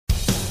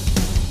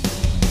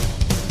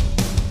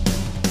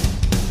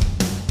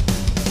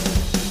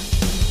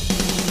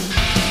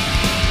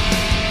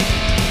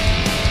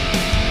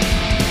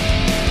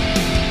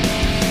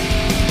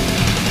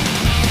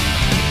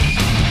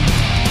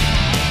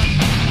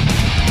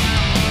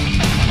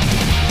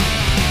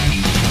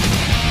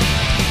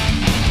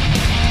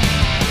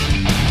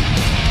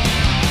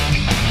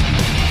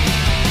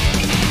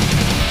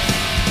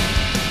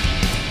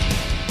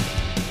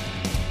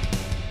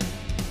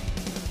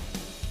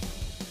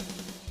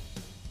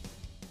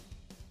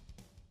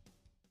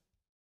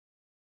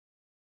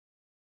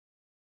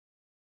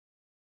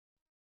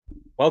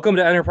Welcome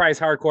to Enterprise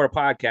Hardcore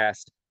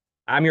Podcast.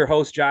 I'm your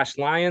host, Josh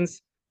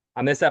Lyons.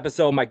 On this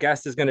episode, my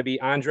guest is going to be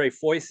Andre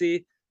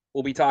Foisy.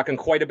 We'll be talking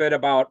quite a bit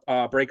about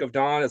Break of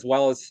Dawn as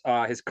well as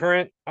his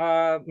current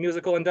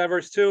musical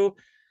endeavors, too.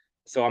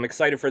 So I'm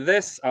excited for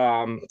this.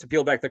 To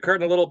peel back the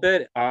curtain a little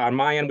bit, on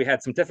my end, we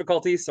had some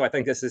difficulties. So I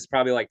think this is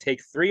probably like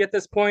take 3 at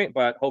this point,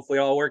 but hopefully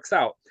it all works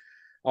out.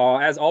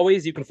 As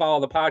always, you can follow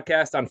the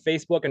podcast on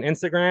Facebook and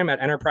Instagram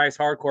at Enterprise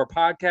Hardcore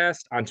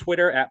Podcast, on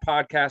Twitter at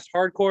Podcast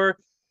Hardcore.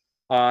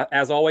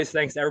 As always,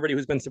 thanks to everybody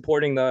who's been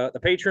supporting the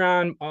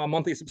Patreon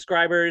monthly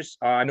subscribers.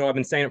 I know I've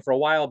been saying it for a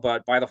while,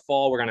 but by the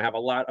fall, we're going to have a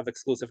lot of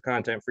exclusive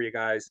content for you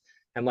guys.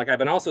 And like I've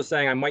been also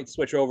saying, I might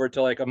switch over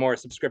to like a more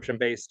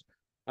subscription-based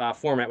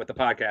format with the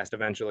podcast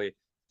eventually.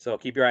 So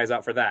keep your eyes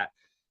out for that.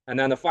 And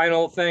then the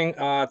final thing,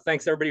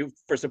 thanks everybody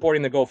for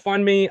supporting the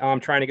GoFundMe.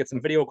 I'm trying to get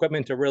some video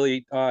equipment to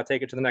really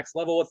take it to the next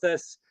level with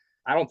this.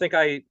 I don't think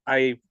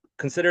I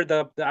considered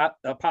the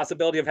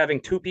possibility of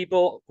having 2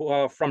 people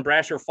from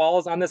Brasher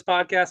Falls on this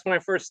podcast when I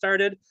first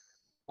started.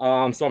 So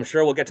I'm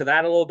sure we'll get to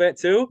that a little bit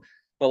too.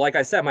 But like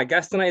I said, my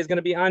guest tonight is going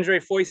to be Andre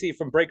Foisy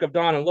from Break of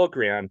Dawn and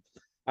Locrian.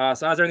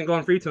 So how's everything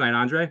going for you tonight,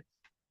 Andre?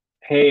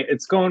 Hey,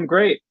 it's going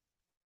great.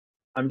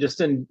 I'm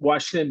just in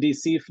Washington,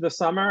 D.C. for the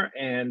summer,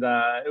 and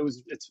I'm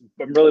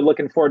really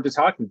looking forward to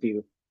talking to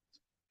you.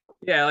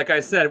 Yeah, like I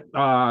said,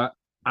 I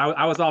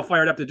was all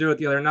fired up to do it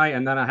the other night,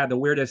 and then I had the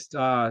weirdest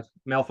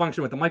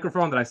malfunction with the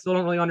microphone that I still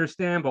don't really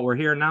understand, but we're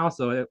here now,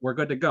 so we're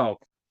good to go.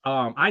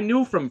 I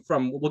knew from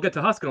we'll get to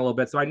Huskin a little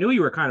bit, so I knew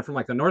you were kind of from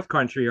like the North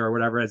Country or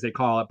whatever as they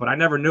call it, but I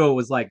never knew it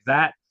was like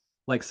that,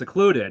 like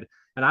secluded.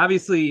 And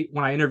obviously,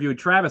 when I interviewed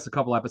Travis a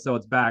couple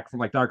episodes back from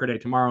like Darker Day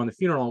Tomorrow and the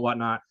funeral and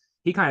whatnot,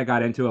 he kind of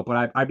got into it.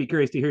 But I'd be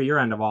curious to hear your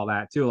end of all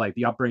that too, like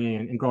the upbringing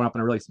and growing up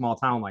in a really small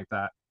town like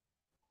that.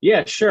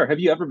 Yeah, sure. Have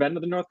you ever been to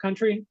the North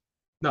Country?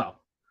 No,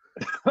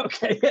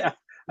 Okay, yeah.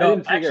 I no,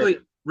 didn't figure. actually,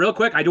 real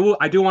quick, I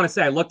do want to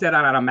say I looked at it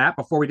on a map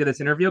before we did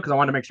this interview because I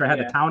wanted to make sure I had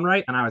the Yeah, town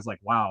right, and I was like,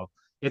 wow,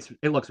 it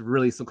looks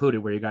really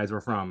secluded where you guys were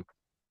from.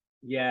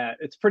 yeah,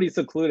 it's pretty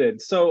secluded.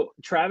 So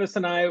Travis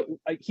and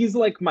he's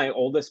like my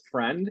oldest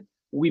friend.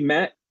 We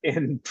met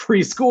in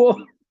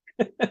preschool,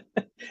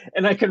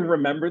 and I can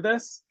remember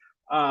this.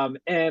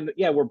 And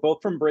yeah, we're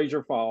both from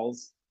Brazier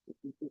Falls.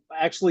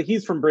 Actually,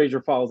 he's from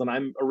Brazier Falls, and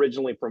I'm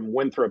originally from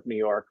Winthrop, New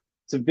York.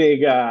 It's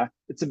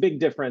a big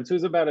difference. It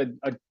was about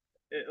a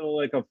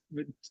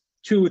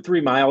 2 or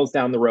 3 miles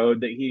down the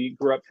road that he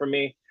grew up from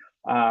me.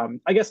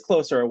 I guess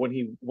closer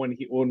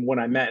when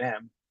I met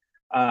him.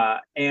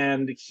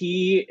 And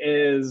he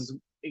is,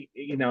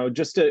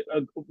 just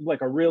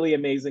like a really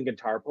amazing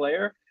guitar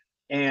player.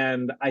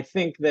 And I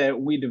think that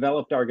we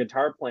developed our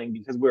guitar playing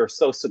because we were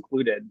so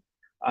secluded.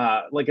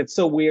 Like it's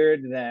so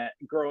weird that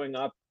growing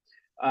up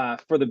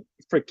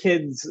for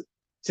kids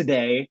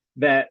today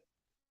that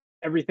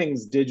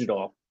everything's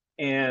digital,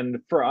 and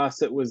for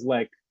us it was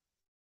like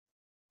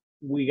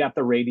we got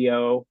the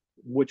radio,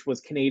 which was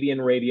Canadian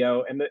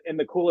radio, and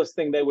the coolest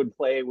thing they would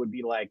play would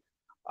be like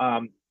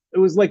it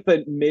was like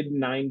the mid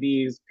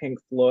 90s Pink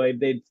Floyd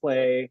they'd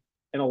play,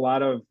 and a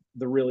lot of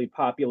the really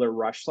popular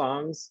Rush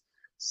songs.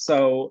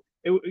 So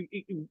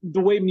the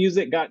way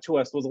music got to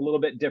us was a little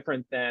bit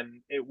different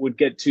than it would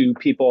get to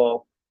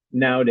people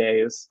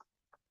nowadays.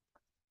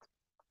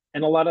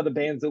 And a lot of the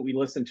bands that we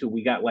listened to,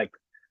 we got like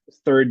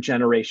 3rd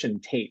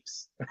generation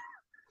tapes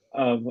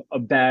of a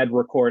bad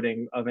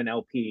recording of an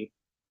LP.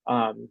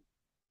 Um,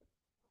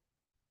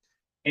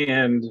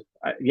 and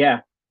yeah,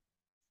 Now,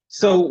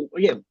 so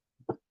yeah,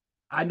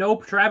 I know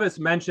Travis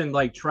mentioned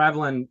like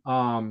traveling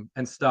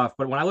and stuff,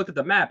 but when I looked at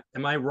the map,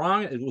 am I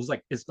wrong? It was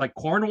like it's like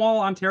Cornwall,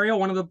 Ontario,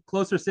 one of the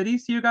closer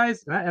cities to you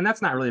guys, and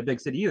that's not really a big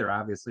city either,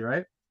 obviously,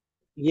 right?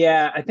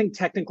 yeah, I think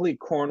technically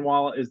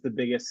Cornwall is the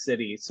biggest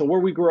city. So where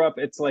we grew up,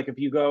 it's like if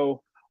you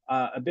go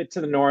a bit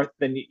to the north,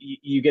 then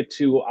you get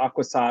to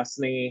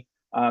Akwesasne,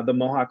 the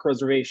Mohawk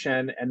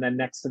Reservation, and then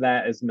next to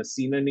that is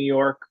Massena, New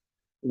York,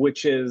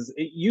 which it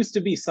used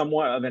to be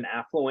somewhat of an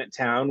affluent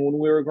town when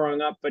we were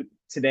growing up, but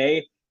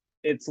today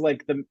it's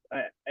like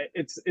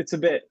it's a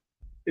bit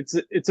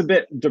it's a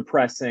bit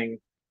depressing.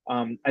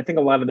 I think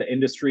a lot of the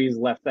industries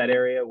left that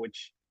area,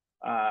 which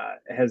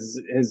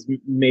has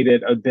made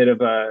it a bit of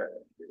a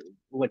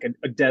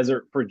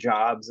desert for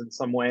jobs in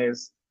some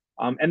ways.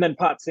 And then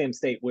Potsdam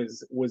State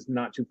was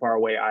not too far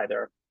away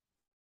either.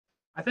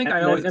 I think And,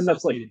 I always and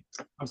that's like, associated.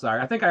 I'm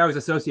sorry. I think I always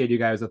associated you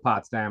guys with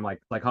Potsdam,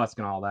 like Husk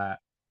and all that,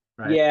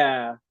 right?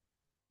 yeah,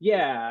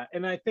 yeah.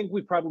 And I think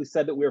we probably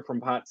said that we were from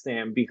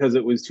Potsdam because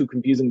it was too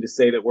confusing to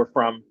say that we're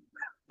from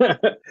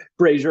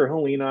Brazier,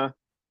 Helena,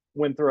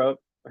 Winthrop,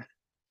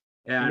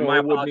 Yeah, and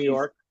Norwood, New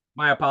York.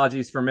 my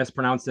apologies for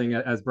mispronouncing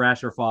it as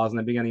Brasher Falls in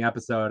the beginning of the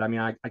episode. I mean,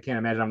 I can't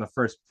imagine I'm the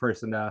first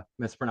person to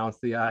mispronounce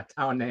the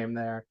town name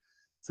there.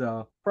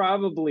 So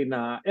Probably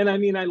not. And I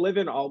mean, I live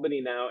in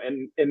Albany now,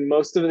 and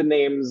most of the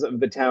names of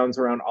the towns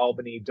around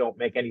Albany don't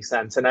make any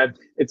sense. And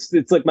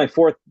it's like my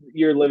 4th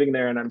year living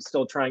there, and I'm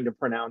still trying to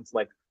pronounce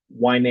like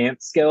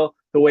Wynantskill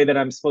the way that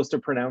I'm supposed to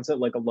pronounce it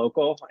like a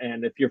local.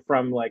 And if you're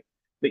from like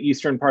the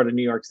eastern part of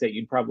New York State,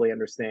 you'd probably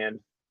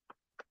understand.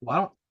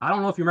 Well, I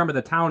don't know if you remember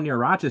the town near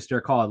Rochester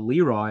called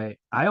Leroy.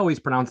 I always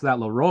pronounced that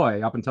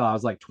Leroy up until I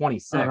was like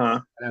 26. Uh-huh.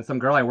 And then some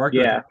girl I worked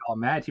with got Yeah. all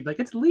mad. She'd be like,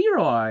 "It's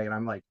Leroy," and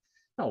I'm like,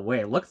 "No way,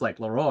 it looks like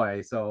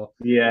Leroy." So,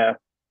 Yeah.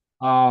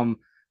 um,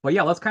 but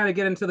yeah, let's kind of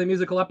get into the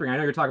musical upbringing. I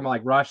know you're talking about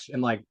like Rush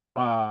and like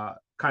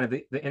kind of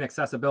the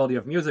inaccessibility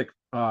of music.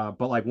 But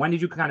like, when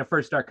did you kind of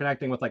first start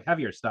connecting with like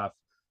heavier stuff?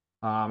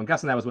 I'm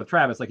guessing that was with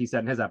Travis, like he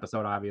said in his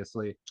episode,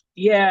 obviously.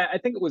 Yeah, I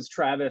think it was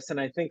Travis, and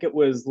I think it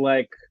was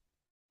like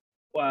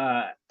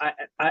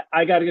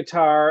I got a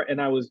guitar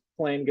and I was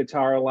playing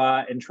guitar a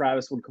lot, and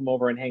Travis would come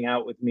over and hang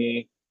out with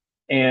me.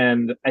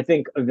 And I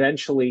think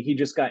eventually he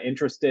just got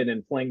interested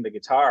in playing the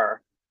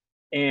guitar.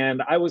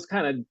 And I was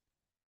kind of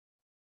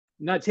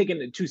not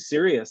taking it too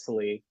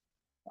seriously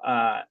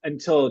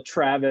until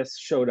Travis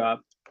showed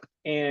up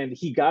and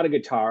he got a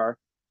guitar.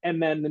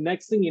 And then the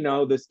next thing you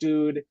know, this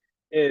dude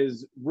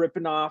is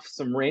ripping off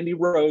some Randy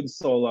Rhoads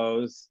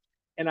solos.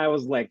 And I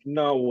was like,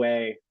 no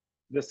way,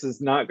 this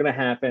is not going to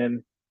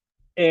happen.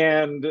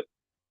 And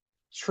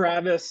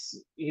Travis,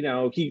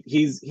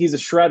 he's a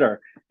shredder.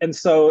 And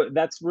so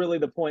that's really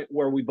the point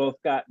where we both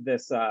got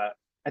this I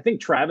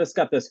think Travis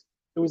got this,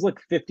 it was like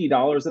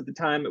 $50 at the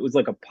time. It was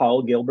like a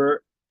Paul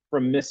Gilbert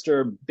from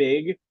Mr.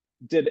 Big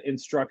did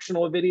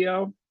instructional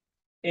video,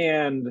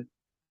 and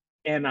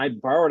I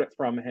borrowed it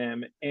from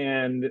him,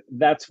 and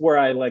that's where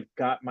I like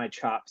got my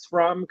chops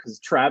from, because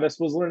Travis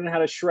was learning how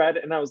to shred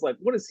and I was like,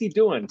 what is he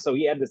doing? So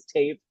he had this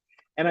tape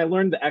and I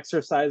learned the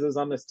exercises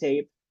on this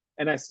tape,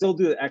 and I still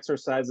do the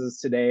exercises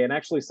today, and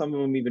actually some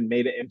of them even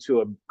made it into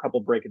a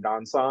couple Break of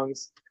Dawn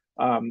songs,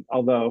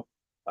 although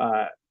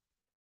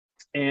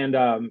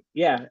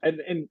yeah,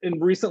 and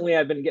recently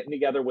I've been getting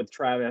together with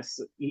Travis,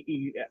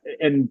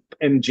 and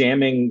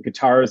jamming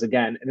guitars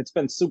again, and it's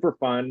been super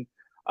fun.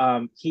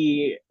 I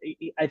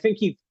think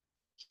he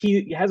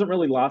hasn't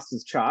really lost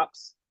his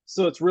chops,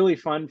 so it's really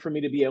fun for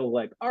me to be able to,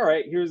 like, all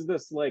right, here's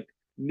this like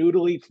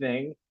noodly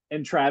thing,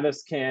 and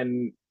Travis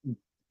can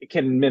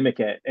mimic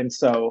it, and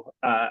so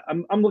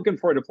I'm looking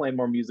forward to playing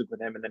more music with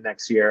him in the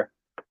next year.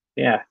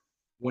 Yeah.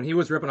 When he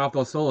was ripping off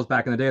those solos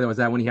back in the day, that was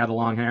that when he had the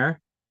long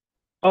hair.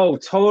 Oh,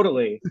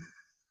 totally.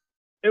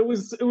 It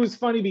was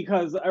funny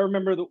because I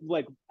remember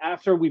like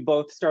after we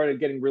both started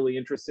getting really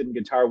interested in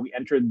guitar, we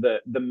entered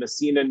the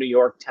Messina, New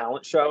York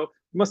talent show. It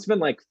must have been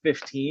like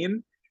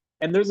 15.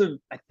 And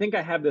I think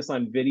I have this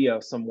on video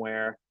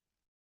somewhere.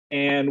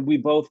 And we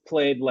both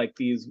played like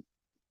these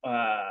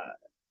uh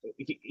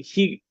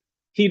he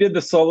did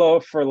the solo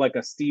for like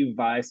a Steve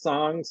Vai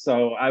song,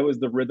 so I was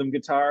the rhythm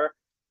guitar,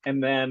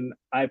 and then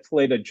I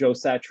played a Joe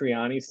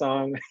Satriani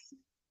song.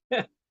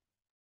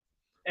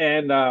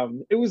 And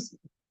it was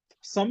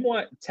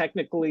somewhat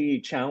technically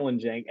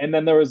challenging. And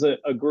then there was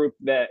a group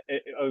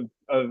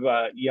of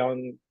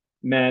young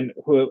men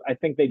who I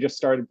think they just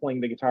started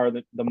playing the guitar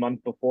the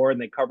month before, and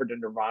they covered a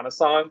Nirvana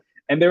song,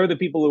 and they were the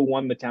people who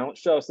won the talent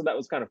show. So that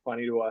was kind of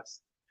funny to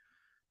us.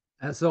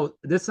 And so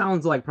this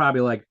sounds like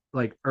probably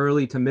like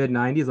early to mid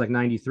 90s, like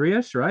 93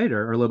 ish, right?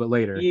 Or a little bit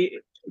later.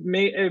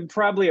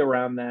 Probably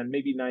around then,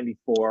 maybe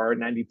 94 or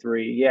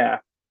 93. Yeah.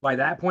 By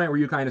that point, were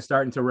you kind of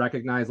starting to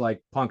recognize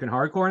like punk and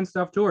hardcore and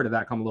stuff too, or did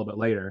that come a little bit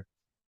later?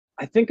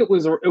 I think it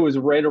was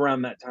right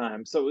around that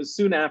time. So it was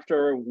soon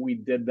after we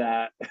did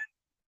that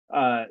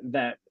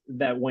that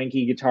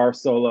wanky guitar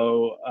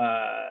solo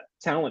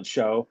talent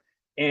show.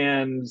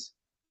 And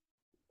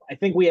I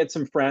think we had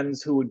some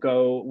friends who would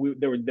go.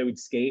 They would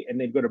skate, and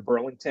they'd go to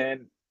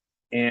Burlington,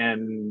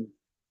 and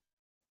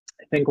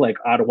I think like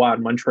Ottawa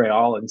and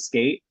Montreal, and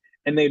skate,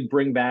 and they'd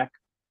bring back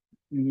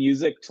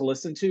music to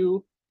listen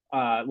to,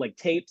 like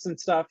tapes and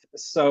stuff.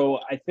 So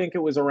I think it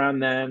was around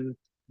then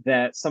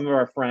that some of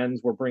our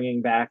friends were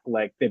bringing back,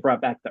 like they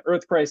brought back the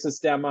Earth Crisis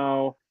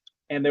demo,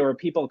 and there were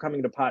people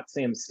coming to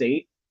Potsdam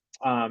State.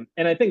 And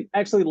I think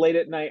actually late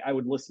at night I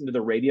would listen to the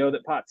radio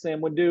that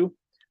Potsdam would do.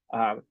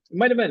 It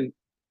might have been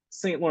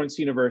St. Lawrence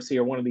University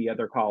or one of the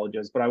other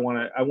colleges, but I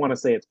want to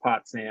say it's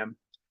Potsdam.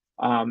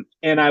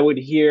 And I would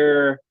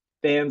hear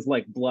bands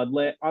like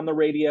Bloodlet on the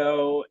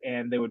radio,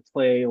 and they would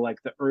play like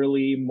the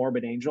early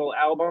Morbid Angel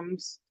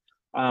albums,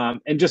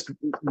 and just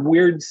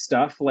weird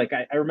stuff. Like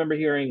I remember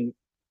hearing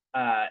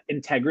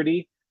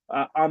Integrity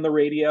on the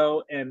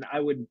radio, and I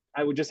would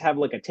just have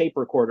like a tape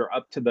recorder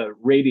up to the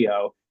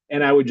radio,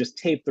 and I would just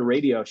tape the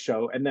radio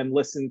show and then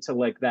listen to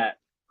like that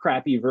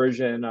crappy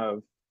version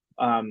of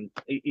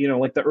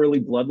like the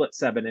early Bloodlet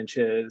 7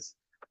 inches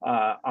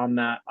on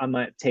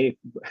that tape.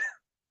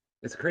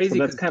 It's So crazy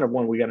that's because kind of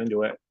when we got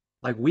into it.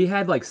 like we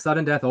had like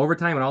sudden death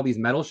overtime and all these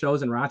metal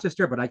shows in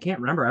Rochester, but I can't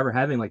remember ever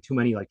having like too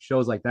many like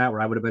shows like that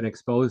where I would have been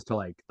exposed to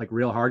like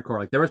real hardcore.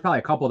 Like there was probably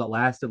a couple that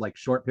lasted like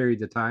short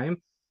periods of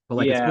time, but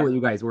like it's cool Yeah. that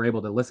you guys were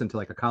able to listen to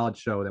like a college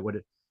show that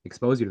would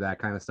expose you to that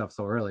kind of stuff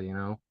so early, you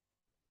know?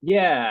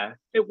 Yeah,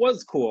 it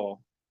was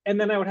cool. And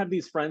then I would have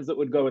these friends that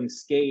would go and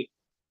skate,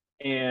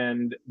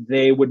 and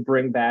they would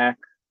bring back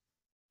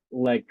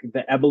like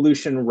the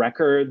Evolution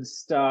Records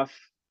stuff.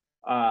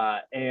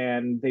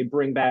 And they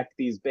bring back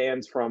these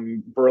bands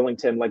from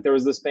Burlington. Like there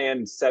was this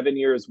band, 7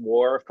 Years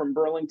War, from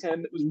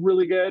Burlington, that was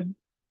really good.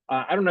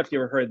 I don't know if you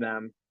ever heard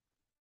them.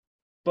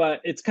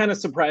 but it's kind of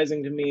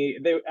surprising to me.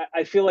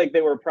 I feel like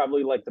they were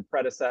probably like the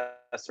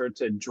predecessor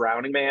to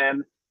Drowning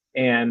Man,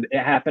 and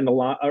it happened a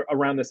lot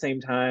around the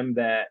same time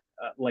that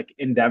like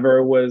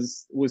Endeavor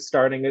was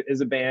starting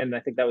as a band. I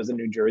think that was in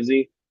New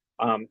Jersey.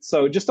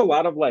 So just a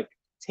lot of like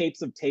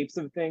tapes of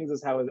things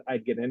is how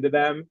I'd get into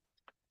them.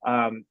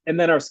 And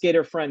then our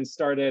skater friends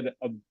started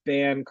a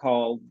band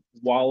called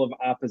Wall of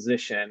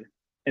Opposition,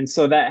 and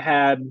so that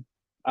had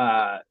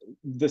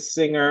the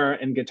singer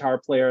and guitar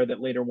player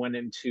that later went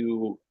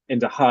into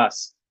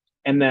Husk,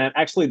 and then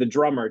actually the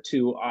drummer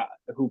too,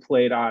 who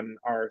played on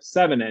our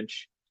 7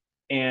 inch.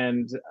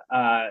 And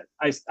I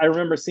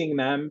remember seeing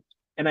them,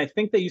 and I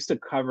think they used to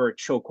cover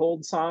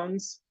Chokehold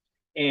songs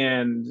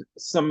and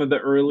some of the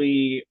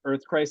early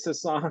Earth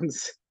Crisis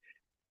songs.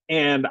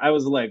 And I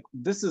was like,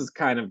 this is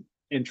kind of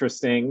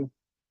interesting.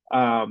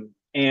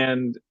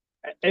 And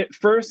at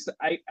first,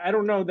 I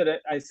don't know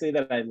that I say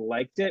that I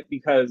liked it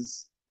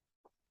because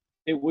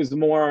it was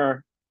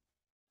more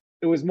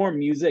it was more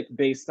music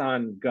based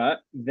on gut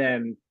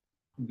than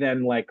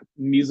like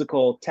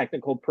musical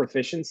technical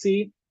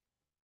proficiency.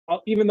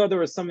 Even though there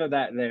was some of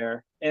that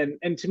there, and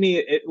to me,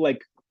 it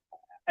like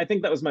I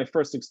think that was my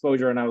first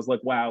exposure, and I was like,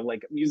 wow,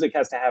 like music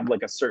has to have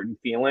like a certain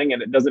feeling,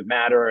 and it doesn't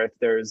matter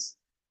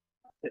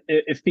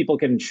if people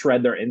can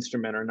shred their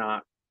instrument or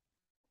not.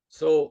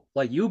 So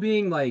like you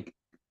being like,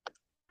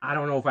 I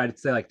don't know if I'd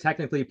say like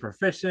technically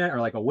proficient or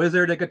like a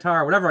wizard at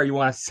guitar, whatever you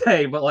want to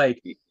say, but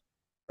like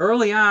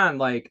early on,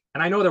 like,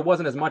 and I know there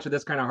wasn't as much of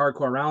this kind of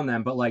hardcore around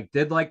them, but like,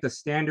 did like the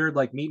standard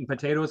like meat and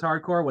potatoes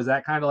hardcore, was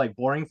that kind of like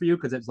boring for you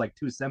because it's like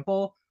too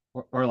simple,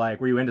 or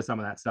like were you into some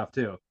of that stuff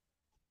too?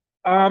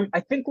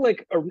 I think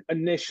like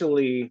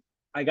initially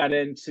I got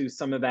into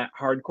some of that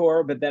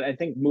hardcore, but then I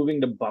think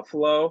moving to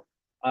Buffalo,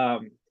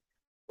 um,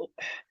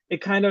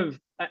 it kind of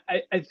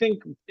I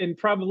think in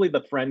probably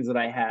the friends that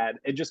I had,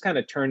 it just kind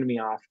of turned me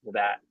off to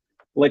that.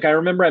 Like I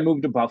remember I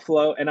moved to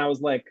Buffalo and I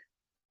was like,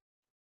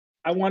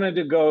 I wanted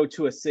to go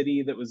to a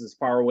city that was as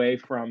far away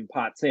from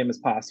Potsdam as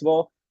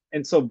possible.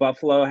 And so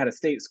Buffalo had a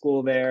state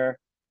school there.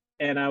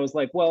 And I was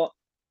like, well,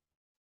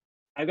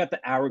 I got the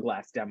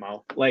Hourglass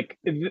demo. Like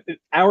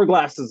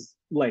Hourglass is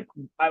like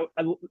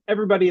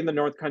everybody in the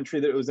North Country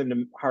that was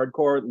into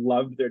hardcore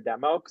loved their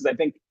demo because I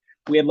think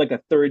we had like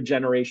a third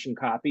generation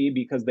copy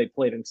because they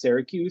played in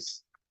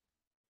Syracuse.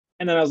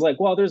 And then I was like,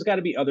 well, there's got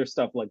to be other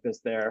stuff like this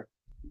there.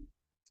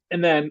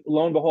 And then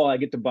lo and behold, I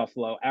get to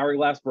Buffalo.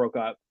 Hourglass broke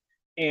up,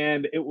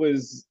 and it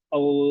was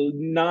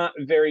not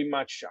very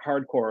much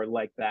hardcore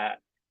like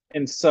that.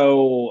 And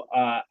so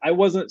I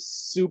wasn't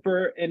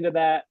super into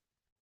that,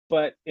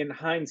 but in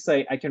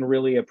hindsight, I can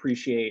really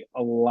appreciate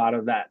a lot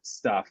of that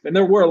stuff. And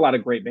there were a lot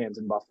of great bands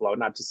in Buffalo.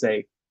 Not to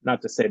say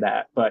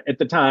that, but at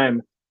the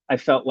time, I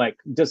felt like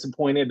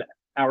disappointed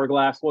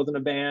Hourglass wasn't a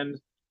band,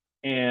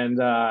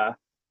 and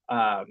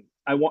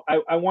I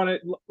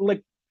wanted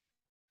like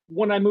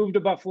when I moved to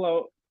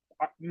Buffalo,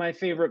 my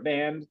favorite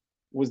band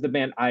was the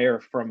band Ire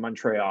from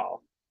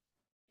Montreal,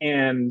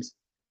 and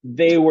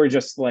they were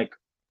just like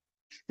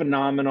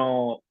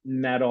phenomenal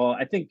metal.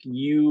 I think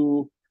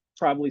you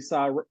probably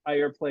saw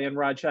Ire play in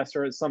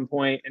Rochester at some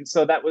point, and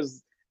so that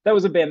was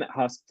a band that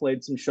Husk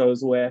played some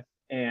shows with.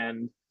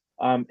 And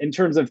in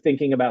terms of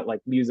thinking about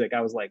like music,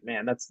 I was like,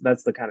 man,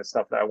 that's the kind of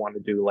stuff that I want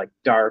to do, like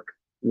dark,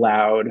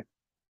 loud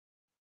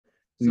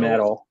So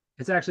metal.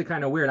 it's actually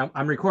kind of weird.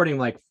 I'm recording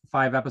like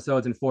 5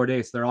 episodes in 4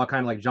 days. So they're all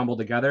kind of like jumbled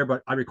together.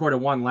 But I recorded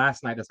one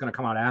last night that's going to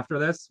come out after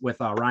this with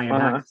Ryan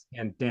Uh-huh. Hex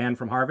and Dan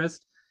from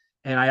Harvest.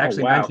 And I Oh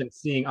actually wow. mentioned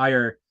seeing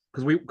Ire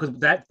because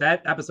that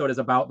episode is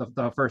about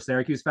the first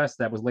Syracuse Fest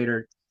that was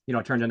later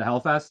turned into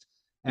Hellfest.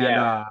 And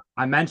Yeah.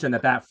 I mentioned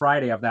that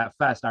Friday of that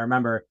fest, I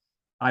remember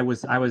I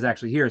was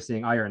actually here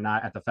seeing Ire,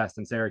 not at the fest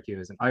in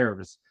Syracuse. And Ire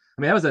was,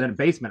 I mean, that was in a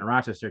basement in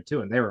Rochester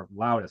too, and they were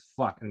loud as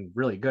fuck and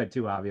really good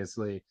too,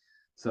 obviously.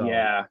 So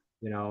Yeah.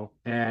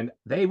 and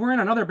they were in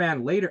another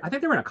band later. I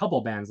think they were in a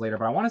couple bands later,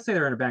 but I want to say they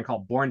were in a band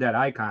called Born Dead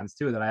Icons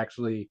too that I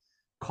actually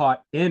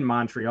caught in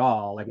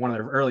Montreal, like one of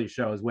their early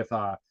shows with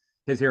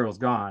His Hero's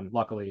Gone,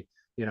 luckily,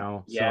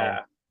 So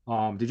Yeah.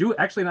 did you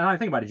actually, now I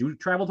think about it, did you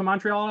travel to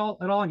Montreal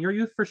at all in your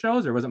youth for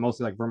shows, or was it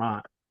mostly like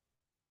Vermont?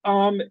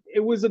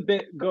 It was a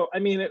bit go. I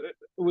mean, it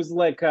was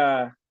like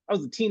I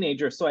was a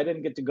teenager, so I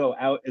didn't get to go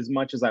out as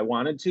much as I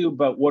wanted to.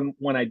 But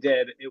when I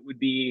did, it would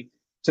be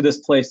to this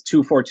place,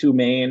 242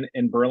 Main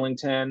in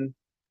Burlington.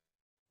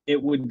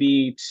 It would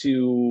be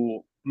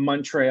to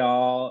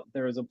Montreal.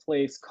 There was a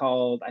place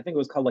called, I think it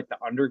was called like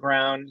the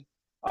Underground,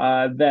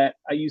 that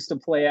I used to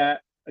play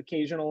at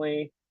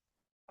occasionally.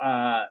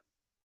 Uh,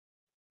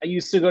 I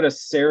used to go to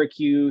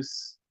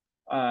Syracuse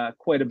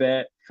quite a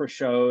bit for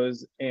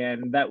shows,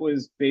 and that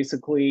was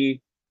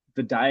basically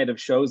the diet of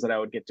shows that I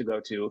would get to go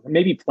to.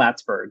 Maybe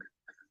Plattsburgh.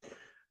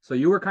 So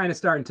you were kind of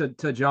starting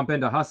to jump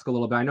into Husk a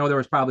little bit. I know there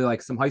was probably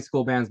like some high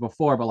school bands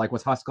before, but like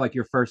was Husk like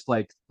your first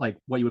like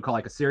what you would call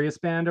like a serious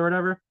band or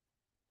whatever?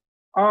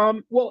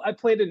 Well, I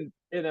played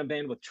in a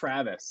band with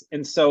Travis,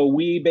 and so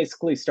we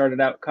basically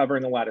started out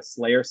covering a lot of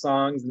Slayer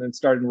songs, and then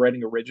started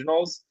writing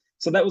originals.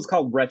 So that was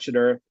called Wretched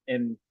Earth,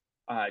 and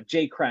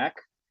Jay Crack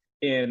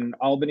in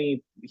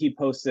Albany, he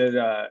posted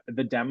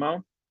the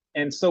demo,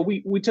 and so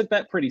we took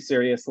that pretty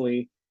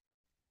seriously.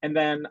 And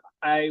then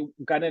I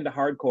got into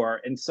hardcore,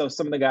 and so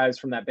some of the guys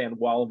from that band,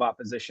 Wall of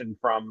Opposition,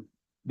 from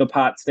the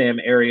Potsdam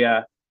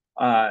area,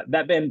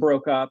 that band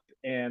broke up,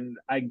 and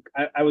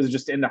I was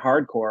just into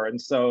hardcore,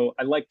 and so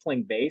I liked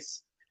playing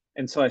bass,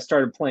 and so I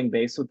started playing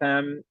bass with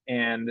them.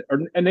 And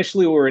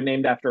initially, we were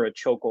named after a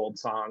Chokehold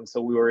song,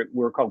 so we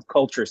were called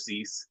Culture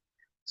Cease,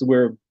 so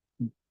we're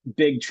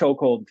big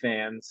Chokehold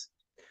fans,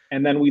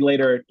 and then we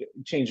later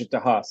changed it to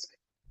Husk.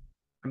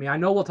 I mean, I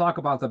know we'll talk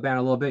about the band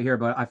a little bit here,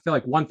 but I feel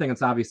like one thing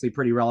that's obviously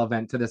pretty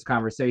relevant to this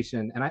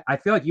conversation, and I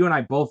feel like you and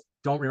I both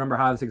don't remember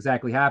how this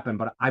exactly happened,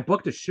 but I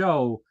booked a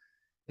show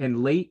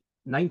in late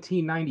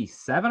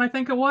 1997, I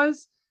think it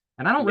was.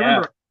 And I don't Yeah,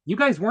 remember, you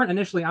guys weren't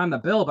initially on the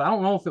bill, but I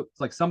don't know if it was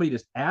like somebody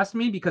just asked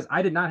me because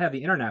I did not have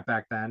the internet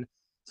back then.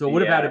 So it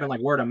would have had to yeah. been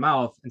like word of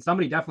mouth. And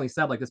somebody definitely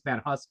said, like, this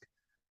band Husk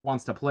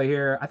wants to play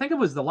here. I think it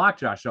was the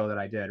Lockjaw show that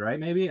I did, right?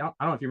 Maybe. I don't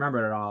know if you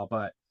remember it at all,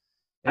 but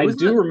it I was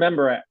do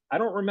remember it. I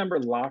don't remember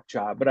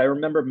Lockjaw, but I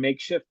remember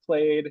Makeshift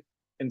played,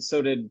 and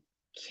so did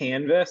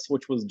Canvas,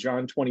 which was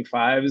John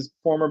 25's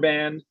former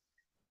band,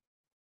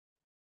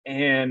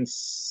 and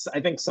I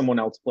think someone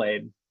else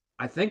played.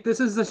 I think this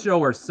is the show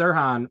where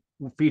Sirhan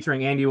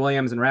featuring Andy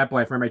Williams and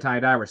Ratboy from Every Time I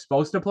Die were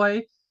supposed to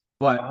play.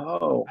 But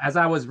Oh, as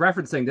I was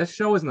referencing, this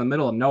show is in the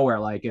middle of nowhere,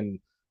 like in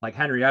like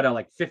Henrietta,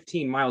 like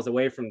 15 miles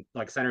away from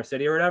like Center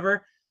City or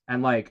whatever.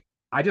 And like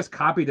I just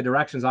copied the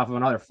directions off of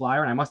another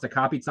flyer, and I must have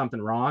copied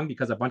something wrong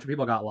because a bunch of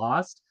people got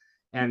lost.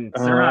 And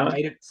uh,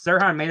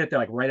 Sirhan made it there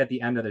like right at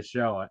the end of the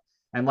show.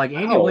 And like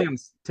Andy oh,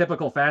 Williams,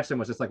 typical fashion,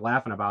 was just like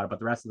laughing about it, but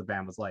the rest of the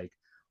band was like,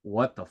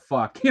 what the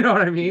fuck? You know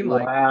what I mean?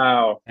 Like,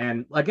 wow.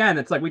 and again,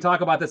 it's like we talk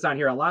about this on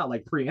here a lot,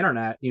 like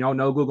pre-internet,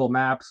 no Google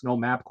Maps, no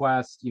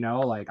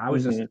MapQuest, like I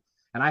was just, Hmm.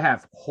 and I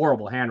have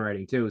horrible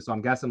handwriting too. So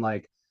I'm guessing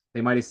like they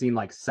might have seen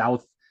like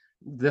south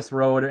this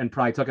road and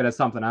probably took it as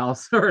something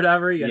else or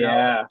whatever.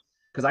 Yeah.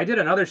 Because I did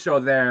another show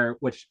there,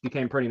 which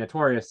became pretty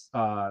notorious.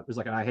 It was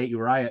like an I Hate You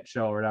Riot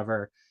show or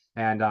whatever.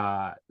 And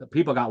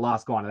people got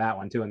lost going to that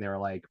one too. And they were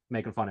like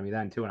making fun of me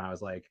then too. And I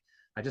was like,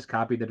 I just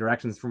copied the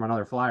directions from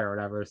another flyer or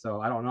whatever.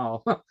 So I don't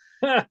know.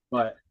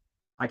 But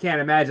I can't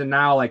imagine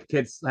now like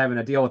kids having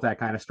to deal with that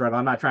kind of struggle.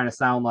 I'm not trying to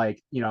sound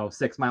like,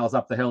 6 miles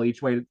up the hill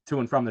each way to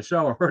and from the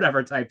show or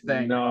whatever type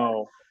thing, but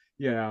No.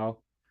 you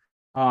know.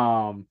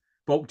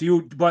 But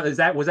was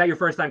that your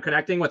first time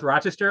connecting with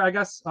Rochester, I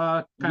guess?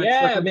 Kind of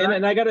Yeah, circling man, back.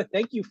 and I got to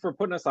thank you for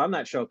putting us on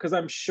that show, because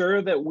I'm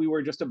sure that we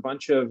were just a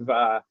bunch of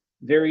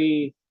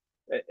very.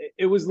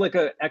 It was like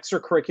a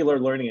extracurricular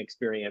learning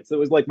experience. It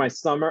was like my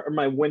summer or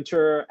my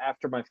winter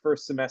after my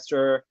first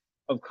semester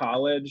of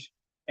college,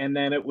 and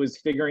then it was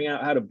figuring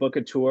out how to book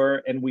a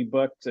tour, and we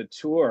booked a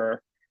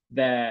tour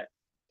that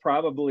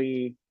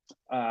probably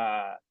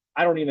I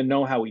don't even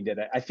know how we did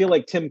it. I feel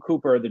like Tim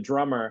Cooper, the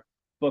drummer,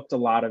 booked a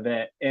lot of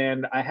it,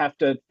 and I have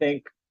to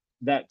thank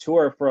that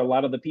tour for a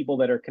lot of the people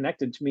that are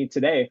connected to me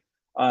today,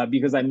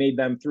 because I made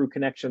them through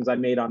connections I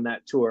made on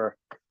that tour.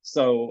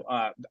 So,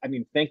 I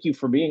mean, thank you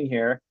for being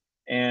here.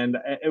 And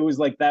it was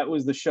like that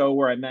was the show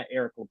where I met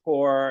Eric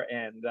Lepore,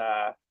 and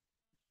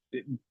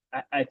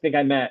I think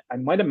I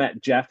might have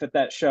met Jeff at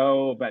that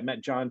show, but I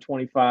met John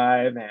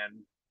 25,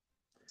 and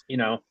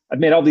I've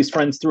made all these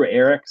friends through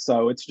Eric.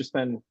 So it's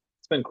been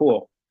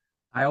cool.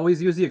 I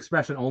always use the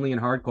expression only in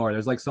hardcore.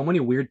 There's like so many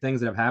weird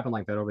things that have happened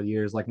like that over the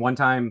years. Like one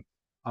time,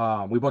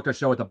 we booked a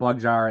show at the Bug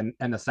Jar,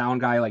 and the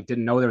sound guy like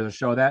didn't know there was a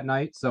show that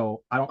night.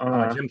 So I don't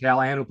Uh, Jim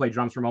Callahan, who played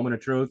drums for Moment of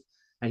Truth,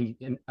 and he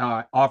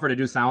offered to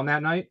do sound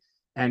that night,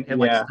 and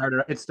yeah.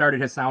 it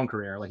started his sound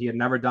career. Like he had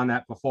never done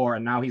that before,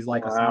 and now he's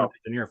like a sound Wow.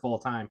 engineer full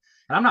time.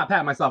 And I'm not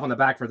patting myself on the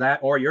back for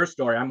that or your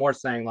story. I'm more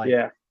saying like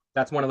Yeah.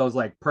 that's one of those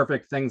like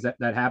perfect things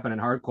that happen in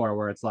hardcore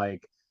where it's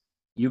like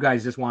you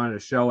guys just wanted a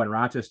show in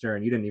Rochester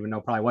and you didn't even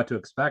know probably what to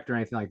expect or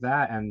anything like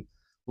that. And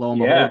lo and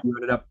behold, Yeah. you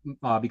ended up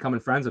becoming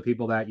friends with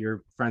people that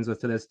you're friends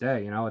with to this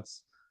day.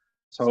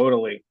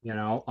 Totally. You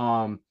know,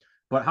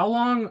 but how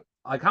long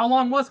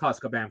was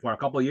Huska band for? A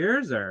couple of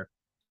years or?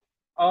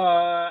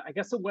 I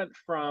guess it went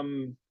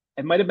from,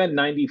 it might have been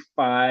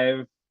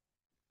 95,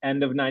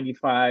 end of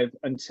 95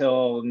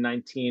 until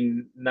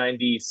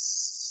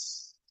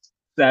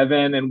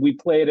 1997, and we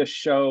played a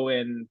show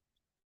in,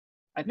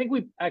 I think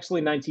we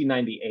actually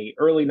 1998,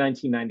 early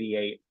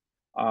 1998,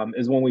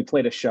 is when we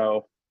played a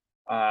show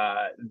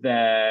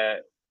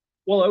that,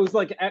 well, it was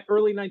like at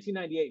early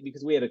 1998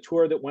 because we had a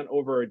tour that went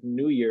over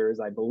New Year's,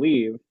 I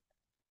believe.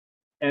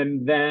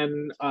 And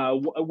then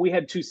we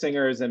had two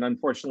singers, and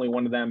unfortunately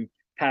one of them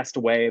passed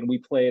away, and we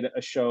played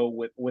a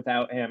show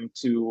without him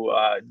to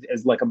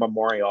as like a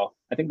memorial.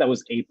 I think that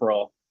was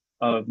April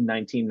of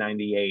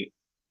 1998.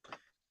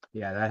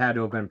 Yeah, that had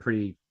to have been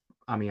pretty.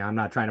 I mean, I'm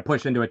not trying to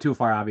push into it too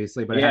far,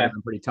 obviously, but it had to Yeah. have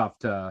been pretty tough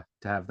to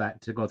have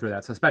that to go through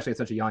that, so especially at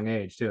such a young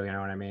age too. You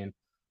know what I mean?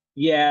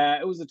 Yeah,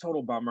 it was a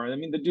total bummer. I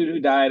mean, the dude who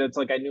died, it's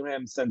like I knew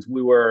him since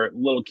we were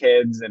little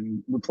kids,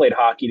 and we played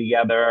hockey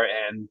together,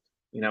 and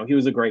he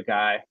was a great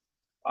guy.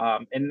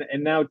 And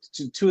now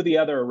two of the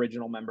other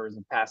original members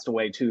have passed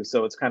away too,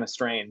 so it's kind of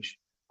strange.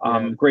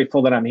 Yeah.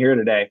 Grateful that I'm here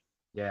today.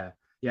 Yeah.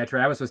 Yeah.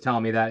 Travis was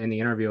telling me that in the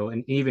interview,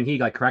 and even he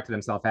like corrected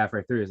himself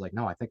halfway through. He's like,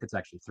 no, I think it's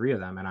actually three of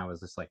them. And I was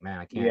just like, man,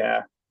 I can't,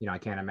 Yeah. I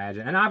can't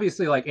imagine. And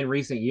obviously, like in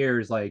recent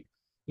years, like,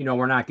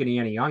 we're not getting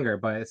any younger,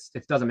 but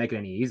it doesn't make it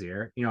any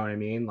easier. You know what I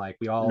mean? Like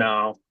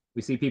No.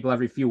 we see people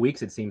every few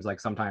weeks, it seems like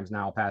sometimes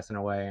now passing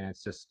away, and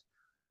it's just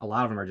a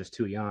lot of them are just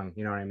too young.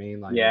 You know what I mean?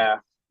 Like, Yeah.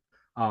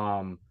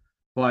 um,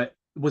 but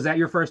was that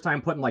your first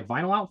time putting like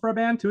vinyl out for a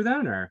band too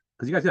then, or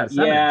because you guys got a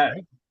 7 inch, Yeah.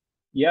 right?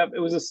 Yep. It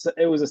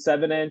was a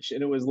 7 inch,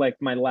 and it was like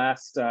my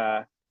last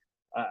uh,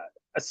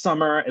 a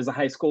summer as a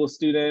high school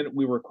student.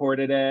 We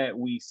recorded it.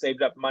 We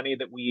saved up money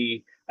that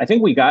I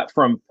think we got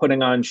from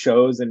putting on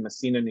shows in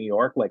Messina, New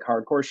York, like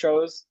hardcore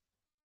shows.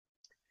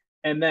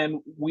 And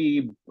then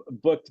we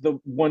booked the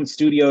one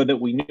studio that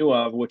we knew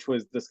of, which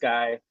was this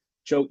guy,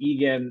 Joe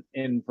Egan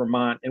in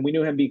Vermont. And we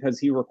knew him because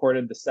he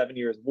recorded the 7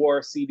 Years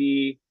War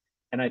CD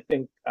and I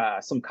think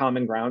some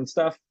Common Ground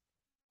stuff.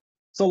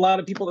 So a lot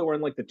of people that were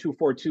in like the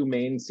 242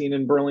 main scene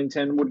in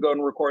Burlington would go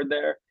and record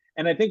there.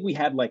 And I think we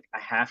had like a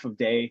half of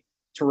day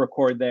to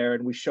record there,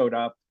 and we showed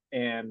up,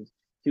 and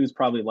he was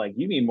probably like,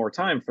 "You need more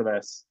time for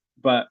this,"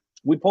 but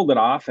we pulled it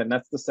off, and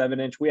that's the 7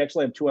 inch. We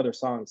actually have two other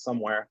songs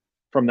somewhere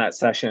from that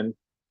session.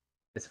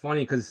 It's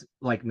funny because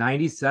like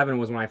 97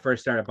 was when I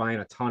first started buying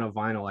a ton of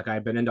vinyl. Like I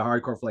had been into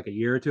hardcore for like a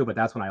year or two, but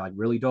that's when I like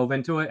really dove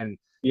into it. And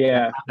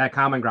Yeah, that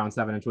Common Ground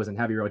 7 inch was in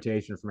heavy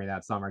rotation for me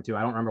that summer too.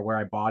 I don't remember where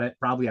I bought it,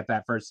 probably at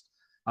that first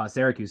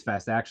Syracuse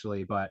Fest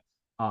actually. But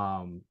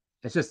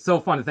it's just so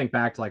fun to think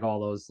back to like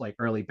all those like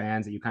early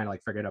bands that you kind of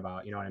like forget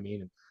about, you know what I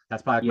mean? And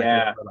that's probably my favorite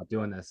yeah, part about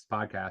doing this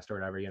podcast or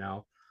whatever.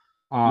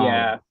 Um,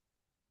 yeah.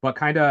 but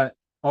kind of,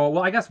 oh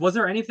well, I guess was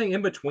there anything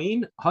in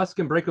between Husk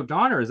and Break of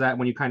Dawn, or is that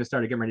when you kind of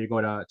started getting ready to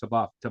go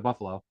to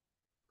Buffalo?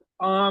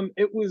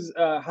 It was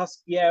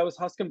Husk. Yeah, it was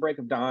Husk and Break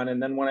of Dawn, and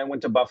then when I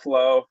went to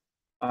Buffalo,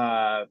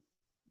 uh,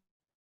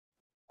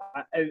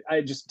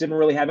 I just didn't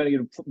really have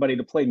anybody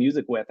to play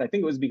music with. I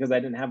think it was because I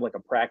didn't have like a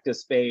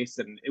practice space,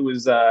 and it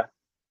was a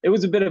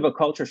bit of a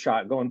culture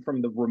shock going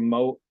from the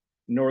remote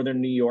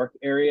northern New York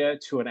area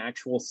to an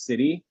actual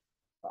city.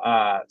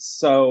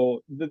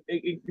 So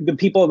the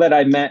people that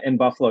I met in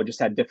Buffalo just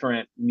had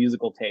different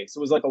musical tastes. It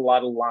was like a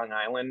lot of Long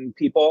Island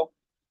people,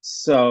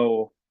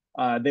 so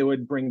they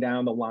would bring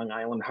down the Long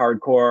Island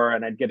hardcore,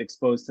 and I'd get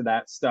exposed to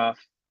that stuff.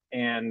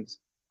 And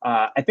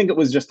I think it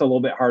was just a little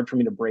bit hard for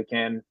me to break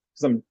in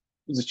because I'm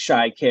was a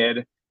shy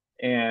kid,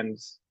 and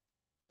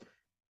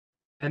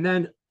And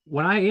then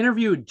when I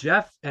interviewed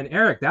Jeff and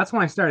Eric, that's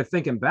when I started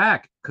thinking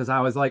back because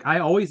I was like, I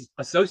always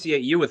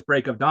associate you with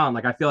Break of Dawn.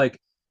 Like I feel like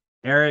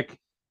Eric,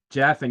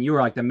 Jeff, and you were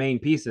like the main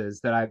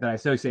pieces that I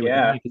associate with the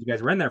band yeah, because you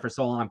guys were in there for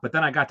so long. But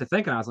then I got to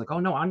thinking, I was like, oh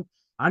no,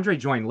 Andre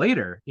joined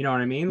later. You know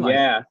what I mean? Like,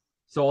 yeah,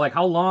 so like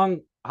how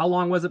long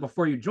was it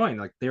before you joined?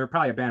 Like they were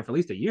probably a band for at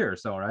least a year or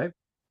so, right?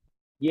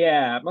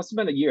 yeah. It must have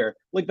been a year.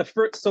 Like the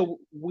first, so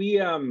we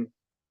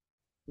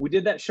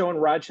did that show in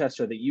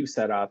Rochester that you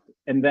set up,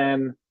 and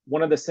then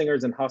one of the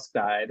singers in Husk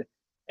died,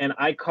 and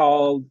I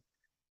called.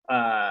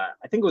 I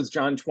think it was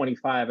John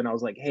 25, and I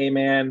was like, "Hey,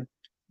 man,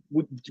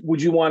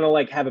 would you want to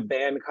like have a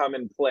band come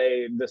and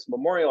play this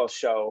memorial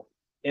show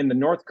in the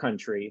North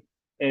Country?"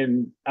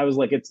 And I was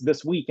like, "It's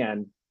this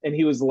weekend," and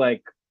he was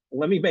like,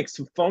 "Let me make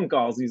some phone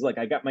calls." He's like,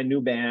 "I got my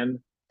new band,"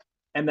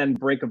 and then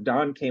Break of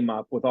Dawn came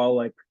up with all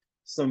like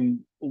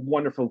some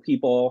wonderful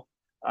people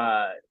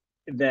uh,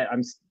 that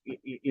I'm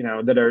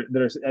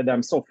that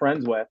I'm still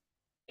friends with,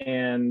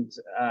 and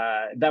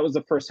that was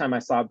the first time I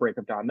saw Break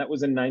of Dawn. That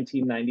was in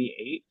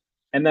 1998.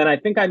 And then I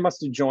think I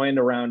must have joined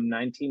around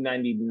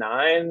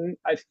 1999.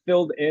 I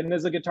filled in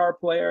as a guitar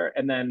player,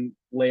 and then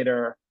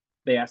later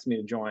they asked me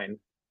to join.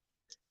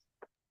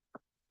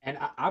 And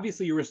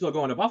obviously you were still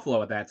going to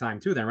Buffalo at that time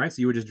too, then, right? So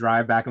you would just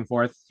drive back and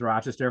forth to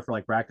Rochester for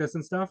like practice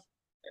and stuff.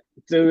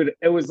 Dude,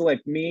 it was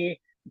like me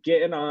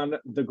getting on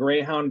the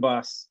Greyhound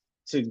bus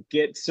to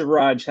get to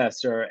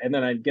Rochester, and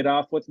then I'd get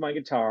off with my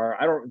guitar.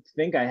 I don't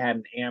think I had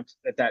an amp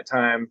at that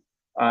time.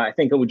 I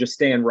think it would just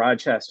stay in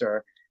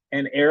Rochester,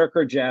 and Eric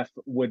or Jeff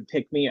would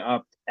pick me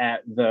up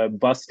at the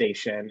bus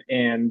station,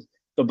 and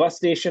the bus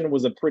station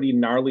was a pretty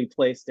gnarly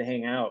place to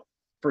hang out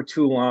for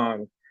too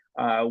long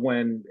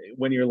when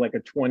you're like a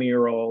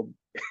 20-year-old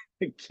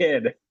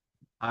kid.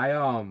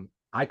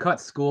 I cut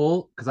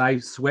school because I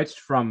switched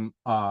from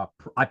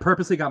I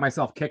purposely got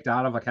myself kicked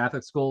out of a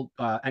Catholic school.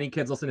 Any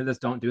kids listening to this,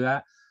 don't do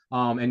that.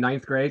 In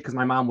ninth grade because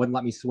my mom wouldn't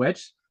let me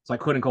switch, so I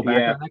couldn't go back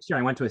there Yeah, next year.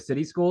 I went to a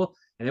city school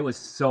and it was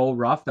so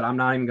rough that I'm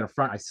not even gonna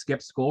front. I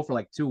skipped school for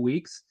like 2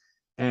 weeks,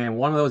 and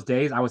one of those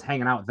days I was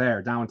hanging out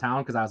there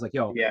downtown because I was like,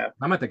 "Yo, yeah,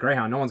 I'm at the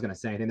Greyhound. No one's gonna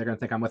say anything. They're gonna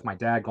think I'm with my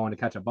dad going to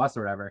catch a bus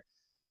or whatever."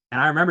 And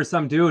I remember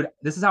some dude.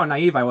 This is how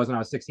naive I was when I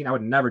was 16. I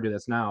would never do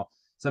this now.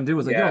 Some dude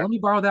was like, "Yo, yeah, let me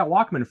borrow that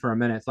Walkman for a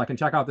minute so I can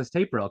check out this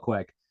tape real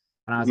quick."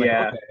 And I was like,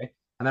 yeah, "Okay."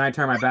 And then I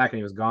turned my back and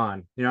he was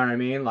gone. You know what I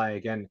mean?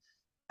 Like, and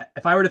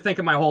if I were to think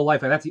of my whole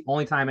life, like that's the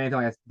only time anything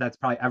like that's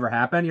probably ever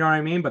happened. You know what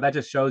I mean? But that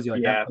just shows you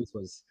like that yeah, place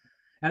was.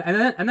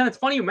 And then it's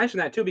funny you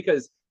mentioned that too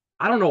because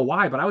I don't know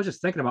why, but I was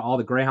just thinking about all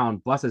the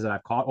Greyhound buses that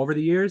I've caught over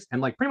the years,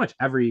 and like pretty much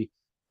every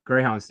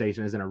Greyhound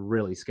station is in a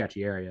really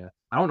sketchy area.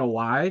 I don't know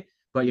why,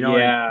 but you know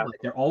what I mean? Yeah. Like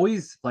they're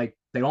always like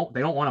they don't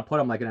want to put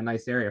them like in a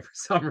nice area for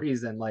some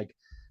reason. Like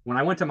when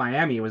I went to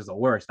Miami, it was the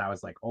worst. I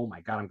was like, oh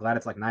my God, I'm glad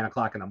it's like 9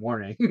 o'clock in the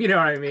morning. You know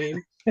what I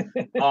mean?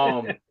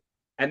 Um,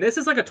 and this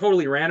is like a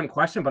totally random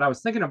question, but I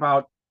was thinking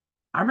about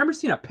I remember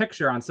seeing a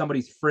picture on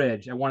somebody's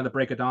fridge at one of the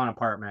Break of Dawn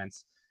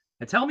apartments.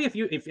 And tell me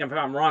if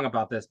I'm wrong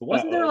about this, but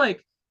wasn't there Uh-oh.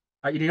 like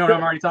you know what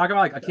I'm already talking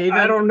about? Like a cave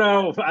I in? don't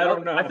know. I No,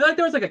 don't I know. feel like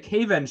there was like a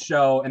cave-in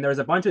show, and there was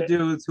a bunch of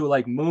dudes who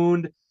like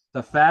mooned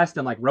the fest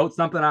and like wrote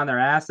something on their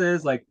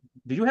asses. Like,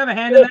 did you have a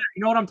hand in that?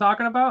 You know what I'm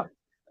talking about?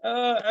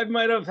 I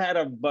might have had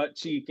a butt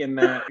cheek in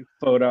that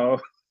photo.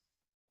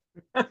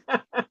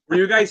 Were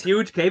you guys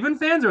huge Cave-In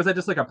fans, or was that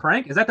just like a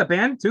prank? Is that the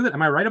band too? That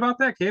am I right about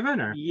that? Cave-In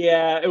or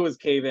Yeah, it was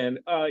Cave In.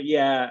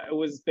 Yeah, it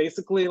was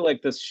basically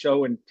like this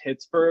show in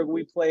Pittsburgh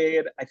we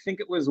played. I think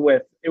it was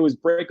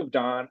Break of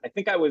Dawn. I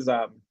think I was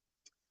uh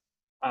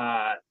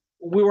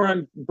we were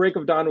on Break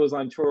of Dawn was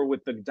on tour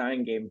with the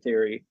Dying Game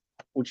Theory,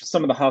 which is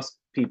some of the Husk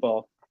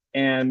people.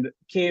 And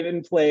Cave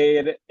In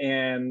played,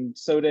 and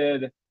so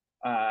did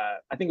I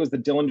think it was the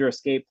Dillinger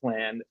Escape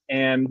Plan.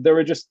 And there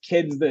were just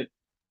kids that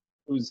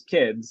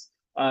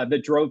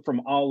drove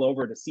from all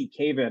over to see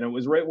Cave In. It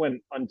was right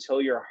when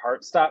Until Your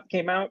Heart Stop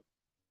came out,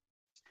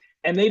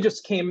 and they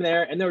just came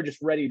there and they were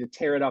just ready to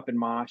tear it up in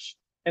mosh.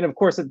 And of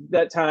course, at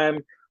that time,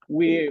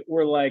 we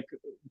were like,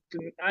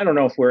 I don't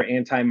know if we're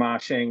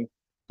anti-moshing,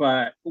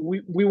 but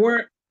we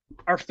weren't.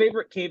 Our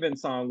favorite Cave In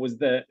song was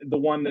the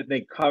one that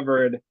they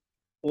covered,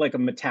 like a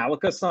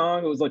Metallica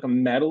song. It was like a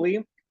medley.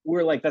 We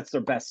were like, that's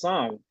their best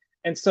song,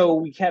 and so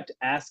we kept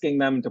asking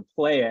them to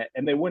play it,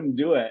 and they wouldn't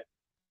do it.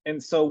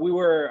 And so we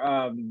were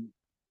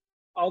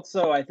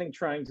also, I think,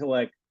 trying to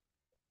like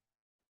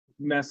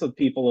mess with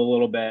people a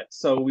little bit.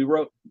 So we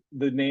wrote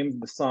the name of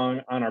the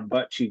song on our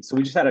butt cheeks. So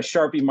we just had a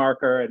Sharpie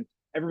marker, and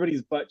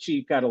everybody's butt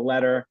cheek got a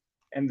letter.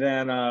 And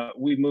then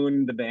we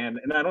mooned the band.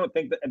 And I don't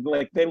think that,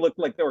 like, they looked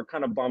like they were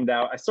kind of bummed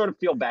out. I sort of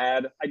feel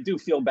bad. I do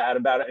feel bad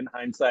about it in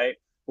hindsight.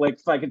 Like,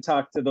 if I could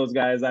talk to those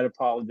guys, I'd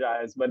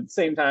apologize. But at the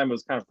same time, it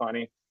was kind of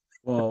funny.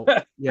 well,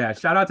 yeah.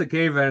 Shout out to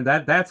Cave-In.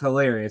 That's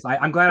hilarious.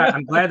 I'm glad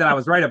that I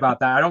was right about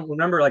that. I don't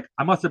remember like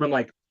I must have been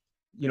like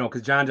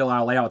because John did a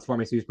lot of layouts for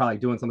me, so he was probably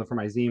doing something for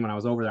my zine when I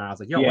was over there. And I was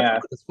like, "Yo, what's Yeah.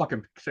 up with this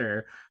fucking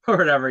picture or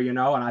whatever?" And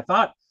I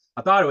thought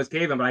it was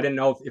Cave-In, but I didn't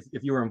know if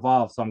you were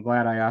involved. So I'm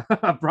glad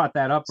I brought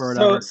that up or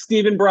So, whatever.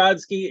 Stephen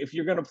Brodsky, if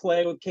you're going to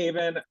play with Cave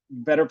In,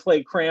 better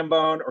play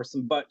Crambone or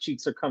some butt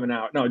cheeks are coming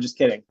out. No, just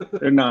kidding.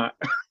 They're not.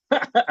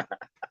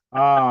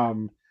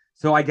 Um,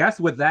 so I guess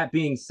with that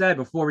being said,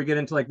 before we get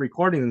into like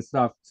recordings and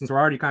stuff, since we're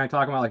already kind of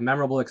talking about like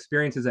memorable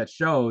experiences at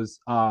shows,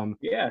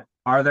 Yeah.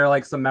 are there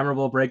like some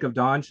memorable Break of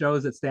Dawn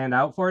shows that stand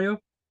out for you?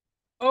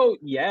 Oh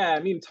yeah,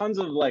 I mean tons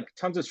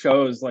of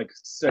shows like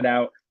stood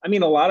out. I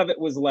mean a lot of it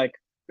was like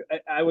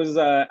I was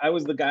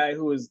the guy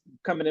who was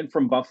coming in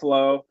from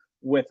Buffalo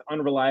with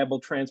unreliable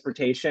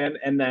transportation,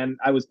 and then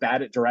I was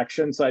bad at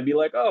directions, so I'd be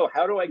like, "Oh,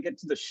 how do I get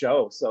to the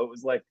show?" So it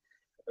was like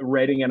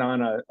writing it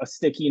on a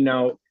sticky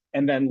note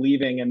and then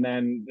leaving, and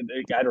then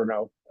I don't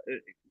know,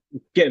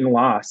 getting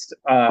lost.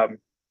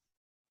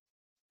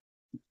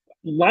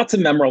 Lots of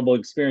memorable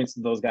experiences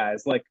with those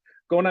guys. Like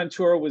going on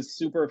tour was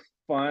super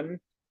fun,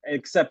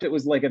 except it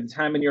was like at the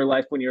time in your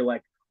life when you're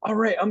like, all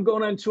right, I'm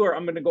going on tour,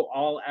 I'm going to go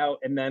all out.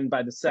 And then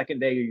by the second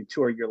day of your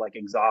tour, you're like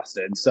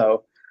exhausted.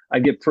 So I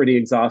get pretty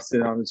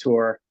exhausted on the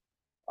tour.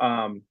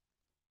 Um,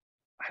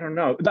 I don't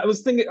know. I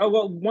was thinking, oh,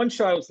 well, one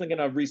show I was thinking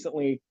of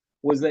recently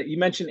was that you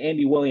mentioned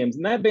Andy Williams,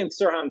 and that band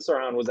Sirhan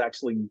Sirhan was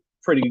actually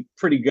pretty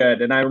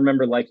good. And I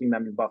remember liking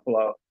them in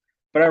Buffalo.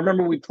 But I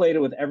remember we played it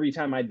with Every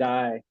Time I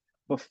Die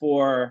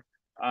before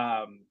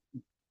um,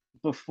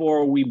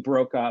 before we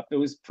broke up. It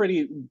was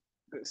pretty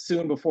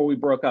soon before we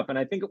broke up, and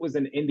I think it was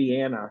in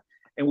Indiana.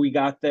 And we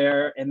got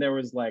there, and there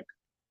was like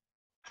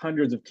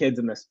hundreds of kids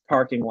in this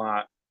parking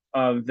lot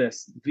of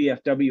this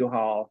VFW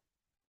hall,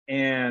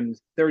 and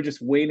they were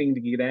just waiting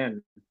to get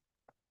in.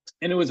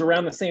 And it was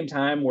around the same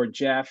time where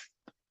Jeff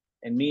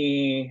and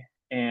me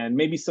and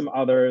maybe some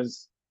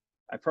others,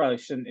 I probably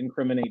shouldn't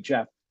incriminate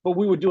Jeff, but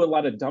we would do a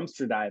lot of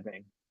dumpster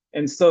diving.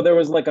 And so there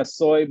was like a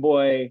soy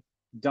boy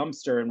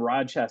dumpster in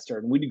Rochester,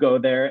 and we'd go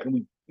there and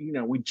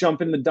we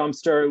jump in the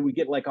dumpster, we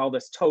get like all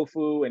this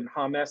tofu and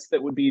hummus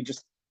that would be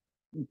just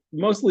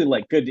mostly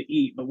like good to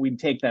eat, but we'd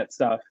take that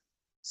stuff.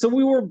 So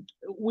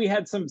we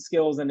had some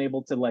skills and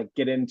able to like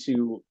get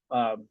into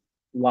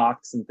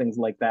locks and things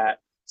like that.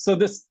 So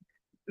this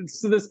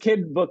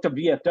kid booked a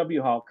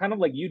VFW hall, kind of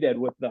like you did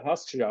with the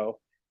Husk show,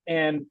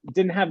 and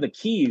didn't have the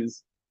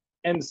keys.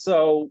 And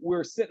so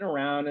we're sitting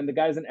around, and the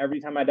guys in Every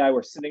Time I Die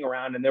were sitting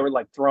around, and they were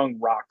like throwing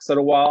rocks at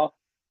a wall.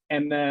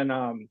 And then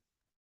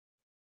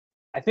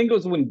I think it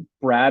was when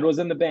Brad was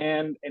in the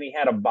band, and he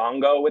had a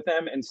bongo with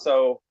him. And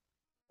so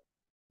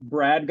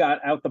Brad got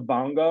out the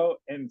bongo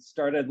and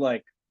started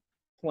like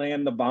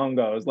playing the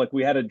bongos. Like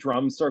we had a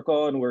drum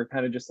circle, and we are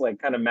kind of just like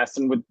kind of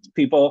messing with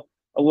people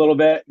a little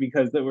bit,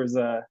 because there was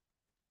a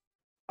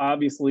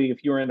obviously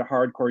if you were into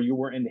hardcore, you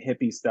were into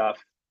hippie stuff.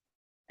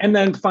 And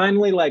then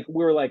finally, like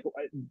we were like,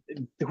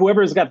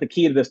 whoever's got the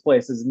key to this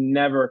place is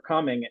never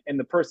coming. And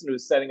the person who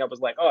was setting up was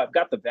like, oh, I've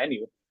got the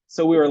venue.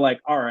 So we were like,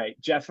 all right.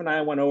 Jeff and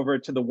I went over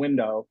to the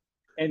window,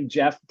 and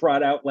Jeff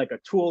brought out like a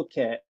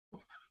toolkit,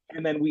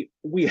 and then we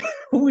we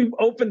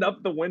opened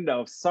up the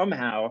window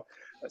somehow.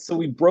 So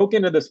we broke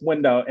into this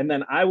window, and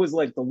then I was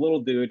like the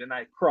little dude, and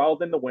I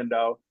crawled in the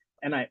window,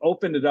 and I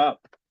opened it up,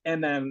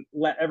 and then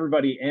let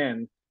everybody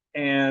in.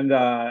 And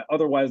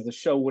otherwise, the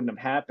show wouldn't have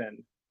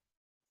happened.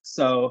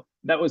 So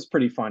that was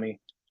pretty funny.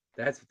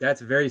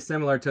 That's very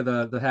similar to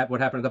the what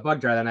happened at the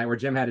Bug Jar that night where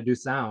Jim had to do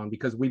sound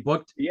because we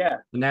booked Yeah.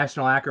 the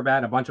National Acrobat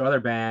and a bunch of other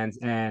bands,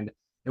 and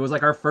it was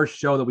like our first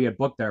show that we had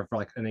booked there for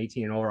like an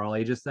 18 and overall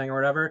ages thing or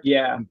whatever.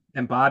 Yeah.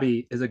 And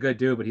Bobby is a good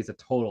dude, but he's a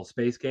total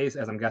space case,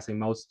 as I'm guessing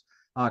most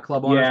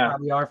club owners Yeah.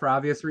 probably are for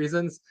obvious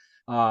reasons.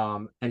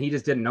 And he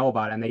just didn't know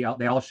about it, and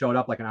they all showed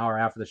up like an hour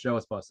after the show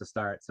was supposed to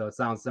start. So it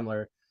sounds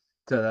similar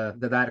to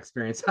that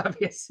experience,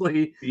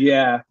 obviously.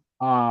 Yeah.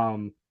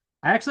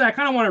 I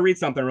kind of want to read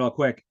something real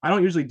quick. I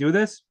don't usually do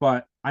this,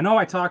 but I know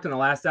I talked in the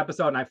last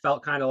episode and I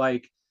felt kind of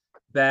like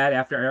bad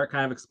after Eric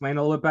kind of explained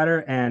a little bit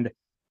better. And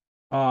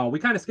we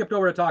kind of skipped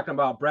over to talking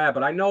about Brad,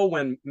 but I know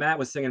when Matt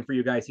was singing for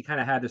you guys, he kind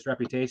of had this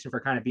reputation for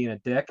kind of being a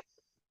dick.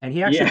 And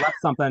he actually Yeah.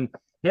 left something.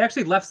 He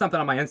actually left something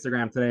on my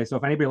Instagram today. So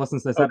if anybody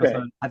listens to this Okay.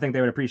 episode, I think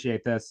they would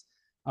appreciate this.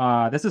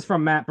 This is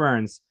from Matt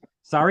Burns.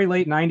 Sorry,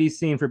 late 90s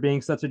scene for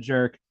being such a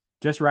jerk.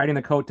 Just riding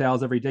the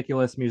coattails of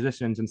ridiculous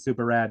musicians and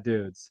super rad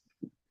dudes.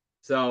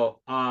 So,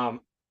 and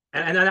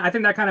I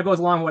think that kind of goes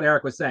along with what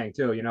Eric was saying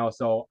too, you know.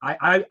 So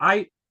I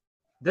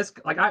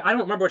don't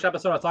remember which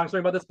episode I was talking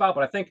about this about,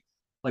 but I think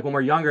like when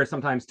we're younger,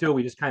 sometimes too,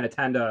 we just kind of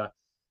tend to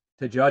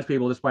judge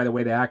people just by the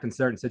way they act in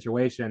certain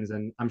situations.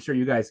 And I'm sure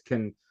you guys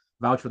can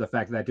vouch for the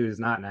fact that dude is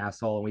not an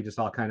asshole, and we just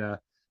all kind of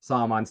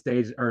saw him on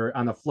stage or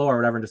on the floor or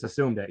whatever and just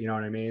assumed it. You know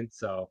what I mean?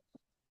 So.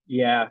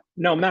 Yeah.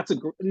 No, Matt's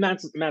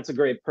a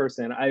great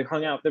person. I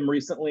hung out with him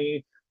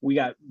recently. We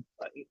got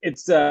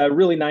it's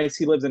really nice.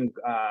 He lives in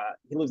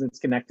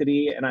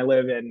Schenectady, and I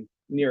live in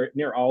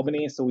near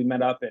Albany. So we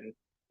met up and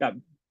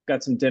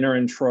got some dinner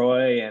in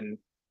Troy. And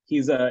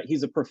he's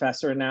a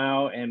professor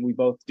now, and we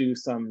both do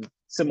some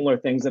similar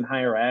things in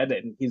higher ed.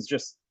 And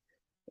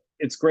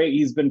it's great.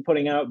 He's been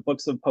putting out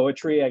books of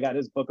poetry. I got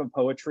his book of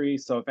poetry.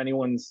 So if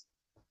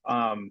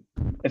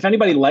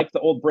anybody liked the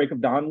old Break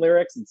of Dawn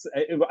lyrics,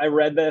 I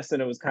read this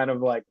and it was kind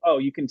of like, oh,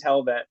 you can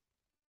tell that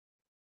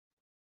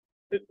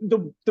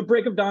the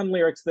Break of Dawn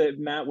lyrics that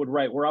Matt would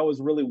write were always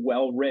really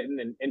well written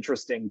and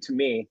interesting to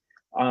me.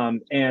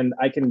 And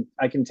I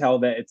can tell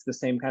that it's the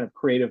same kind of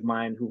creative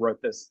mind who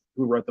wrote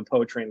the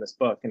poetry in this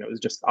book, and it was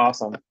just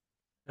awesome.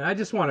 And I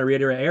just want to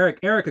reiterate,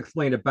 Eric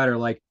explained it better.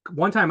 Like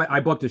one time I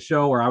booked a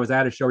show where I was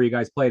at a show where you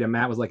guys played, and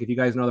Matt was like, if you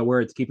guys know the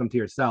words, keep them to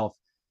yourself.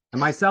 And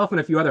myself and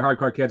a few other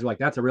hardcore kids were like,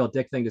 that's a real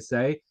dick thing to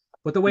say.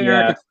 But the way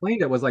Eric Yeah.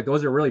 explained it was like,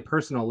 those are really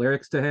personal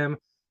lyrics to him.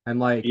 And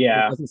like, it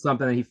Yeah. wasn't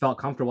something that he felt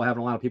comfortable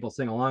having a lot of people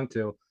sing along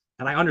to.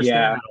 And I understand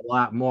Yeah. that a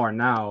lot more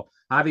now.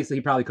 Obviously,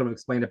 he probably could have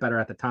explained it better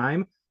at the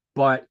time,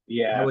 but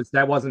Yeah.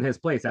 that wasn't his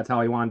place. That's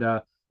how he wanted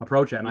to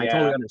approach it. And I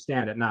totally Yeah.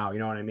 understand it now. You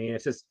know what I mean?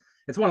 It's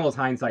one of those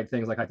hindsight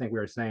things, like I think we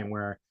were saying,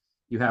 where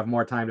you have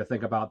more time to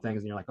think about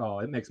things and you're like,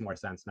 oh, it makes more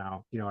sense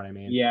now. You know what I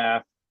mean?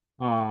 Yeah.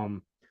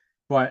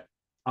 But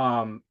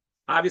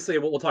obviously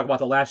we'll talk about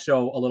the last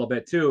show a little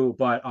bit too.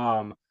 But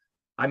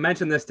I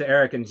mentioned this to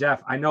Eric and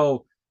Jeff. I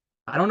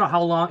don't know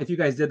how long, if you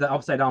guys did the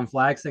upside down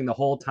flag thing the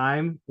whole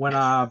time when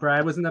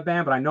Brad was in the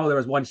band, but I know there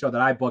was one show that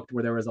I booked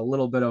where there was a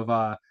little bit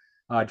of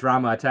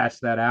drama attached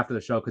to that after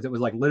the show, because it was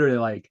like literally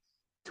like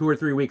 2 or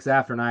 3 weeks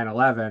after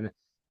 9/11.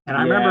 And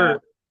I remember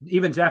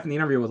even Jeff in the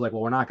interview was like,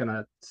 well, we're not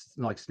gonna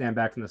like stand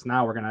back from this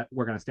now. We're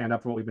gonna stand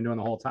up for what we've been doing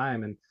the whole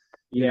time. And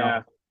you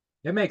know,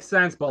 it makes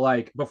sense. But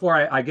like, before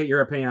I get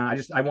your opinion,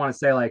 I want to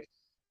say, like,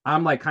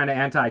 I'm like kind of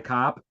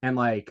anti-cop, and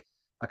like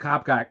a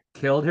cop got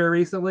killed here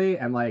recently,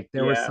 and like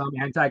there were some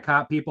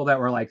anti-cop people that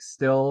were like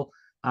still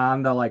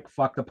on the like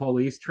fuck the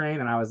police train,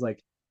 and I was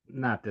like,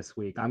 not this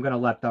week. I'm gonna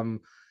let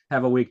them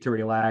have a week to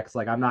relax.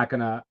 Like I'm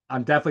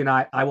definitely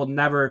not. I will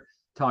never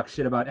talk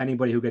shit about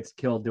anybody who gets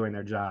killed doing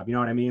their job. You know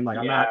what I mean? Like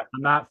I'm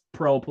not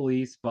pro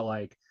police, but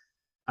like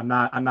I'm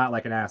not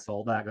like an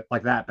asshole that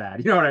bad.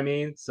 You know what I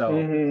mean?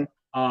 So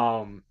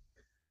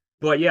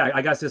but yeah,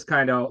 I guess just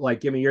kind of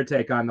like give me your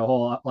take on the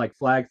whole like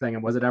flag thing,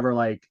 and was it ever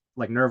like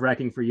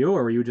nerve-wracking for you,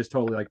 or were you just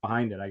totally like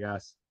behind it, I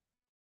guess?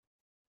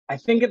 I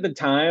think at the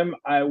time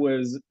I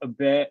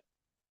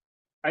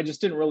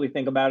just didn't really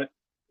think about it,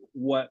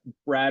 what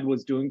Brad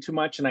was doing too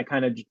much, and I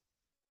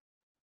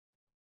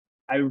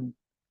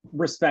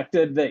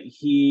respected that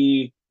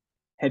he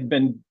had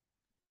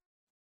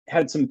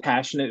some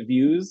passionate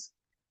views,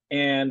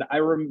 and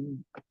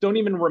don't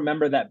even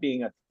remember that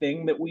being a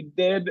thing that we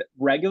did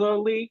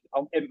regularly.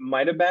 It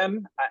might have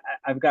been.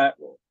 I've got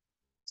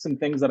some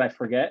things that I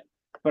forget,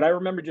 but I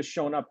remember just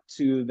showing up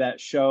to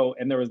that show,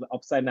 and there was the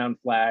upside down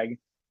flag,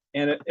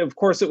 and of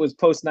course it was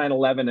post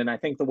 9/11. And I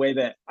think the way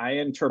that I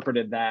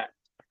interpreted that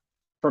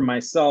for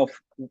myself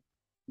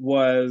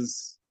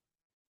was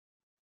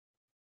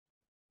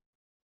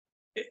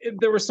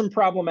there were some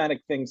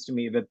problematic things to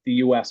me that the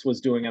US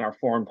was doing in our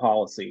foreign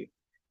policy.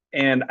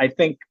 And I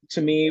think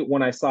to me,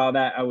 when I saw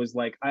that, I was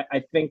like,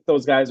 I think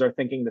those guys are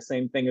thinking the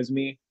same thing as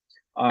me.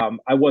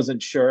 I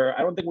wasn't sure.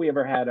 I don't think we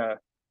ever had a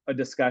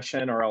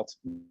discussion, or else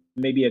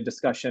maybe a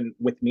discussion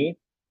with me.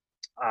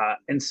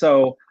 And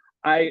so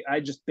I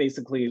just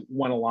basically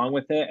went along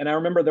with it. And I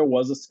remember there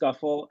was a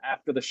scuffle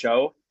after the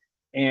show,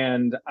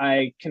 and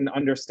I can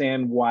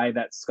understand why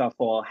that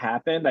scuffle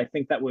happened. I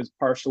think that was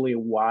partially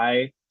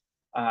why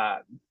uh,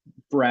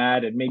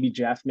 Brad and maybe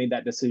Jeff made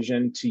that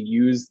decision to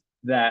use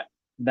that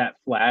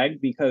flag,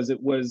 because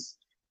it was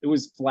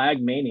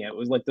flag mania. It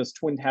was like those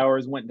twin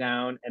towers went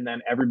down, and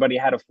then everybody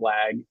had a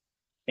flag.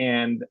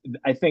 And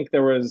I think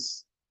there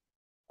was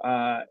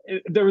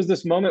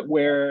this moment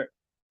where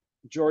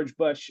George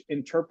Bush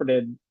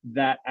interpreted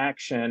that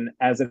action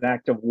as an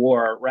act of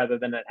war rather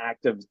than an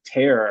act of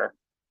terror.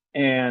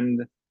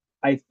 And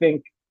I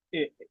think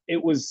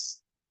it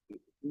was,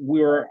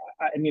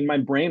 I mean, my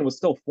brain was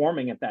still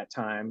forming at that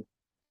time.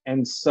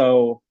 And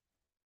so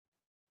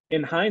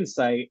in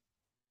hindsight,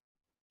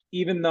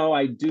 even though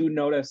I do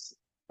notice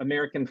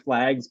American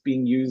flags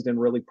being used in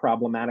really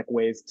problematic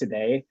ways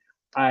today,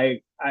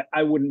 I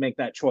wouldn't make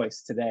that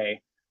choice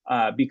today,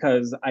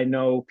 because I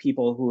know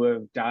people who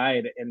have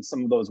died in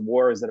some of those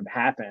wars that have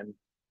happened,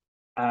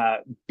 uh,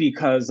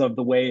 because of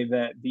the way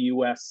that the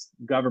U.S.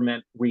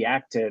 government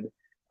reacted,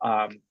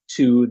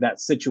 to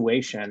that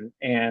situation.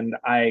 And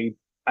I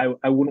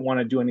wouldn't want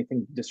to do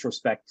anything to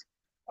disrespect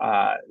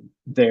uh,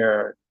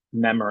 their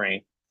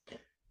memory,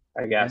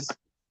 I Yeah. guess.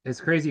 It's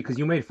crazy because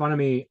you made fun of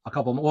me a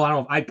couple. Well, I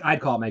don't know.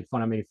 I'd call it make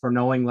fun of me for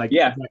knowing like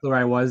Yeah, exactly where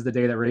I was the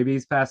day that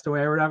rabies passed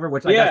away or whatever.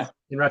 Which I guess yeah,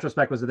 in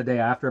retrospect was the day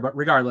after. But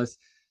regardless,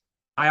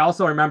 I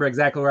also remember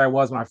exactly where I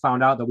was when I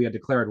found out that we had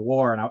declared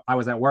war, and I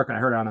was at work and I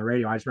heard it on the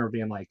radio. I just remember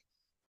being like,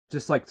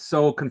 just like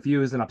so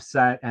confused and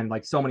upset, and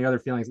like so many other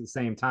feelings at the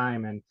same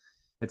time. And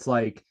it's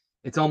like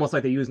it's almost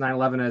like they use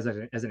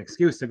 9/11 as an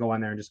excuse to go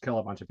in there and just kill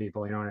a bunch of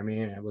people. You know what I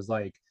mean? It was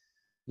like,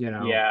 you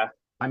know, yeah.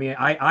 I mean,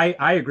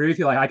 I agree with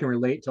you. Like I can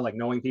relate to like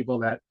knowing people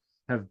that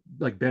have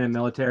like been in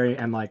military,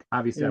 and like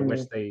obviously I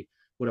wish Mm, they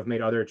would have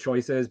made other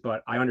choices,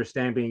 but I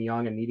understand being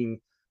young and needing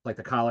like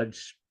the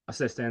college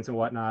assistance and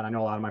whatnot. I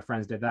know a lot of my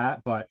friends did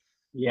that, but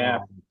yeah,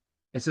 um,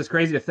 it's just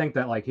crazy to think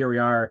that like here we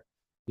are,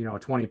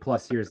 20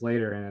 plus years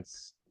later, and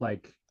it's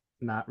like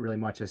not really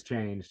much has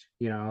changed,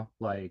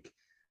 like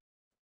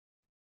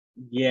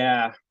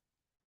yeah.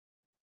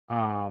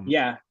 um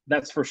Yeah,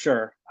 that's for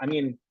sure. I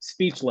mean,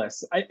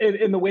 speechless.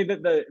 In the way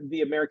that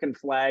the American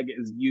flag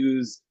is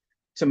used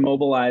to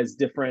mobilize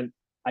different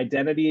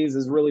identities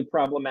is really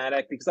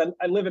problematic, because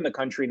I live in the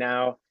country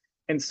now,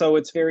 and so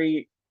it's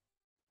very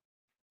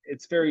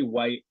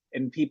white,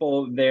 and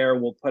people there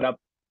will put up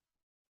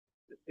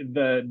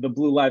the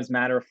Blue Lives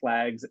Matter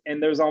flags,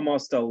 and there's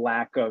almost a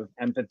lack of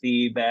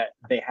empathy that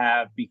they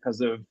have, because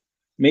of,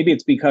 maybe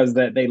it's because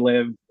that they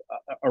live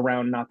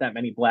around not that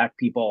many black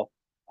people,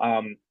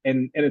 and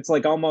it's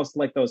like almost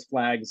like those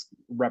flags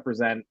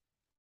represent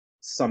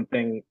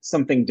something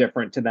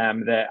different to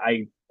them that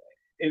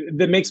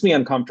makes me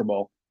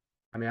uncomfortable.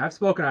 I mean, I've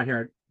spoken on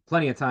here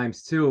plenty of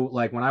times too.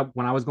 Like when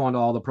I was going to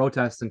all the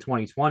protests in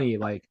 2020,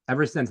 like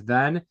ever since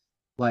then,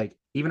 like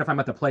even if I'm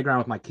at the playground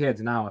with my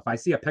kids now, if I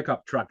see a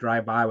pickup truck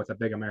drive by with a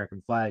big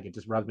American flag, it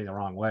just rubs me the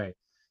wrong way.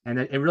 And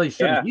it really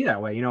shouldn't Yeah, be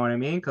that way. You know what I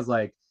mean? Because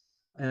like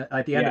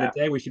at the end of the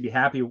yeah, day, we should be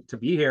happy to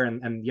be here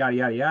and yada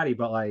yada yada.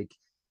 But like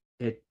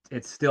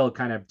it still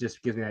kind of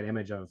just gives me that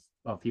image of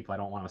people I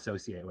don't want to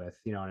associate with.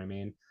 You know what I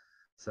mean?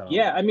 So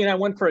yeah. I mean, I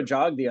went for a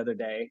jog the other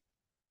day,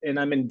 and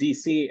I'm in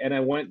DC, and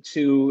I went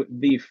to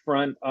the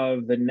front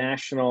of the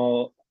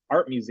National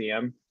Art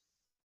Museum,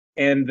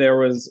 and there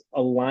was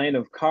a line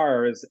of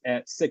cars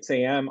at 6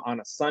 a.m.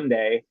 on a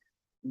Sunday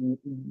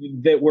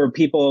that were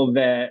people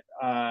that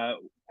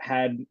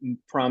had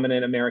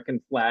prominent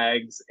American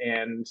flags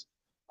and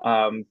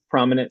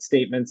prominent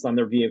statements on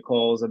their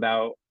vehicles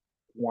about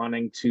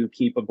wanting to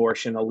keep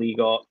abortion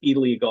illegal.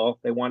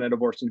 They wanted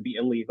abortion to be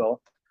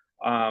illegal.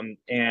 And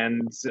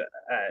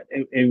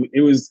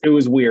it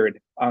was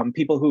weird.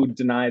 People who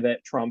deny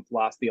that Trump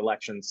lost the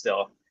election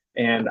still,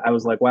 and I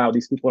was like, wow,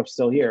 these people are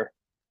still here.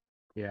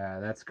 yeah,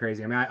 that's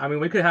crazy. I mean,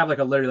 we could have like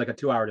a literally like a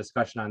 2 hour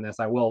discussion on this.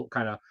 I will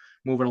kind of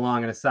move it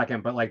along in a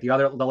second, but like the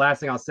last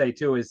thing I'll say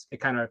too is it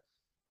kind of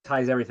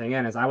ties everything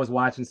in. Is I was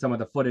watching some of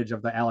the footage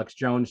of the Alex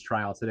Jones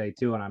trial today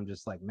too, and I'm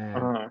just like, man,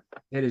 Uh,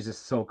 it is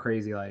just so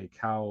crazy, like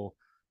how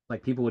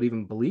like people would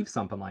even believe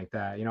something like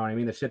that. You know what I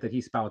mean? The shit that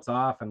he spouts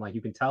off, and like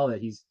you can tell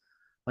that he's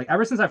like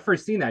ever since I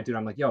first seen that dude,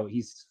 I'm like, yo,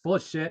 he's full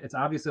of shit. It's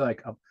obviously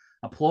like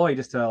a ploy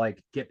just to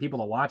like get people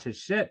to watch his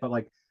shit, but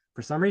like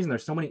for some reason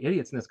there's so many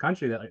idiots in this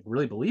country that like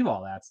really believe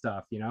all that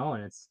stuff,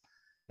 and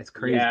it's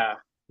crazy, yeah.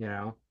 you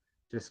know,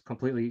 just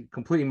completely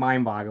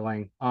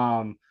mind-boggling.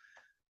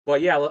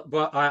 But yeah,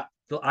 but I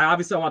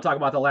obviously want to talk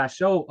about the last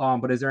show.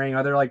 But is there any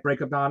other like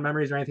Break of Dawn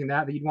memories or anything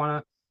that you'd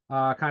want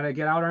to kind of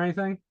get out or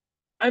anything?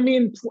 I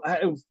mean, I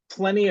have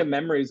plenty of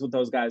memories with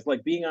those guys.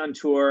 Like being on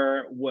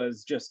tour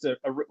was just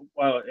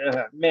well,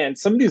 man.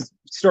 Some of these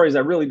stories I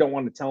really don't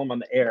want to tell them on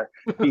the air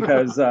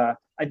because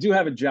I do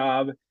have a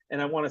job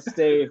and I want to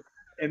stay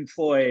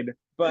employed.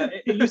 But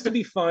it used to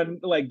be fun,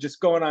 like just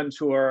going on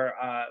tour.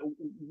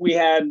 We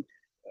had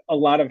a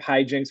lot of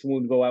hijinks when we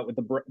would go out with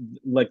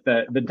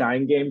the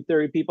dying game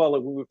theory people.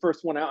 Like when we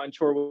first went out on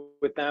tour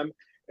with them,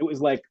 it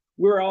was like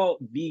we were all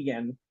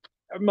vegan,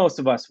 most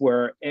of us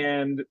were,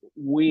 and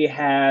we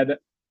had,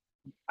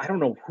 I don't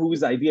know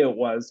whose idea it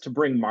was to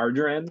bring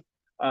margarine,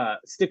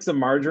 sticks of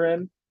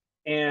margarine,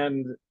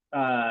 and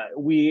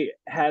we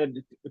had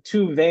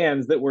two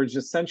vans that were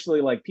just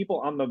essentially like people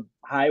on the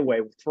highway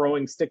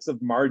throwing sticks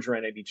of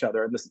margarine at each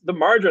other. And the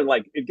margarine,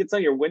 like it gets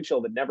on your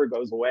windshield, it never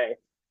goes away.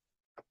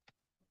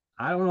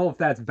 I don't know if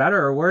that's better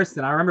or worse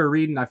than I remember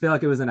reading. I feel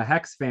like it was in a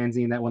Hex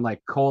fanzine that when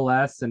like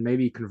Coalesce and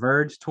maybe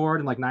Converge toured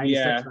in like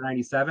 96 Yeah, or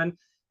 97,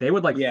 they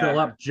would like fill yeah.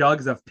 up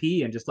jugs of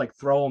pee and just like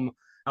throw them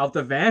out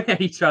the van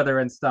at each other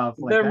and stuff.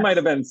 Like There might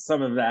have been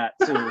some of that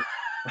too.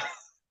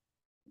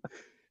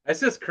 it's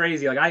just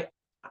crazy. Like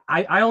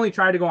I only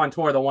tried to go on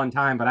tour the one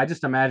time, but I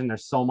just imagine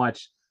there's so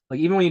much,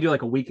 like even when you do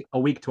like a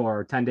week tour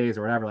or 10 days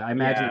or whatever, like I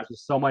imagine Yeah, there's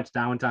just so much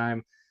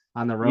downtime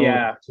on the road.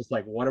 yeah, It's just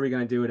like what are we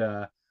gonna do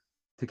to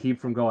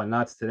keep from going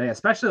nuts today,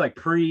 especially like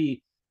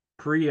pre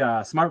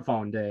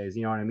smartphone days,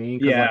 you know what I mean?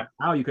 Because like yeah,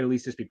 now you could at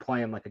least just be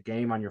playing like a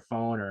game on your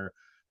phone or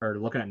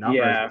looking at numbers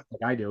yeah.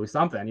 like I do,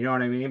 something, you know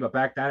what I mean? But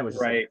back then it was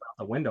just like Right. out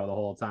the window the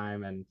whole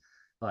time and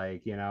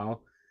like,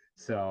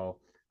 so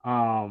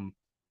um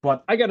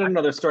but I got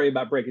another story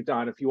about Break It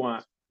Dawn if you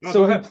want. no, go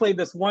So we ahead. played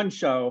this one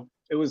show.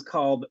 It was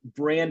called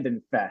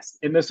Brandon Fest,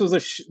 and this was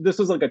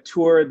like a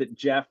tour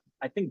that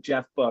I think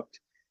Jeff booked,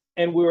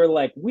 and we were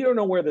like, we don't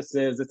know where this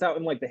is. It's out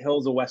in like the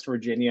hills of West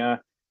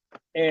Virginia,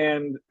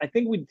 and I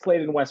think we'd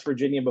played in West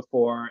Virginia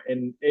before,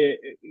 and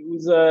it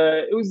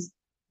was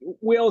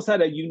we always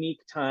had a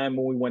unique time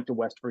when we went to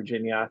West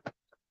Virginia,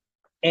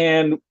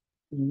 and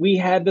we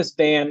had this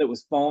band that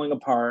was falling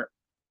apart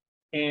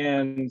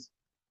and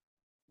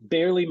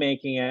barely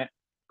making it,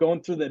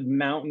 going through the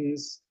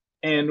mountains,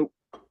 and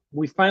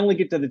we finally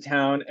get to the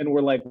town, and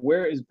we're like,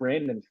 "Where is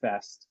Brandon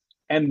Fest?"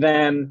 And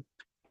then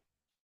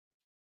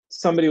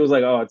somebody was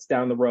like, "Oh, it's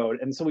down the road."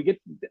 And so we get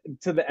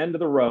to the end of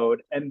the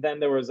road, and then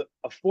there was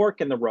a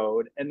fork in the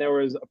road, and there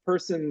was a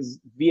person's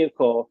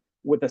vehicle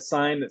with a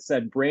sign that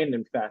said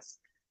Brandon Fest.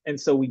 And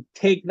so we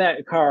take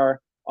that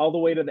car all the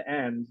way to the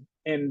end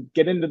and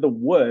get into the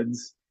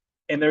woods,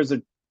 and there's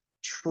a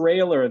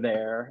trailer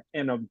there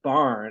and a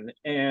barn,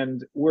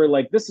 and we're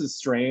like, this is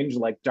strange,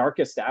 like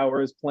Darkest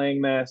Hours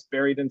playing this,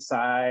 Buried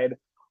Inside,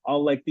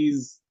 all like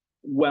these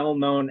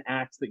well-known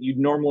acts that you'd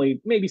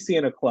normally maybe see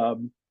in a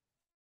club.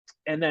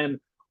 And then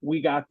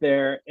we got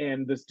there,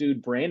 and this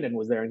dude Brandon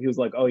was there, and he was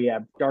like, "Oh yeah,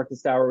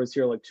 Darkest Hour was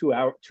here like 2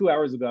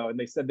 hours ago, and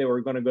they said they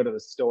were going to go to the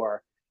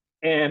store."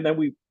 And then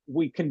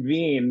we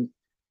convened,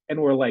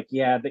 and we're like,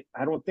 "Yeah,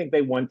 I don't think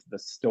they went to the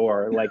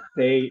store. Like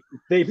they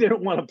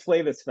didn't want to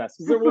play this fest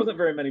because there wasn't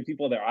very many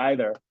people there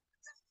either."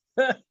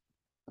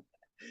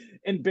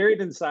 And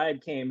Buried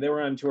Inside came. They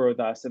were on tour with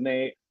us, and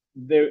they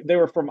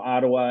were from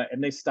Ottawa,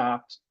 and they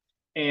stopped,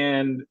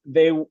 and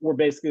they were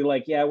basically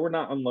like, "Yeah, we're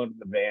not unloading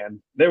the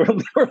van." They were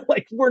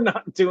like, "We're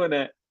not doing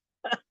it."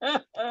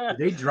 Did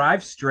they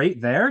drive straight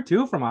there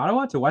too from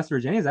Ottawa to West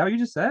Virginia? Is that what you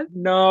just said?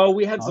 No,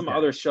 we had some Okay.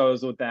 other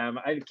shows with them.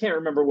 I can't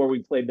remember where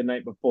we played the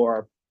night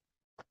before,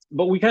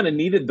 but we kind of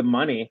needed the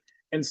money,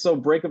 and so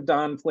Break of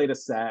Dawn played a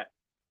set,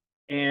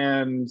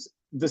 and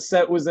the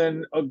set was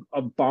in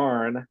a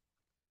barn,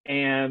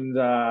 and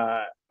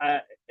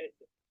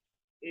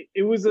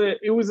it was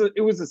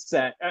a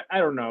set. I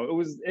don't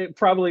know.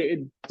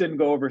 It didn't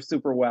go over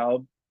super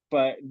well,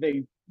 but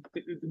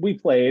we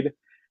played,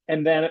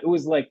 and then it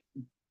was like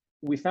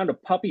we found a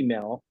puppy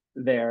mill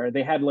there.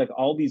 They had like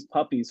all these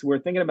puppies. So we're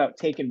thinking about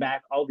taking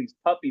back all these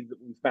puppies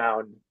that we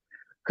found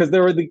because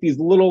there were like these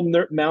little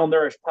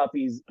malnourished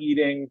puppies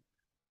eating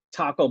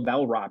Taco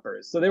Bell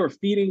wrappers. So they were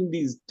feeding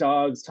these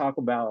dogs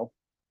Taco Bell.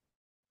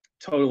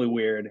 Totally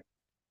weird.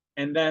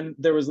 And then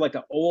there was like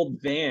an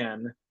old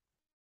van,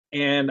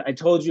 and I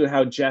told you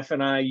how Jeff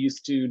and I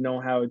used to know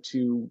how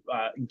to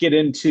get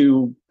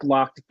into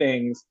locked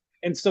things.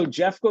 And so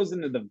Jeff goes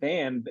into the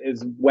van,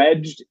 is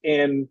wedged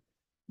in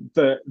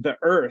the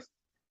earth,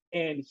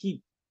 and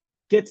he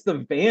gets the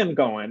van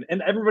going.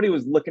 And everybody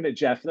was looking at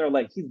Jeff, and they're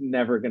like, "He's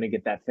never gonna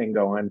get that thing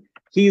going.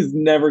 He's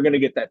never gonna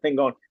get that thing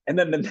going." And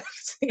then the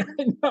next thing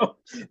I know,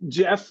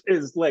 Jeff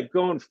is like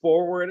going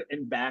forward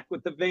and back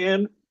with the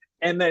van,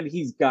 and then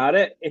he's got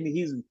it, and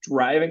he's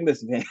driving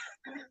this van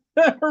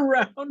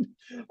around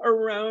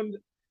around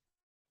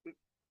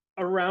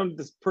around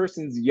this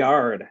person's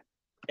yard.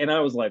 And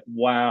I was like,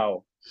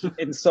 wow.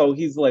 And so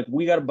he's like,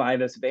 we got to buy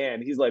this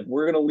van. He's like,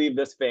 we're going to leave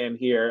this van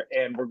here,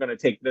 and we're going to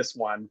take this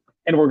one,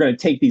 and we're going to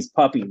take these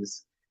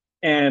puppies.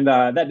 And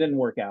that didn't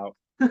work out.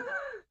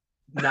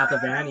 Not the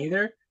van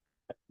either.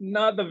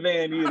 Not the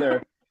van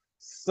either.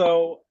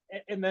 So,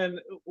 and then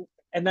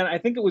I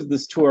think it was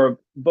this tour,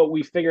 but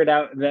we figured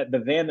out that the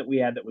van that we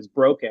had that was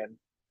broken,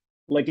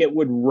 like it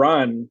would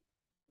run.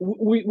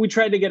 We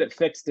tried to get it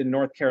fixed in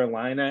North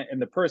Carolina,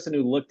 and the person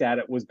who looked at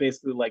it was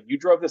basically like, "You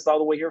drove this all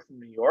the way here from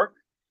New York?"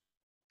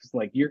 It's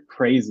like, "You're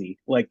crazy.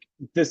 Like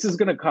this is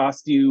going to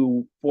cost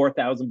you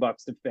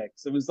 $4,000 to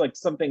fix." It was like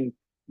something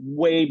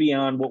way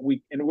beyond what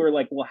we, and we are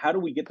like, "Well, how do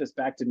we get this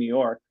back to New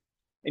York?"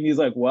 And he's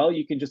like, "Well,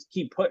 you can just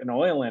keep putting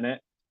oil in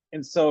it."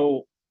 And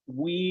so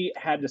we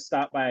had to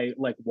stop by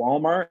like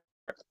Walmart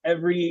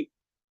every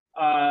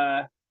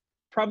uh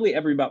probably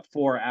every about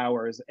 4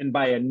 hours and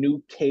buy a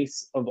new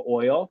case of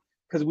oil,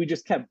 because we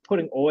just kept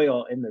putting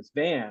oil in this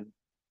van.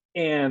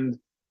 And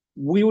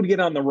we would get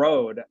on the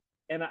road,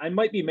 and I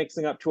might be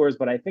mixing up tours,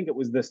 but I think it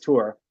was this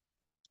tour.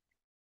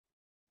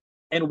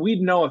 And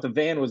we'd know if the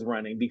van was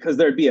running because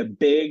there'd be a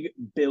big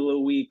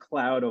billowy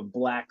cloud of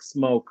black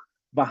smoke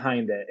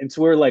behind it. And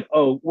so we were like,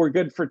 "Oh, we're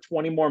good for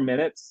 20 more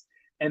minutes,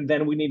 and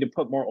then we need to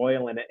put more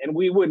oil in it." And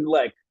we would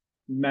like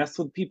mess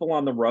with people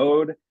on the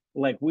road.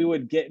 Like we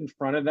would get in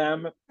front of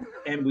them,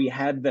 and we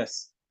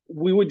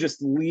would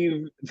just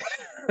leave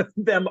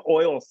them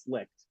oil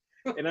slicked.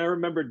 And I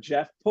remember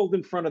Jeff pulled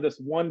in front of this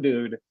one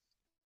dude,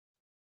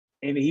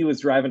 and he was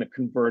driving a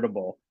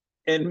convertible.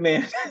 And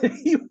man,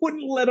 he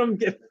wouldn't let him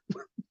get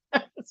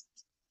past.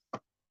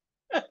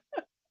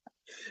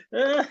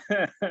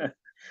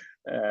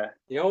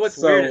 You know what's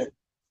So- weird is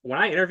when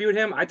I interviewed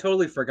him, I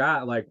totally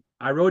forgot. Like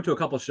I rode to a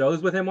couple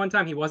shows with him one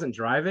time. He wasn't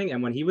driving,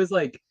 and when he was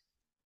like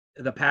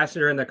the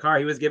passenger in the car,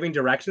 he was giving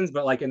directions,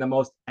 but like in the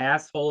most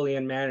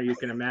assholeian manner you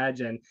can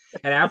imagine.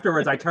 And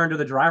afterwards, I turned to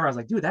the driver. I was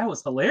like, "Dude, that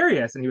was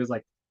hilarious," and he was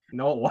like,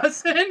 "No, it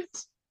wasn't."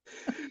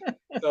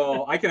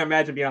 So I can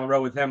imagine being on the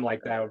road with him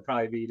like that would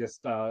probably be just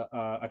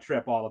a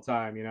trip all the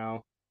time, you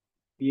know?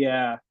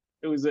 Yeah,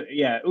 it was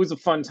a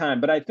fun time.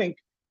 But I think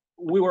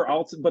we were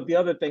also, but the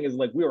other thing is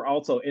like we were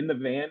also in the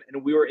van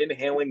and we were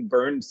inhaling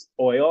Burns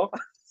oil.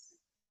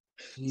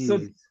 So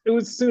Jeez. it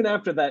was soon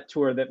after that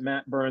tour that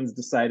Matt Burns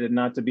decided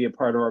not to be a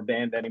part of our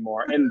band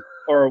anymore, and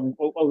or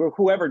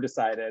whoever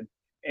decided.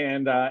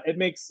 And it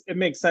makes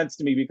sense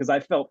to me because I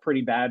felt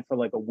pretty bad for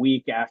like a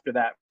week after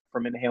that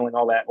from inhaling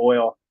all that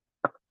oil.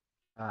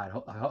 God,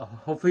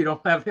 Hopefully you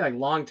don't have any like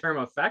long-term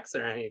effects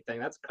or anything.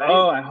 That's crazy.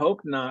 Oh, I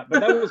hope not. But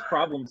that was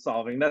problem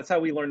solving. That's how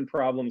we learned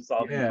problem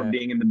solving Yeah. from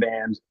being in the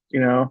band,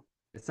 you know?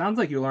 it sounds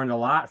like you learned a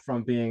lot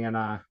from being in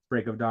a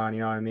Break of Dawn, you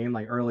know what I mean?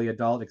 Like early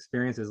adult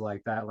experiences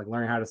like that, like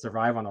learning how to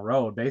survive on the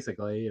road,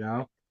 basically, you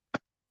know?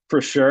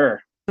 For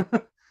sure.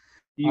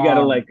 You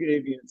gotta Um, like,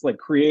 it's like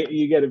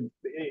you gotta,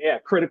 yeah,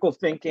 critical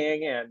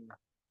thinking. And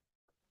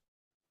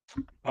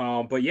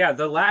But yeah,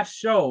 the last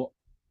show,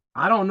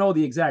 I don't know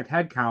the exact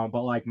head count,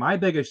 but like my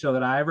biggest show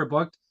that I ever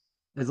booked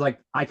is like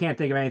I can't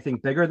think of anything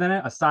bigger than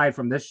it aside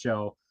from this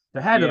show.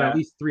 There had to have been Yeah. at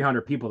least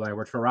 300 people there,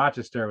 which for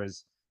Rochester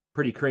was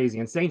pretty crazy.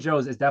 And St.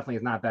 Joe's is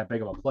definitely not that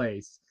big of a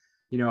place.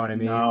 You know what I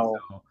mean? No.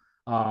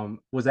 So,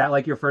 was that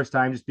like your first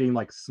time just being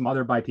like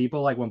smothered by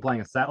people, like when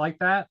playing a set like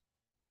that?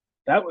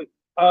 That was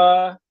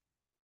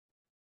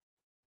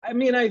I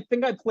mean, I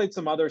think I played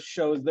some other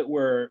shows that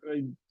were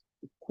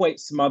quite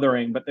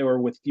smothering, but they were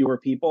with fewer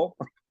people.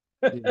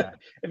 Yeah.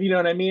 If you know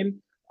what I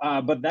mean.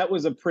 But that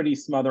was a pretty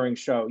smothering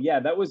show. Yeah,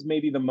 that was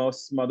maybe the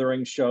most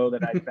smothering show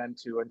that I'd been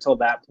to until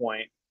that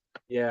point.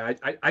 yeah, I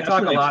talk a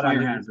Definitely lot on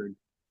Fire here. Hazard.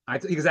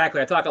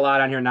 Exactly. I talk a lot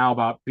on here now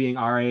about being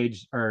our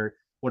age or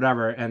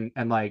whatever, and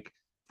like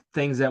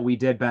things that we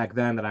did back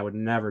then that I would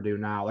never do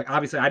now. Like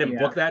obviously I didn't Yeah.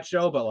 book that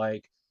show, but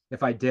like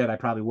if I did, I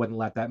probably wouldn't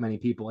let that many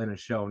people in a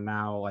show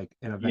now, like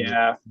in a venue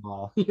Yeah.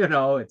 small. You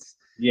know, it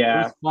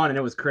Yeah. was fun and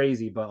it was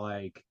crazy, but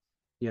like,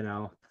 you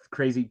know,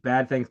 crazy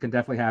bad things can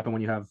definitely happen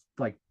when you have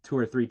like 2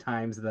 or 3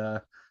 times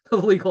the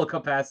legal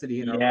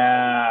capacity in a row.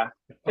 Yeah.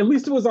 At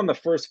least it was on the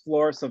first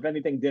floor, so if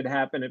anything did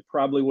happen, it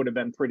probably would have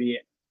been pretty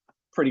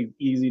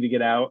easy to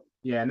get out.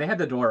 Yeah, and they had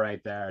the door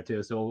right there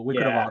too, so we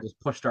could have Yeah. all just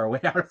pushed our way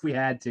out if we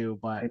had to.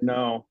 I But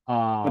know.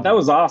 But that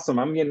was awesome.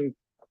 I mean,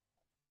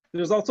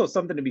 there's also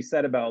something to be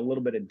said about a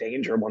little bit of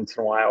danger once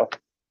in a while.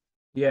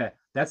 yeah,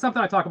 that's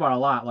something I talk about a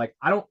lot. Like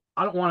I don't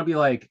want to be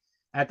like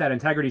at that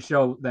Integrity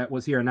show that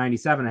was here in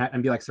 '97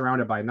 and be like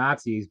surrounded by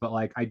Nazis, but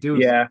like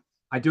Yeah.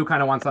 I do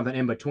kind of want something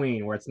in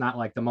between where it's not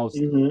like the most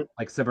Mhm.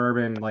 like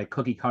suburban like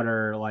cookie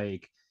cutter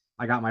like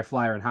I got my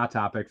flyer and Hot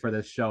Topic for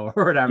this show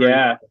or whatever. You know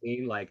Yeah. what I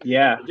mean? Like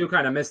Yeah. I do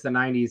kind of miss the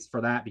 '90s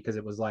for that because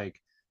it was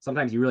like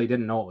sometimes you really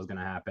didn't know what was going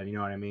to happen. You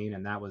know what I mean?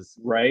 And that was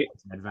Right.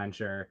 an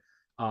adventure.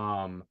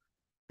 Um,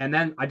 and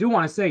then I do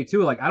want to say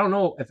too, like I don't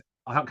know if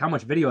how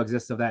much video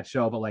exists of that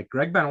show, but like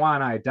Greg Benoit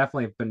and I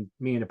definitely have been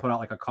meaning to put out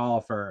like a call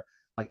for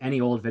like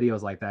any old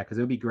videos like that because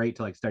it would be great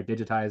to like start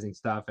digitizing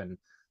stuff and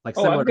like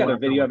Oh, similar I've to got what a I'm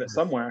doing video with of it this.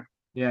 somewhere.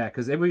 Yeah,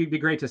 because it would be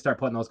great to start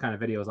putting those kind of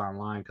videos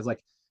online. Because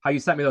like how you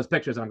sent me those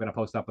pictures that I'm gonna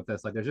post up with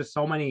this, like there's just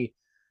so many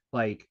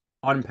like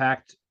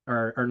unpacked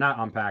or not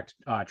unpacked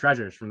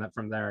treasures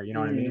from there. You know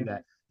what I mean? Mhm.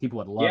 That people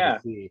would love Yeah.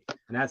 to see.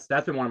 And that's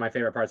been one of my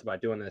favorite parts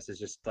about doing this is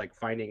just like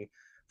finding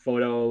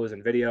photos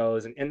and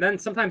videos and then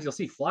sometimes you'll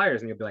see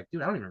flyers and you'll be like,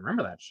 dude, I don't even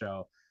remember that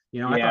show.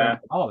 You know, I thought I Yeah.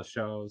 remembered all the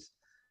shows.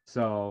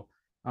 So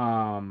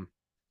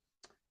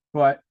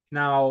but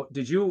now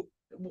did you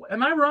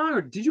Am I wrong,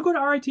 or did you go to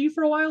RIT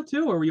for a while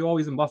too, or were you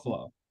always in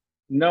Buffalo?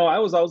 No, I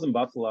was always in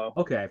Buffalo.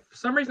 Okay, for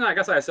some reason, I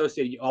guess I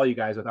associate all you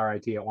guys with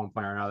RIT at one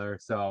point or another.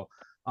 So,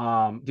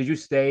 did you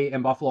stay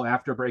in Buffalo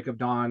after Break of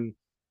Dawn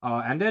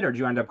ended, or did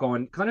you end up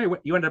going? Because I know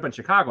you ended up in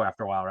Chicago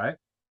after a while, right?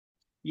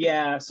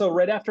 Yeah, so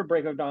right after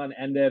Break of Dawn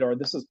ended, or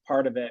this was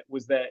part of it,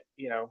 was that,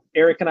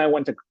 Eric and I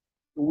went to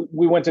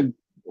we went to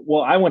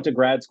well, I went to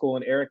grad school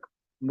and Eric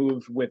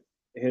moved with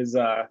his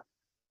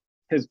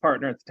his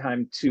partner at the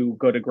time to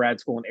go to grad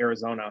school in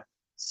Arizona.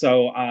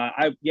 So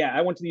I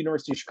went to the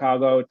University of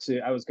Chicago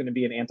to I was going to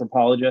be an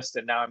anthropologist,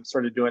 and now I'm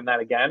sort of doing that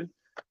again.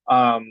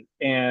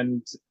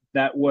 And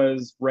that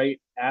was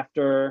right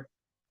after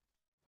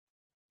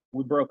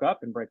we broke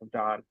up in Break of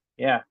Dawn.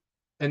 Yeah.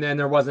 And then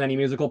there wasn't any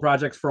musical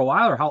projects for a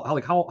while, or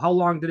how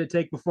long did it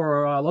take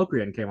before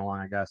Locrian came along?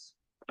 I guess.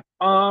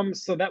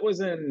 So that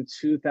was in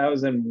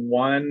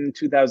 2001,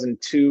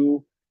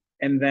 2002,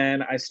 and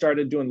then I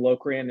started doing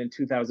Locrian in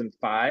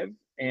 2005.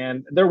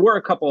 And there were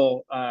a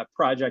couple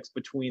projects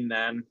between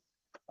then.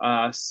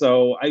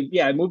 So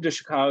I moved to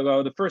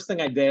Chicago. The first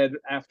thing I did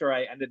after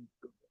I ended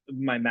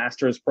my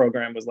master's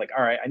program was like,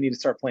 all right, I need to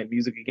start playing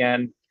music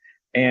again.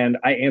 And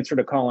I answered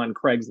a call on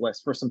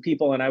Craigslist for some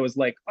people, and I was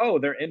like, oh,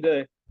 they're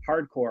into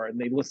hardcore, and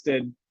they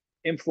listed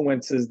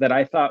influences that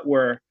I thought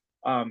were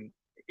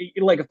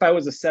like if I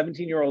was a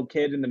 17-year-old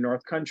kid in the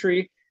North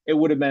Country, it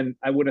would have been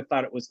I would have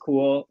thought it was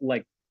cool.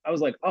 Like I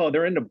was like, oh,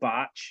 they're into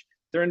Botch,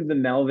 they're into the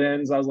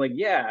Melvins. I was like,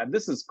 yeah,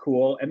 this is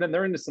cool. And then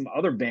they're into some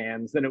other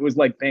bands, and it was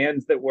like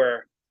bands that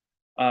were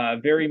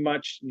very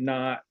much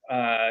not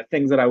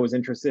things that I was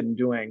interested in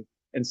doing.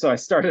 And so I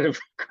started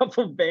a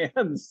couple of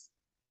bands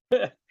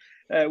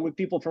with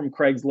people from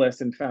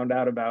Craigslist and found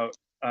out about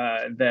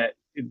that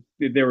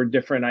there were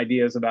different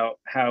ideas about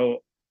how,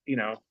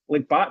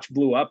 like Botch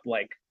blew up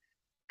like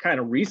kind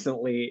of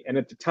recently. And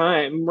at the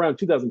time, around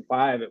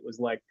 2005, it was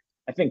like,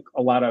 I think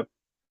a lot of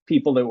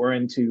people that were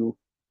into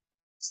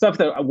stuff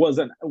that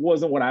wasn't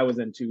what I was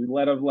into. A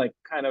lot of like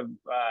kind of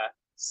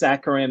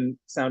saccharine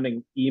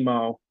sounding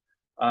emo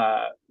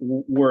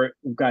were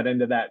got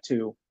into that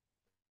too.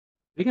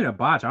 Speaking of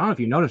Botch, I don't know if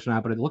you noticed or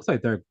not, but it looks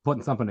like they're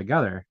putting something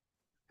together.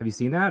 Have you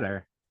seen that,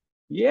 or?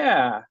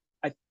 Yeah,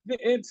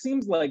 it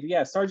seems like,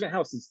 yeah, Sergeant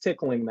House is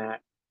tickling that.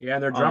 Yeah,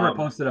 their drummer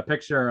posted a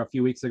picture a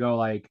few weeks ago,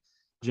 like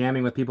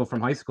jamming with people from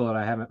high school that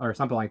I haven't, or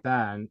something like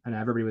that, and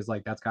everybody was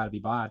like, "That's got to be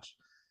Botch."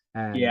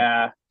 And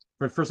Yeah,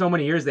 for so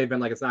many years, they've been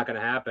like, "It's not going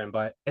to happen,"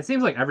 but it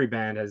seems like every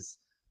band has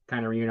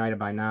kind of reunited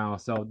by now.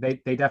 So they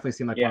definitely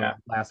seem like one of yeah,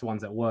 the last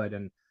ones that would,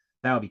 and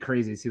that would be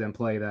crazy to see them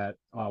play that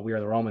 "We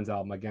Are the Romans"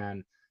 album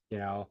again. You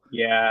know,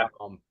 yeah,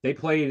 they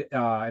played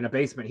in a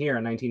basement here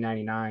in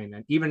 1999,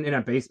 and even in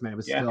a basement, it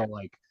was yeah, still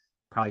like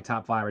probably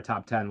top 5 or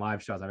top 10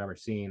 live shows I've ever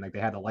seen. Like they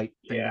had the light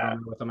thing yeah.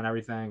 down with them and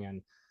everything,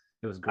 and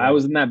it was I great.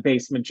 was in that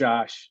basement,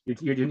 Josh.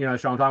 You know the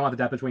show I'm talking about, the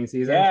Death Between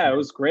Seasons. Yeah, it Yeah,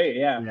 was great.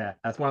 Yeah. yeah,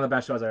 that's one of the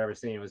best shows I've ever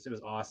seen. It was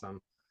awesome.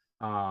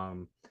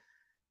 Um,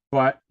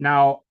 but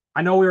now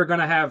I know we were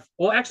gonna have.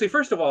 Well, actually,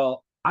 first of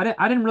all, I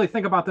didn't really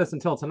think about this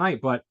until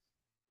tonight, but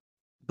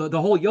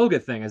the whole yoga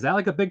thing, is that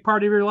like a big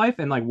part of your life?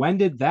 And like when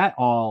did that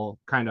all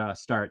kind of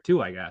start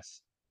too, I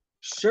guess?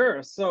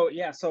 Sure. So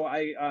yeah, so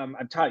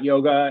I've taught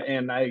yoga,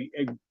 and I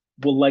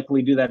will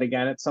likely do that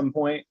again at some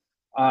point.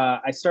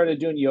 I started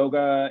doing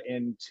yoga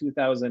in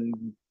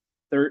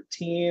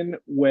 2013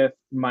 with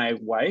my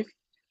wife.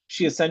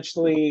 She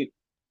essentially,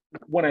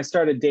 when I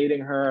started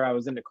dating her, I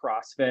was into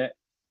CrossFit,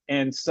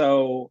 and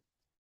so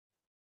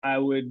I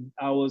would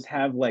always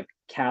have like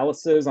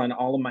calluses on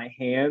all of my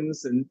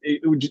hands, and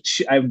it would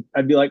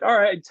I'd be like, all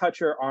right, I'd touch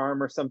her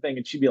arm or something,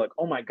 and she'd be like,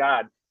 oh my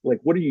god,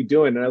 like what are you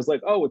doing? And I was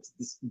like, oh, it's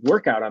this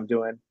workout I'm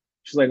doing.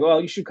 She's like, well,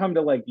 you should come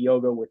to like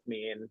yoga with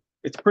me, and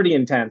it's pretty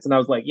intense. And I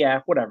was like, yeah,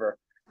 whatever.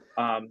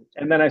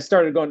 And then I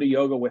started going to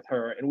yoga with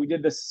her, and we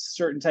did this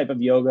certain type of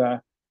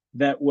yoga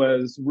that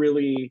was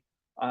really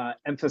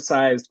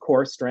emphasized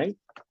core strength.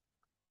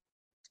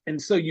 And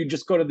so you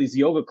just go to these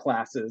yoga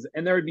classes,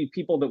 and there would be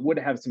people that would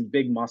have some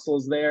big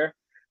muscles there,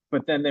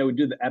 but then they would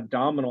do the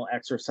abdominal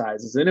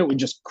exercises, and it would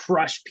just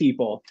crush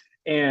people.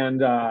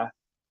 And I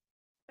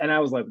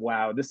was like,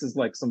 wow, this is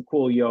like some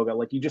cool yoga.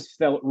 Like you just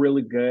felt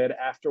really good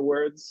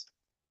afterwards.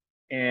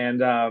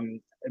 And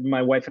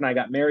my wife and I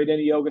got married in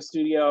a yoga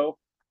studio,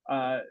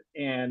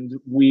 and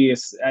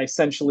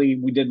essentially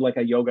we did like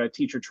a yoga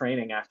teacher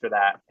training after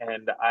that,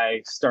 and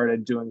I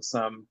started doing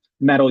some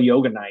metal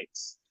yoga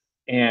nights,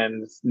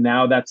 and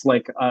now that's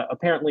like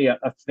apparently a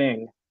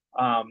thing.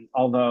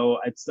 Although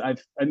I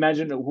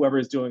imagine that whoever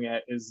is doing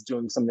it is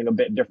doing something a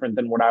bit different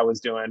than what I was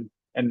doing,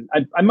 and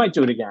I might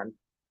do it again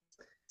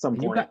at some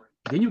And you point. got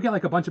didn't you get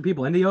like a bunch of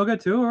people into yoga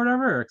too or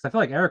whatever? Because I feel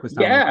like Eric was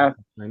telling me Yeah,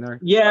 in there.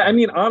 yeah. I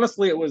mean,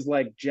 honestly, it was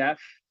like Jeff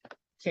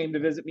came to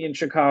visit me in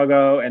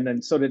Chicago, and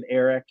then so did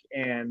Eric,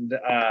 and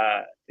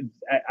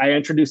I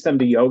introduced them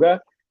to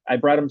yoga. I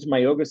brought him to my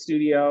yoga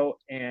studio,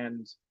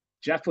 and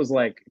Jeff was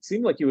like, it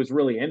seemed like he was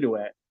really into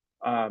it.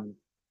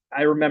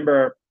 I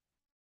remember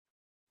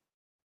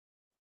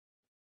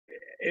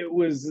it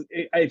was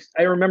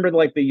I remember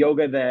like the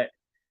yoga that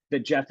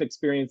that Jeff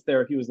experienced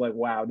there, he was like,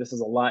 wow, this is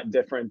a lot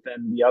different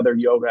than the other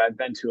yoga I've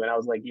been to. And I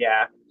was like,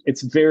 yeah,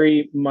 it's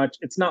very much,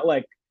 it's not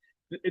like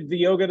the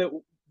yoga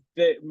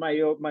that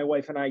my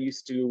wife and I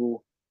used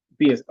to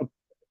be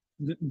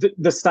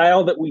the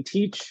style that we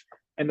teach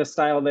and the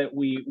style that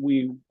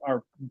we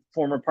are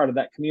former part of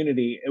that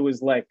community. It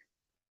was like,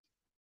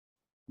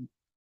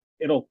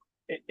 it'll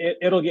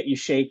get you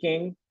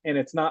shaking, and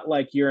it's not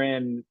like you're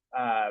in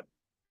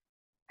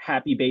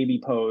happy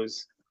baby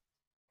pose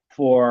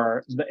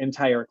for the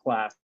entire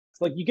class.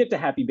 Like you get to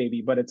happy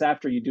baby, but it's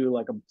after you do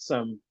like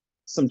some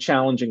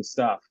challenging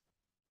stuff.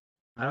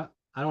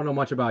 I don't know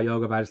much about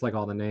yoga, but I just like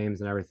all the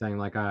names and everything.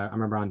 Like I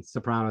remember on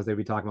Sopranos, they'd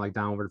be talking like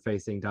downward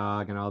facing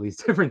dog and all these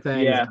different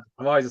things. Yeah.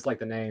 I've always just liked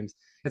the names.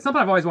 It's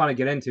something I've always wanted to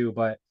get into,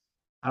 but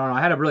I don't know.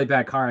 I had a really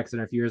bad car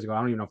accident a few years ago. I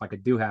don't even know if I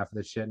could do half of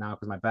this shit now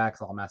because my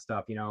back's all messed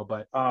up,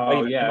 but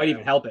it might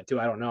even help it too.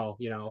 I don't know,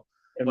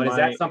 but is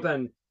that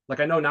something, like,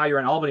 I know now you're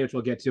in Albany, which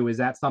we'll get to. Is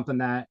that something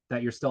that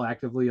you're still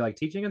actively like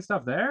teaching and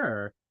stuff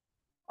there?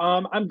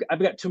 Or I've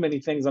got too many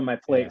things on my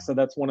plate, so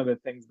that's one of the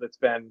things that's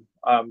been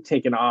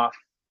taken off.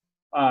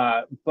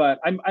 But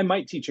I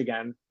might teach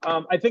again.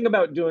 I think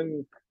about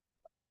doing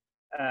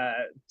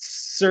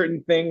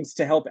certain things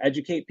to help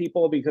educate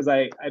people, because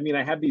I mean,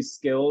 I have these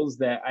skills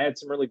that I had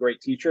some really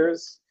great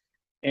teachers,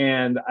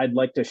 and I'd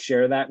like to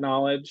share that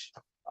knowledge.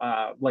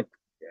 Like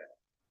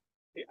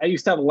I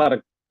used to have a lot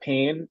of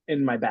pain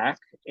in my back,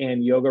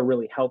 and yoga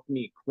really helped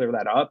me clear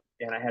that up.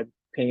 And I had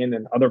pain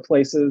in other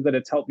places that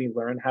it's helped me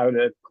learn how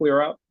to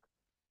clear up.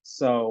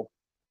 So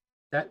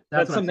that's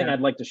something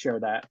I'd like to share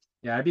that.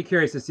 Yeah, I'd be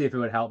curious to see if it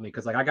would help me,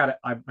 because like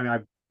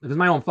it was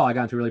my own fault. I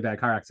got into a really bad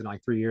car accident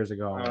like 3 years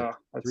ago.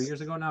 3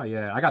 years ago now.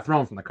 Yeah, I got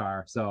thrown from the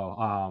car.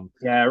 So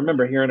yeah, I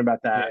remember hearing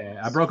about that.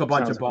 Yeah, I broke a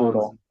bunch of bones.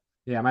 Brutal.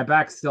 Yeah, my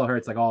back still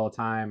hurts like all the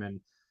time,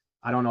 and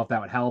I don't know if that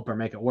would help or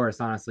make it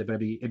worse, honestly.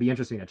 But it'd be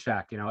interesting to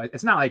check.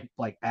 It's not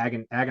like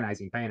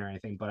agonizing pain or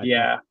anything, but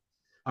yeah,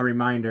 a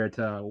reminder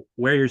to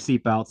wear your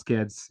seatbelts,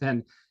 kids,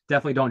 and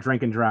definitely don't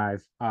drink and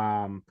drive.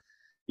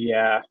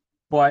 Yeah,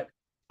 but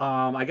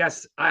I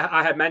guess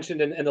I had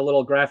mentioned in the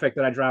little graphic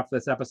that I dropped for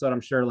this episode,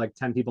 I'm sure like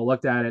 10 people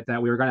looked at it,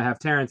 that we were going to have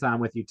Terrence on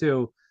with you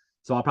too.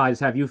 So I'll probably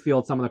just have you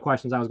field some of the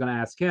questions I was going to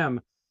ask him.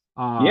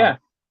 Yeah.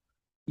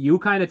 You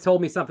kind of told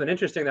me something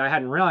interesting that I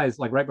hadn't realized,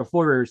 like right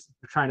before we were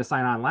trying to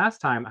sign on last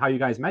time, how you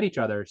guys met each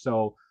other.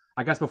 So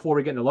I guess before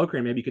we get into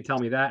Locrian, maybe you could tell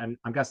me that. And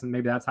I'm guessing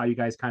maybe that's how you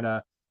guys kind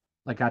of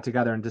like got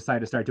together and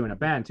decided to start doing a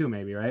band too,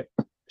 maybe, right?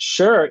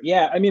 Sure.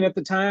 Yeah. I mean, at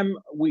the time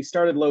we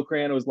started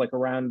Locrian, it was like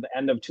around the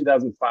end of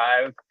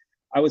 2005.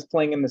 I was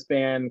playing in this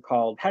band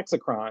called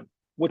Hexachron,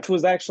 which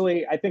was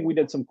actually, I think we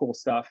did some cool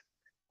stuff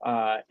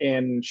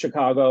in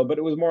Chicago, but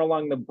it was more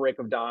along the Break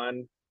of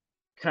Dawn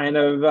kind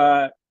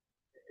of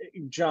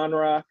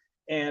genre.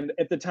 And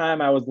at the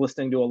time I was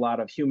listening to a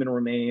lot of Human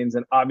Remains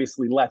and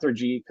obviously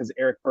Lethargy, because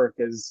Eric Burke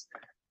is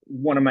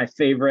one of my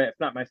favorite, if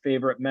not my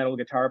favorite, metal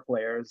guitar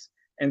players.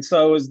 And so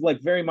I was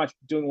like very much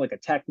doing like a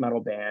tech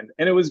metal band.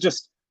 And it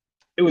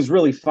was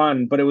really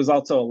fun, but it was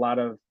also a lot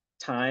of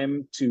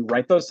time to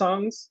write those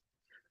songs.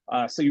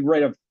 So you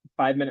write a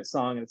 5-minute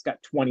song and it's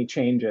got 20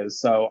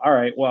 changes. So, all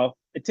right, well,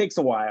 it takes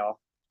a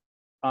while.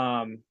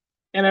 And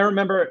I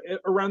remember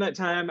around that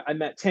time I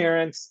met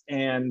Terrence,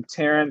 and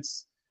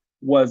Terrence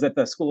was at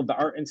the School of the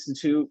Art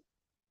Institute,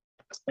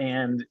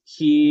 and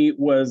he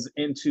was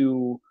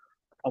into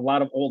a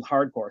lot of old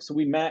hardcore. So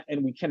we met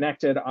and we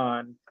connected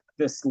on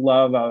this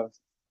love of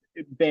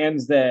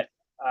bands that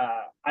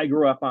I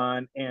grew up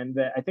on and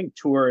that I think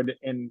toured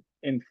in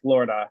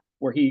Florida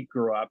where he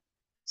grew up.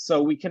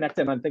 So we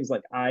connected on things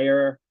like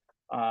Ire,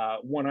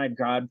 One-Eyed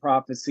God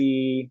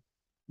Prophecy,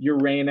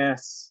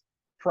 Uranus,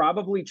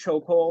 probably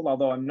Chokehold,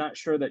 although I'm not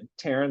sure that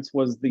Terrence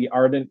was the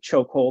ardent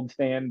Chokehold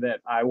fan that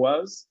I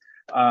was.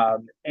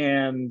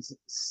 And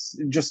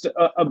just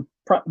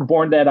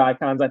Born Dead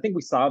Icons. I think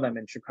we saw them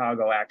in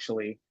Chicago,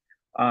 actually.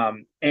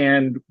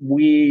 And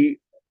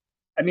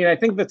I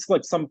think that's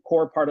like some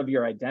core part of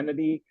your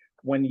identity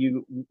when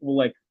you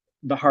like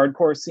the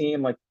hardcore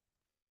scene. Like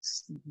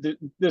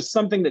there's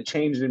something that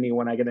changed in me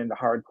when I get into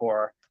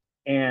hardcore,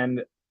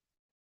 and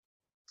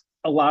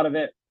a lot of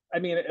it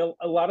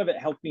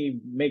helped me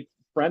make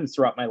friends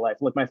throughout my life.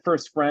 Like my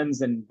first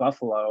friends in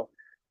Buffalo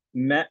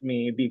met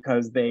me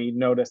because they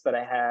noticed that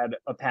I had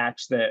a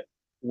patch that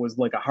was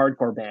like a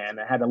hardcore band.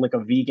 I had like a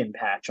vegan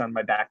patch on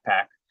my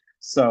backpack.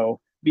 So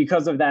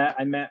because of that,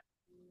 I met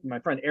my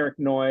friend Eric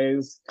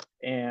Noyes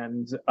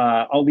and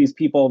all these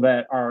people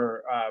that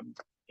are,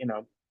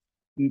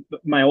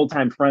 my old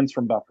time friends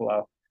from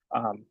Buffalo.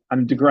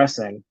 I'm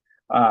digressing.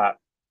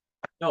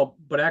 No,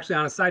 but actually,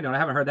 on a side note, I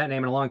haven't heard that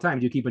name in a long time.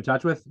 Do you keep in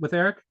touch with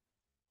Eric?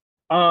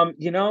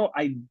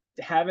 I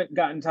haven't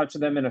gotten in touch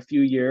with them in a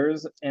few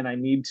years, and I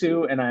need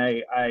to. And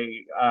I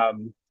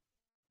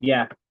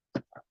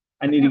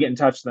need to get in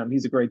touch with them.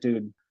 He's a great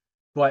dude.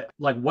 But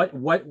like,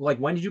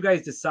 when did you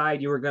guys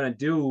decide you were gonna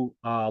do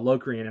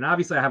Locrian? And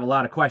obviously, I have a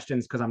lot of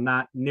questions because I'm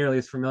not nearly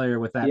as familiar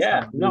with that.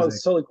 Yeah, no,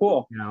 it's totally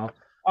cool.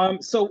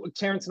 So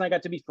Terrence and I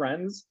got to be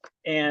friends,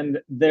 and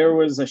there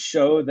was a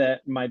show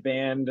that my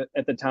band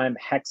at the time,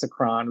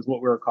 Hexacron, is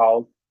what we were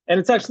called, and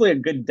it's actually a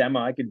good demo.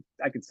 I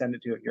could send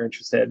it to you if you're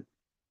interested.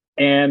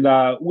 And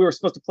we were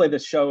supposed to play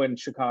this show in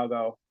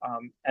Chicago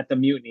at the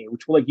Mutiny,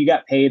 which like you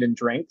got paid in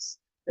drinks,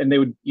 and they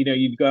would,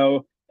 you'd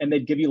go and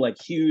they'd give you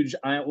like huge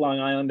Long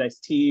Island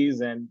iced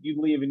teas, and you'd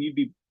leave and you'd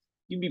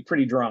be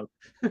pretty drunk.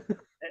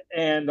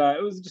 And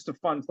it was just a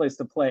fun place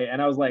to play.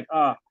 And I was like,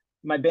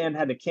 my band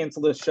had to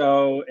cancel this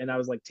show, and I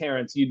was like,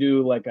 Terrence,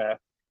 you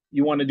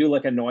want to do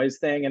like a noise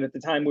thing? And at the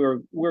time, we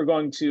were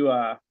going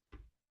to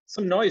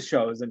some noise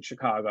shows in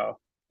Chicago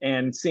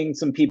and seeing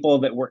some people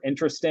that were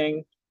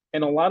interesting.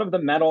 And a lot of the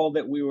metal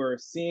that we were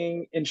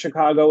seeing in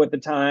Chicago at the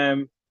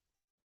time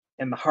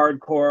and the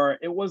hardcore,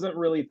 it wasn't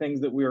really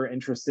things that we were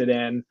interested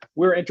in.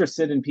 We were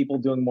interested in people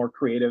doing more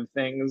creative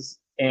things.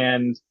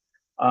 And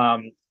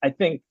I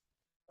think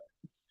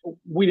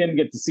we didn't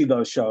get to see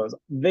those shows.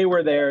 They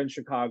were there in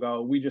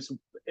Chicago.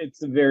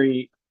 It's a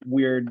very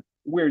weird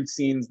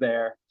scenes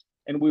there.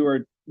 And we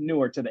were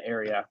newer to the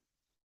area.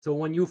 So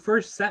when you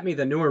first sent me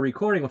the newer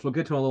recording, which we'll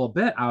get to in a little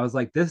bit, I was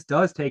like, this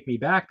does take me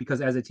back,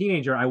 because as a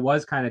teenager, I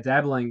was kind of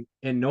dabbling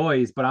in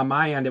noise, but on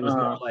my end, it was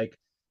more like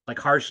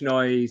harsh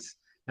noise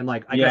and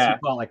like, I guess you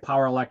call it like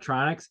power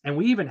electronics. And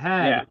we even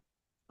had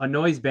a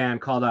noise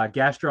band called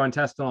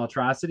Gastrointestinal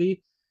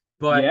Atrocity.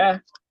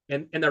 But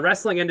in the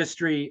wrestling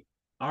industry,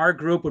 our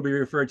group would be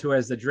referred to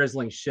as the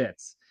Drizzling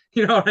Shits.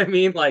 You know what I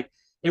mean? Like,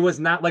 it was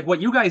not like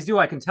what you guys do.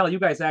 I can tell you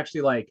guys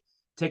actually like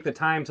take the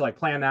time to like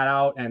plan that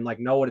out and like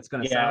know what it's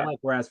going to sound like.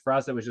 Whereas for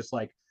us, it was just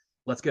like,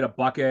 let's get a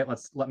bucket.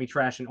 Let me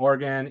trash an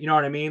organ. You know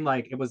what I mean?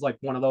 Like, it was like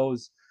one of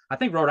those, I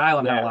think Rhode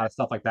Island had a lot of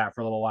stuff like that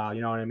for a little while.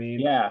 You know what I mean?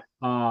 Yeah.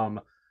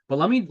 But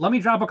let me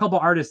drop a couple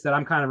artists that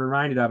I'm kind of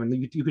reminded of, and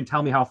you can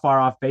tell me how far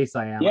off base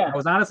I am. I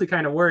was honestly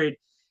kind of worried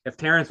if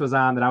Terrence was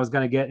on that I was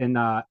going to get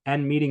an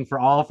end meeting for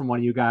all from one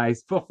of you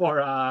guys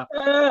before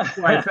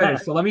I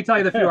finish. So let me tell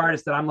you the few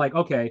artists that I'm like,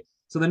 okay.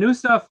 So the new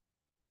stuff,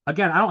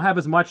 again, I don't have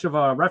as much of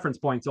a reference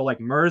point. So like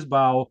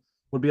Merzbow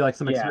would be like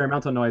some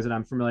experimental noise that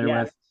I'm familiar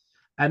with.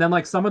 And then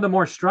like some of the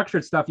more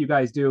structured stuff you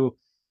guys do,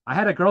 I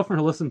had a girlfriend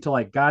who listened to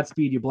like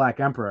Godspeed You Black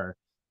Emperor.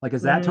 Like,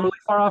 is that totally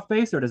far off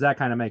base, or does that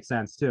kind of make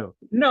sense too?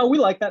 No, we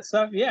like that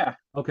stuff. Yeah.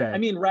 Okay. I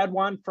mean,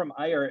 Radwan from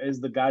Ire is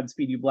the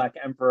Godspeed You Black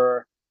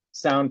Emperor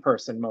sound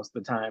person most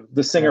of the time.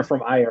 The singer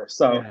from Ire.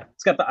 So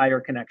it's got the Ire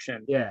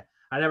connection. Yeah.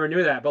 I never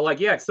knew that. But like,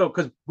 so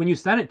because when you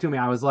sent it to me,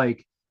 I was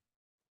like,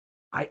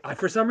 I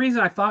for some reason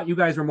I thought you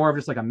guys were more of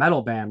just like a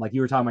metal band, like you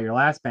were talking about your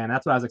last band.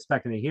 That's what I was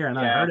expecting to hear, and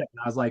then I heard it, and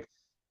I was like,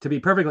 to be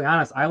perfectly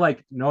honest, I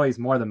like noise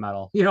more than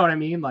metal. You know what I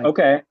mean? Like,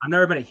 I've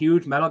never been a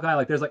huge metal guy.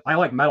 Like, there's like I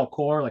like metal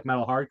core, like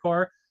metal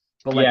hardcore,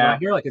 but like when I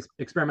hear like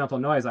experimental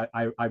noise,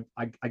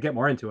 I get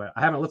more into it. I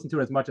haven't listened to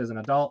it as much as an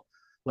adult.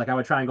 Like, I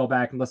would try and go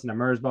back and listen to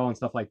Merzbow and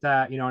stuff like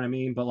that. You know what I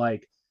mean? But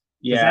like,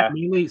 is that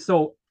mainly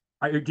so?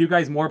 Do you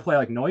guys more play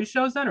like noise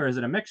shows then, or is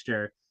it a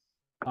mixture?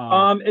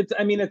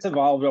 It's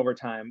evolved over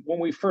time. When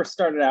we first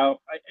started out,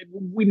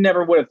 we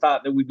never would have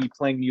thought that we'd be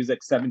playing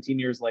music 17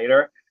 years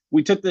later.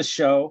 We took this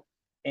show,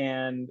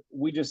 and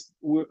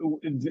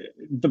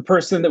the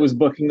person that was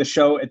booking the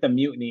show at the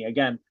Mutiny,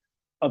 again,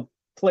 a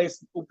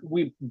place,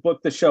 we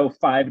booked the show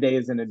 5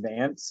 days in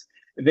advance.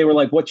 They were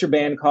like, "What's your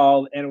band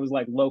called?" And it was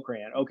like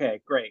Locran.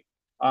 Okay, great.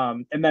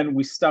 And then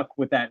we stuck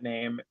with that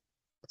name.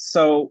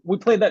 So we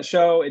played that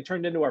show. It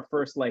turned into our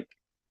first like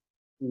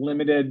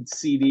limited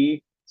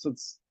CD. So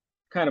it's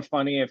kind of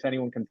funny if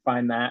anyone can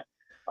find that.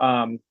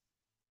 I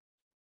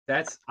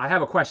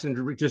have a question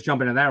to just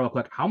jump into that real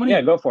quick. How many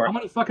go for it. How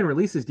many fucking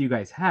releases do you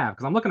guys have?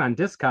 Because I'm looking on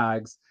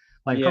Discogs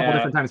like a couple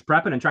different times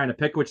prepping and trying to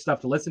pick which stuff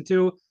to listen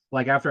to,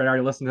 like after I'd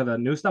already listened to the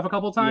new stuff a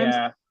couple times.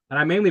 And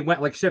I mainly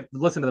went like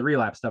listen to the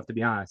Relapse stuff, to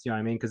be honest. You know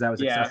what I mean? Because that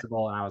was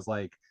accessible, and I was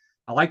like,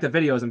 I like the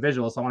videos and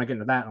visuals, so I want to get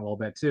into that in a little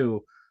bit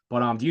too.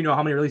 But do you know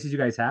how many releases you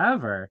guys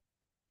have? Or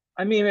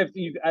I mean,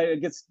 I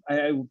guess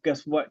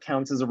what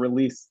counts as a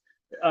release?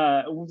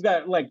 We've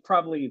got like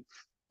probably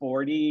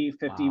 40,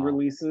 50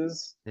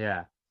 releases.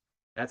 Yeah.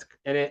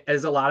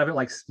 Is a lot of it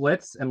like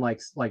splits and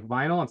like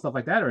vinyl and stuff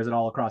like that, or is it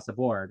all across the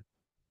board?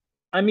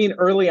 I mean,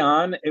 early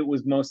on it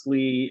was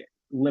mostly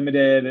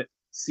limited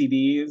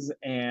CDs,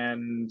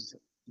 and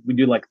we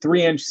do like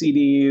 3-inch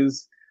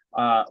CDs,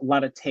 a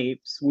lot of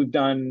tapes. We've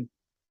done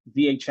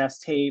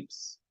VHS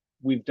tapes.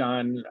 We did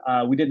an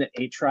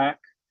 8-track.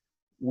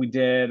 We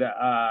did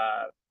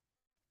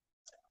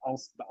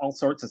all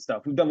sorts of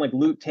stuff. We've done like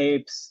loop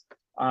tapes.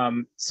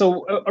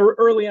 So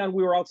early on,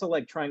 we were also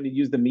like trying to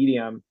use the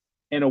medium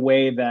in a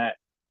way that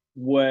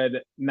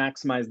would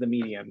maximize the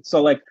medium.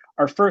 So like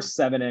our first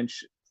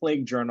 7-inch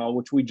Plague Journal,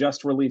 which we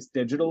just released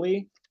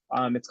digitally,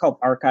 it's called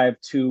Archive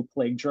 2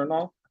 Plague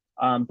Journal.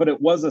 But it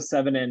was a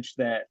 7-inch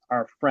that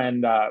our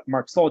friend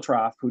Mark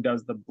Soltroff, who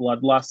does the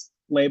Bloodlust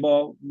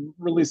label,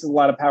 releases a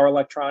lot of power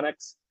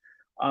electronics.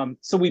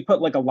 So we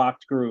put like a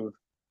locked groove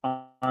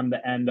on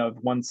the end of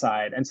one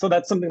side, and so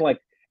that's something like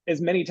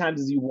as many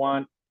times as you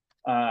want.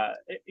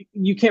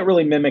 You can't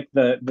really mimic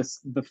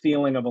the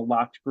feeling of a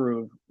locked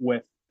groove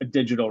with a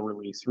digital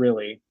release,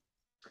 really.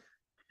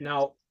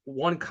 Now,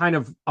 one kind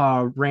of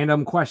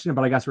random question,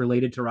 but I guess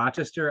related to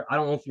Rochester. I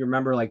don't know if you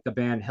remember like the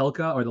band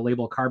Hilka or the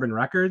label Carbon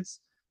Records.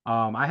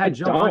 I I had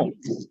Joe on. don't.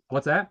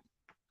 What's that?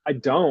 I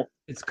don't.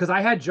 It's because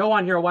I had Joe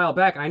on here a while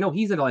back. I know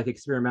he's into like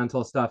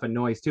experimental stuff and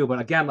noise too, but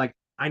again, like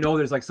I know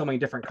there's like so many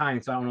different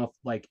kinds, so I don't know if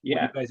like what you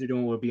Yeah. guys are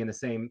doing would be in the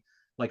same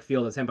like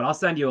field as him. But I'll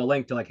send you a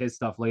link to like his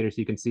stuff later so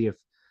you can see if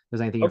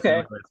there's anything you're Okay.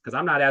 familiar with. Because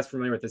I'm not as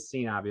familiar with this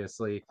scene,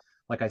 obviously.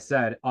 Like I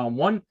said,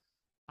 one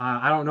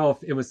I don't know if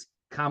it was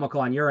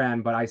comical on your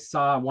end, but I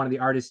saw one of the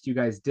artists you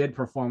guys did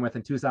perform with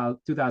in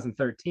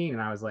 2013,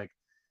 and I was like,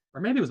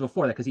 or maybe it was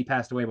before that because he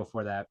passed away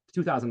before that,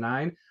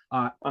 2009.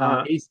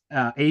 Uh-huh.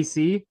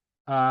 AC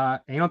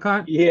Anal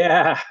Cunt.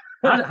 Yeah.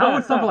 How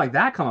would something like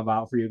that come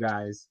about for you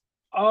guys?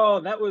 Oh,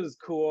 that was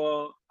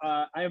cool.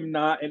 I am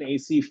not an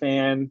AC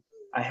fan.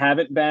 I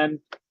haven't been.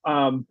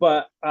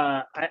 But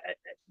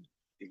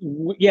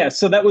yeah,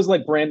 so that was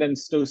like Brandon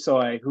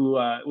Stosoy, who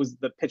was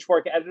the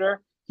Pitchfork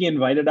editor. He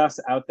invited us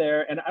out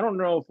there, and I don't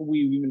know if we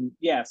even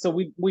yeah. So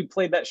we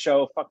played that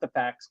show. Fuck the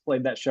Facts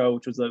played that show,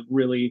 which was a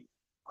really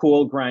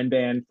cool grind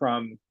band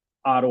from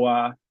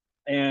Ottawa.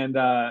 And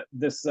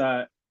this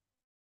I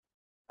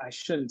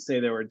shouldn't say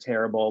they were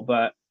terrible,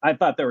 but I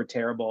thought they were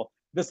terrible.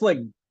 This like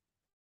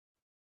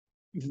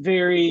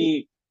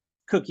very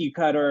cookie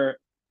cutter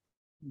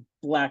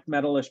black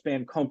metalish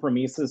band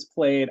Compromises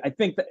played. I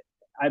think that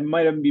I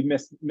might have been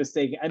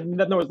mistaken. And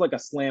then there was like a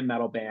slam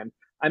metal band.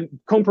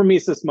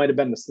 Compromises might have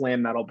been the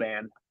slam metal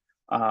band.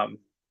 Um,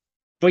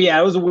 but yeah,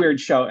 it was a weird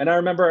show. And I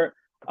remember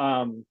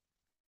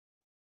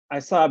I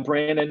saw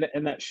Brandon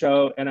in that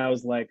show, and I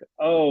was like,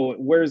 "Oh,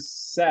 where's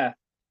Seth?"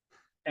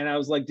 And I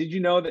was like, "Did you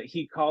know that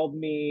he called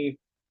me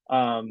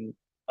a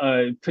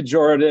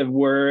pejorative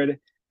word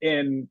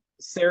in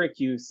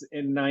Syracuse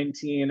in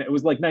 19? It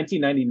was like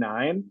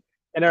 1999."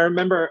 And I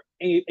remember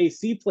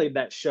AC played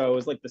that show. It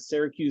was like the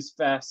Syracuse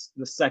Fest,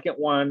 the second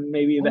one,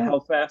 maybe the Oh,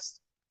 Hellfest.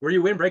 were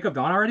you in Break of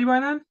Dawn already by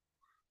then?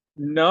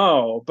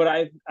 No, but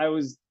I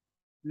was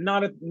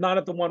not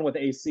at the one with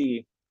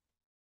AC.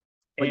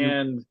 But you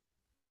And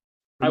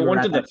I you were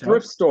went to at the that show?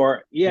 thrift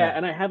store. Yeah, Yeah.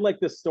 and I had like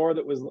this store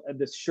that was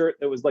this shirt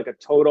that was like a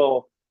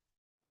total.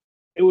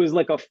 It was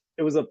like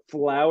it was a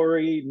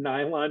flowery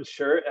nylon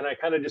shirt, and I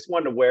kind of just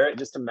wanted to wear it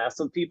just to mess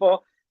with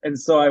people, and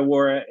so I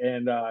wore it.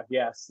 And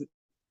yes,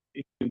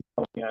 yeah,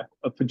 a Yeah.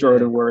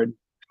 pejorative word.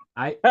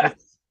 I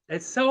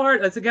it's so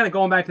hard. It's again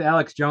going back to the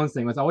Alex Jones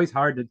thing. It's always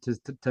hard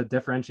to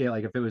differentiate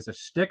like if it was a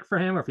shtick for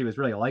him or if he was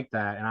really like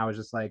that. And I was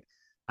just like,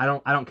 I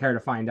don't care to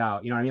find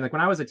out. You know what I mean? Like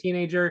when I was a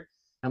teenager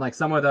and like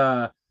some of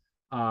the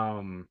I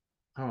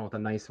don't know what the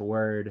nice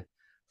word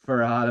for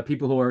the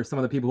people who were some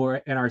of the people who were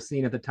in our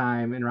scene at the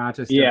time in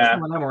Rochester, Yeah,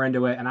 some of them were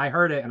into it, and I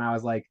heard it and I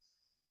was like,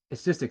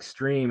 it's just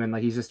extreme and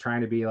like he's just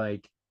trying to be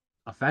like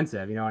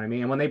offensive, you know what I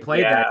mean? And when they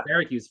played that yeah,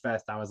 Syracuse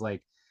Fest, I was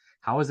like,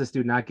 how is this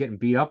dude not getting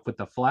beat up with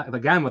the flag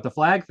again with the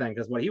flag thing?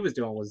 Because what he was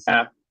doing was,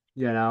 yeah,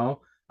 you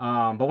know.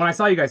 But when I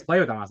saw you guys play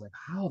with them, I was like,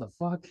 how the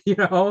fuck, you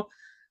know?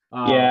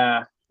 Uh,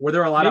 yeah. were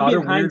there a lot of Maybe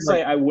other in weird like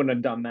hindsight, I wouldn't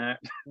have done that.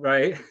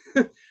 right?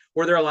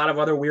 Were there a lot of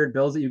other weird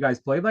bills that you guys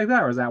played like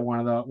that, or was that one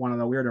of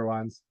the weirder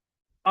ones?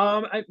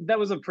 That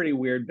was a pretty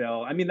weird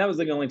bill. I mean, that was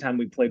the only time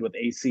we played with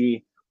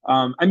AC.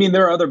 I mean,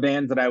 there are other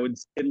bands that I would,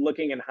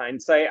 looking in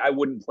hindsight, I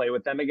wouldn't play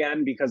with them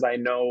again because I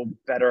know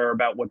better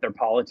about what their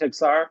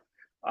politics are.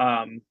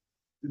 Um,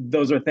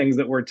 those are things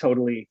that were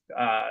totally,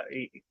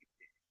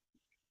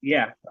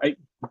 yeah.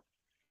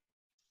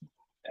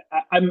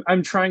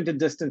 I'm trying to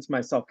distance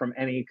myself from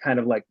any kind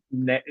of like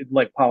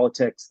like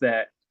politics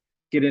that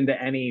get into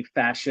any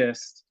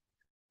fascist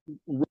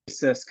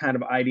racist kind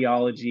of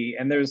ideology.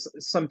 And there's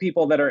some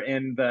people that are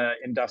in the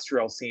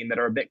industrial scene that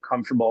are a bit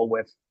comfortable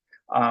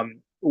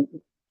um,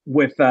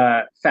 with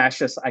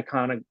fascist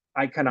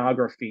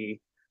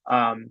iconography.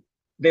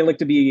 They like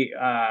to be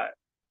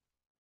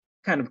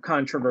kind of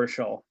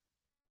controversial.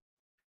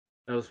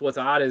 What's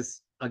odd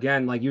is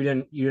again, like you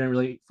didn't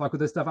really fuck with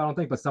this stuff, I don't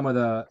think, but some of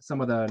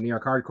the New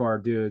York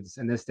hardcore dudes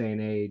in this day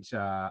and age,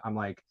 I'm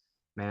like,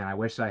 man, I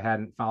wish I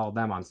hadn't followed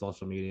them on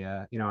social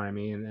media. You know what I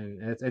mean?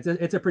 And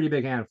it's a pretty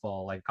big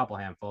handful, like a couple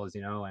handfuls,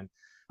 you know, and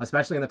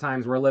especially in the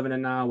times we're living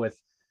in now with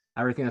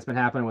everything that's been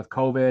happening with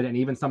COVID and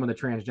even some of the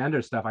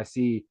transgender stuff, I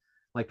see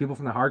like people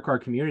from the hardcore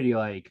community,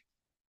 like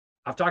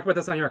I've talked about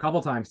this on here a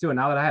couple times too. And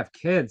now that I have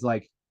kids,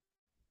 like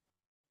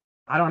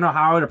I don't know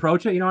how I would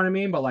approach it, you know what I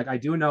mean? But like I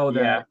do know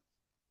that Yeah.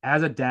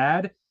 as a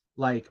dad,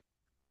 like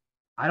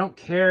I don't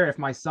care if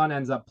my son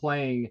ends up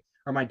playing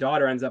or my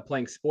daughter ends up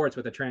playing sports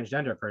with a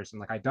transgender person.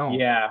 Like I don't.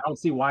 Yeah. I don't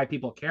see why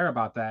people care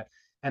about that.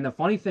 And the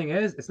funny thing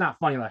is, it's not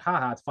funny like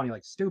haha, it's funny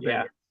like stupid.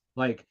 Yeah.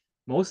 Like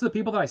most of the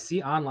people that I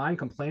see online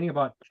complaining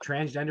about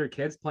transgender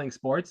kids playing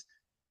sports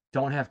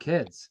don't have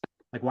kids.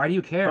 Like why do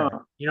you care? Huh.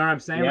 You know what I'm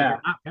saying? Like Yeah.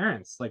 you're not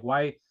parents. Like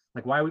why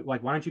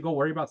don't you go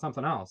worry about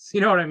something else?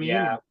 You know what I mean?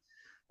 Yeah.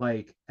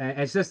 Like and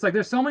it's just like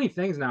there's so many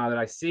things now that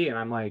I see and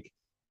I'm like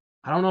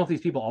I don't know if these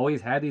people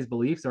always had these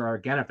beliefs or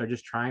again if they're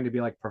just trying to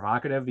be like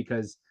provocative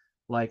because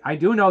like I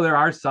do know there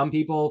are some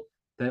people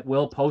that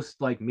will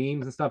post like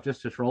memes and stuff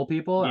just to troll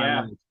people and I'm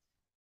Yeah. like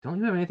don't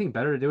you have anything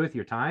better to do with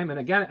your time? And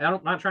again,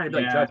 I'm not trying to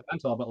be like Yeah.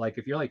 judgmental, but like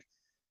if you're like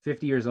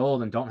 50 years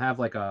old and don't have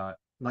like a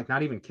like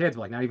not even kids,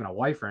 but like not even a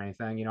wife or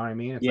anything, you know what I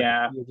mean? It's like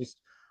Yeah. you're just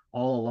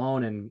all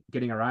alone, and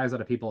getting a rise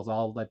out of people is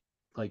all that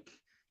like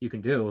you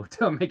can do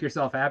to make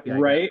yourself happy, I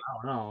guess. Right. I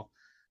don't know.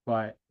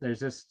 But there's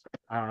just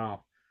I don't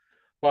know.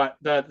 But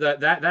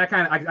that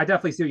kind of I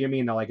definitely see what you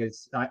mean though. Like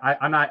it's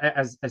I'm not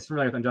as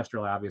familiar with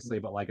industrial obviously,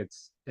 but like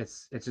it's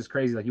just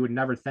crazy. Like you would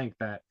never think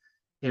that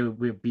it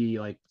would be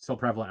like so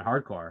prevalent in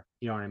hardcore.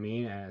 You know what I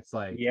mean? And it's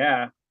like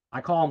Yeah.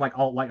 I call them like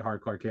alt light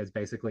hardcore kids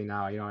basically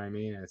now. You know what I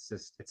mean? And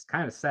it's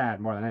kind of sad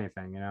more than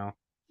anything. You know.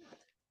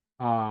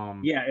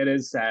 Yeah, it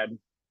is sad.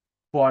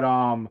 But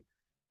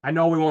I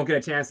know we won't get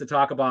a chance to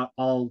talk about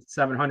all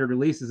 700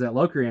 releases that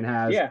Locrian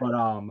has, Yeah. but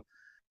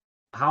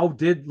how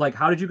did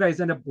you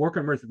guys end up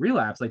working with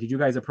Relapse? Like, did you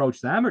guys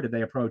approach them or did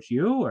they approach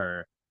you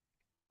or?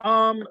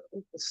 Um,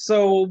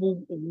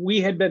 so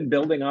we had been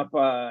building up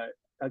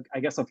I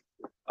guess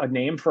a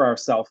name for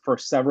ourselves for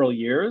several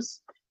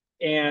years.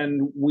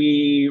 And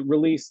we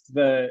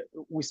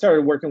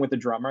started working with the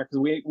drummer because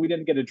we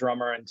didn't get a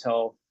drummer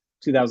until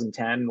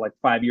 2010, like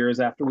 5 years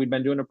after we'd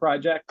been doing a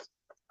project.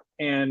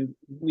 And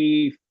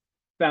we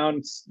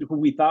found who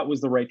we thought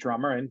was the right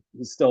drummer, and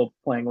he's still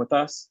playing with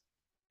us.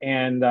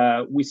 And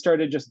we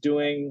started just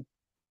doing,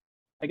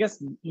 I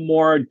guess,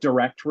 more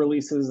direct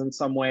releases in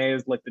some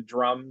ways. Like the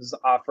drums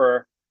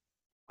offered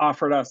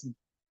us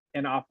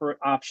an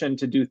option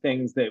to do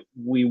things that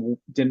we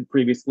didn't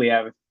previously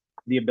have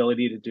the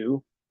ability to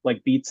do,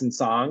 like beats and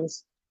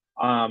songs.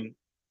 Um,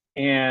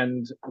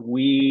 and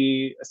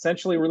we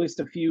essentially released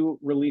a few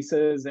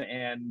releases,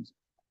 and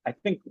I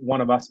think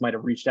one of us might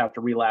have reached out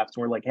to Relapse,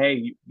 and we're like,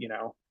 hey,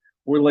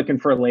 we're looking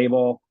for a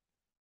label.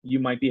 You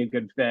might be a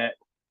good fit.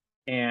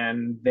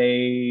 And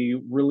they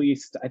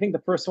released, I think the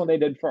first one they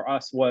did for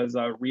us was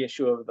a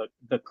reissue of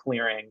the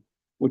Clearing,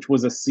 which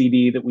was a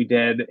CD that we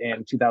did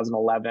in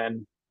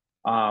 2011.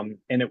 And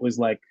it was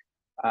like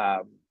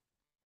um,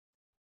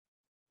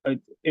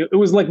 it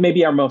was like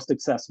maybe our most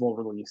accessible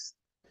release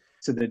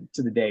to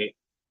the date.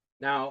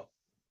 Now,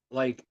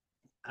 like,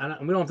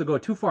 we don't have to go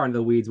too far into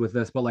the weeds with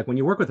this, but like when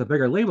you work with a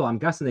bigger label, I'm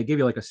guessing they give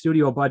you like a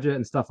studio budget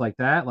and stuff like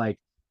that. Like,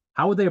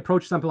 how would they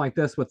approach something like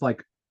this with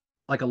like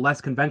a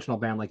less conventional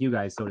band like you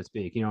guys, so to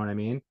speak? You know what I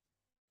mean?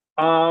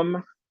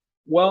 Um,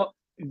 well,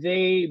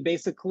 they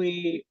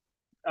basically,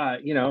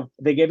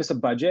 they gave us a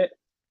budget,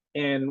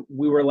 and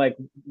we were like,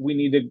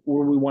 we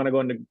want to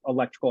go into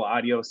electrical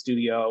audio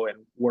studio and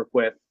work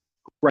with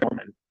Greg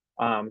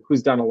Norman,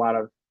 who's done a lot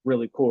of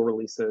really cool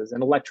releases.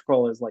 And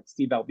electrical is like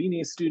Steve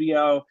Albini's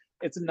studio.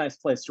 It's a nice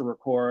place to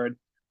record.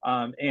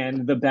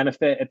 And the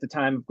benefit at the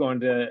time of going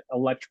to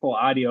electrical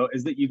audio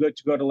is that you go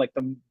to like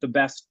the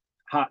best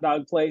hot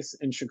dog place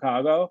in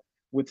Chicago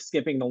with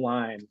skipping the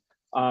line,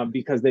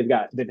 because they've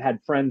had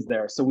friends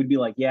there. So we'd be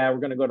like, yeah, we're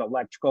gonna go to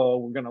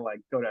electrical. We're gonna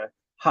like go to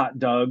Hot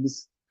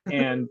Dogs,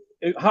 and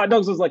Hot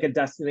Dogs was like a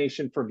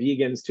destination for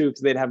vegans too,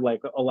 because they'd have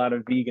like a lot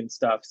of vegan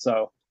stuff.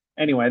 So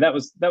anyway, that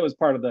was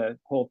part of the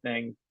whole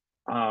thing.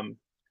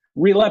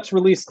 Relapse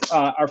released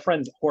our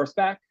friends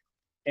Horseback,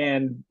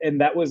 and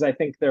that was, I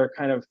think, their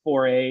kind of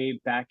foray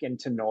back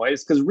into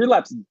noise, because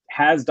Relapse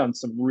has done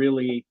some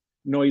really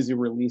noisy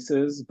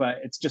releases, but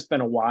it's just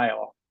been a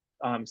while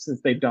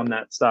since they've done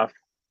that stuff.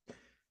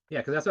 Yeah,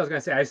 because that's what I was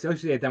gonna say. I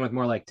associate them with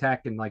more like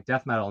tech and like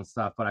death metal and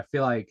stuff, but I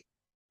feel like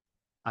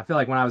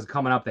when I was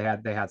coming up, they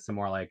had some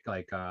more like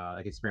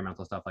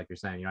experimental stuff, like you're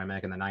saying, you know, I mean,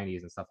 like in the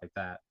 '90s and stuff like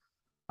that.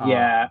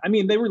 Yeah, I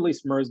mean, they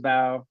released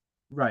Merzbow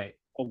Right.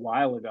 a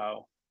while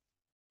ago.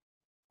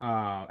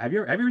 Have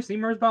you ever seen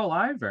Merzbow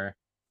live or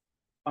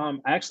I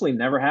actually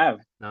never have.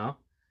 no?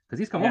 Because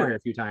he's come over Yeah, here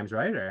a few times,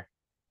 right? Or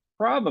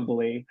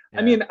probably. I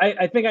yeah, mean,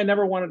 I think I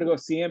never wanted to go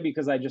see him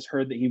because I just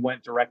heard that he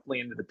went directly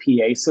into the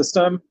PA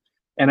system.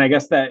 And I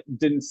guess that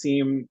didn't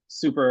seem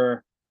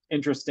super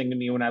interesting to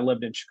me when I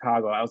lived in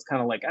Chicago. I was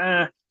kind of like,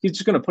 he's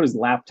just going to put his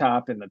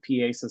laptop in the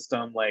PA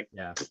system. Like,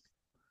 yeah.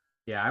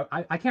 Yeah,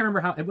 I can't remember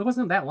how it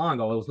wasn't that long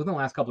ago. It was within the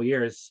last couple of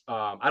years.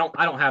 I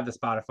don't have the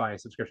Spotify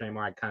subscription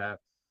anymore. I kind of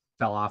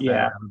fell off that.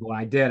 yeah, But when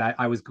I did,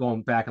 I was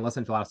going back and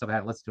listening to a lot of stuff I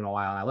hadn't listened to in a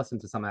while, and I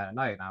listened to some of that at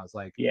night, and I was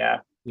like, yeah,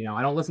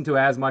 I don't listen to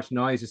as much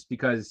noise just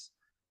because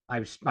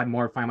I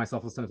more find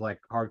myself listening to like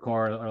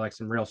hardcore or like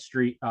some real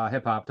street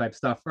hip hop type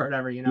stuff or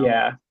whatever.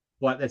 yeah,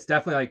 But it's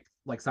definitely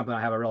like something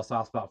I have a real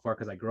soft spot for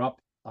because I grew up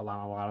a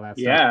lot of that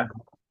stuff. yeah.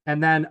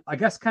 And then I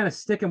guess kind of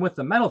sticking with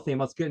the metal theme,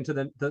 let's get into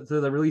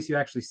the release you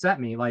actually sent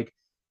me. Like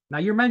now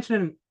you're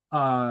mentioning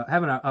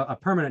having a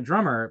permanent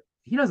drummer.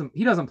 He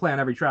doesn't play on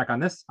every track on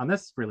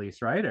this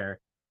release, right? Or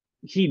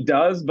He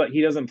does, but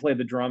he doesn't play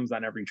the drums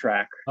on every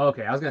track.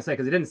 okay, I was gonna say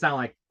because it didn't sound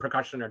like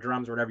percussion or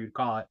drums or whatever you'd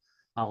call it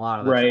on a lot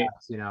of the Right.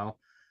 tracks.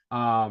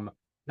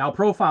 Now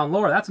Profile and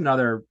Lore, that's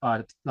another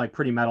like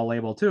pretty metal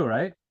label too,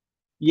 right?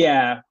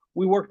 Yeah.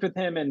 We worked with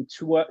him in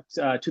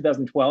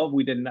 2012.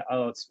 We did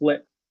a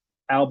split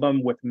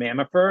album with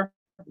Mammofer,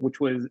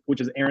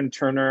 which is Aaron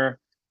Turner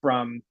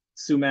from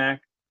Sumac,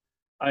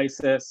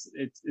 ISIS.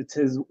 It's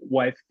his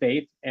wife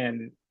Faith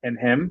and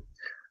him.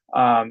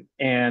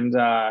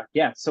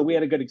 Yeah, so we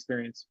had a good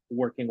experience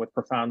working with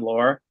Profound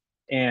Lore,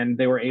 and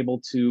they were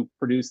able to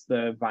produce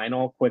the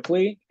vinyl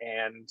quickly.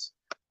 And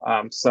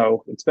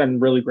so it's been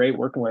really great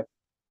working with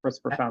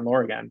Profound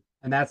Lore again.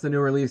 And that's the new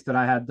release that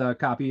I had the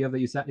copy of that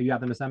you got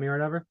them to send me or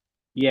whatever.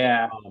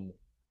 Yeah.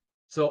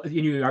 So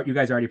you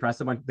guys already pressed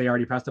a bunch. They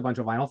already pressed a bunch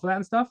of vinyl for that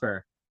and stuff,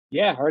 or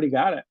Yeah, already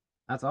got it.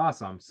 that's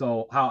awesome.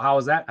 So how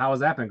is that? How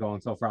has that been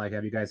going so far? Like,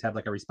 have you guys had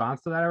like a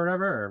response to that or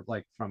whatever, or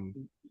like from?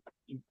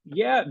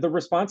 Yeah, the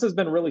response has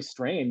been really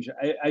strange.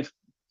 I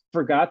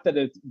forgot that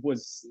it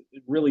was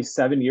really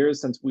 7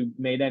 years since we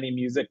made any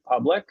music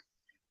public,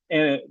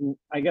 and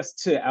I guess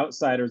to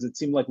outsiders it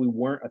seemed like we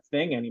weren't a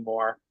thing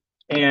anymore.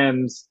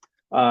 And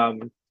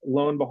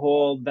lo and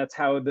behold, that's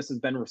how this has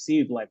been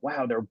received. Like,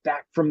 wow, they're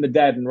back from the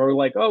dead, and we're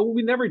like, oh,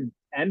 we never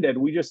ended.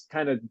 We just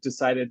kind of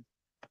decided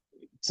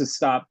to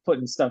stop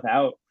putting stuff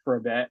out for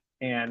a bit,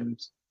 and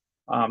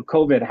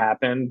COVID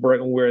happened.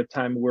 We're at a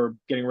time we're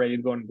getting ready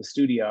to go into the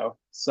studio,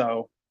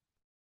 so.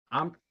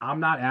 I'm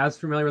not as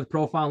familiar with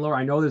Profound Lore.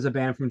 I know there's a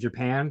band from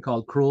Japan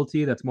called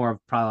Cruelty that's more of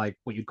probably like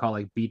what you'd call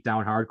like beat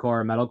down hardcore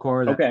or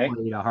metalcore that Okay.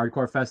 played a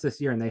hardcore fest this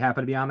year, and they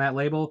happen to be on that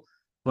label.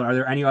 But are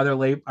there any other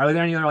like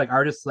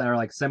artists that are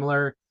like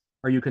similar,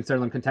 or you consider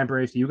them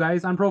contemporaries to you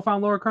guys on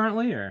Profound Lore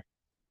currently, or?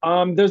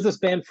 There's this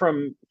band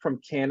from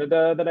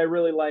Canada that I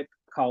really like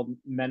called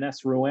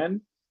Menace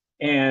Ruin,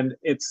 and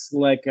it's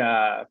like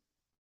a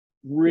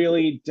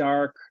really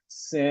dark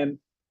synth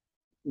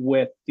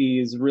with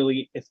these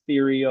really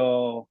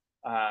ethereal,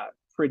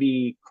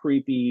 pretty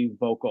creepy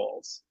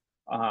vocals.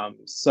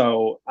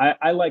 So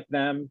I like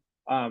them.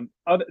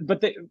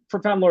 But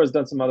Profound Lore has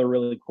done some other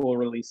really cool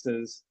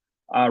releases.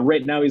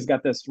 Right now, he's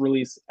got this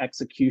release,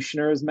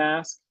 Executioner's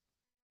Mask,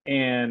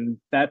 and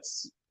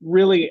that's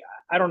really,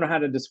 I don't know how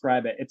to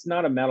describe it. It's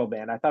not a metal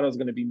band. I thought it was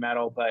going to be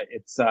metal, but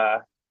it's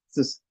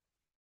just,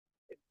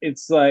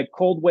 it's like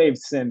cold wave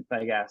synth,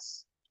 I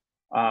guess.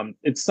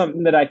 It's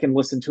something that I can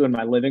listen to in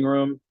my living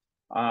room.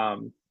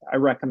 I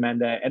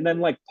recommend it. And then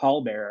like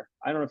Paul Bear.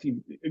 I don't know if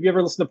have you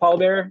ever listened to Paul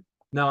Bear?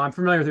 No, I'm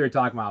familiar with what you're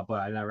talking about,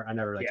 but I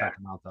never really checked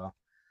them out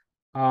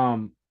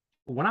though.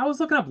 When I was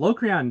looking up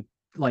Locrian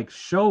like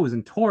shows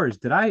and tours,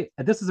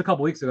 this is a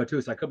couple weeks ago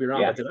too, so I could be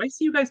wrong, Yeah. but did I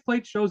see you guys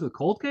play shows with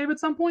Cold Cave at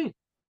some point?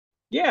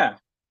 Yeah.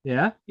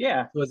 Yeah.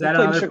 Yeah. Was We that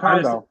played in another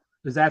Chicago. artist?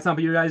 Is that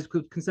something you guys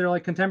could consider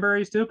like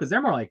contemporaries too? Because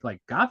they're more like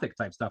gothic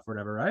type stuff or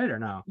whatever, right? Or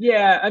no?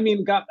 Yeah, I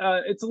mean,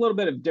 it's a little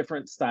bit of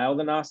different style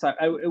than us.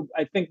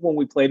 I think when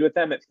we played with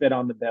them, it fit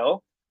on the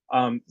bill.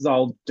 It's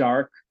all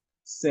dark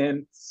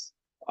synths,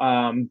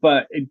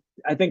 but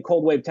I think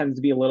Cold Wave tends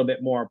to be a little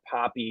bit more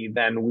poppy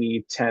than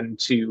we tend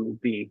to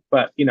be.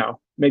 But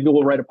maybe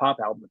we'll write a pop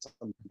album at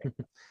some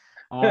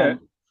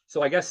point.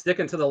 So I guess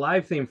sticking to the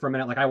live theme for a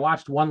minute, like I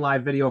watched one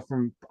live video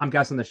from, I'm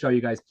guessing the show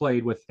you guys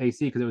played with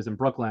AC because it was in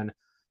Brooklyn.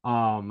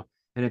 And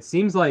it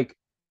seems like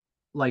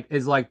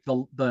is like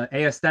the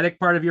aesthetic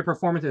part of your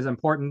performance is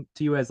important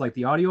to you as like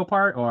the audio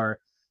part, or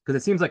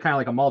because it seems like kind of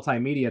like a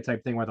multimedia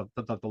type thing where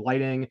the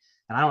lighting,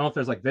 and I don't know if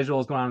there's like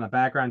visuals going on in the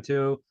background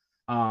too.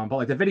 But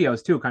like the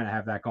videos too kind of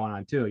have that going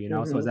on too,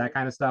 So is that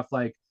kind of stuff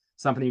like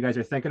something you guys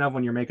are thinking of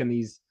when you're making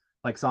these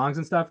like songs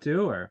and stuff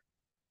too, or?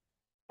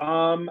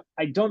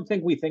 I don't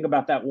think we think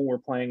about that when we're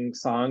playing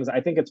songs.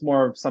 I think it's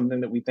more of something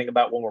that we think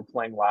about when we're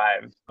playing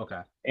live.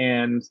 Okay.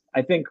 And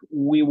I think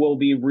we will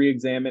be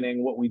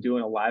re-examining what we do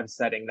in a live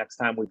setting next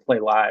time we play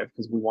live,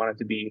 because we want it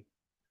to be,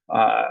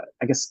 I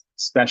guess,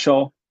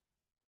 special.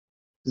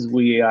 Because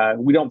we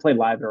don't play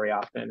live very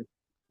often.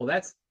 Well,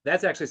 that's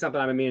actually something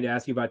I've been meaning to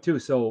ask you about too.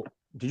 So,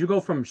 did you go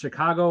from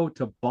Chicago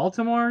to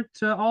Baltimore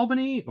to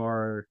Albany,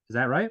 or is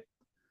that right?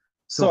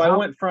 So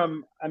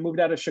I moved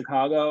out of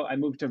Chicago. I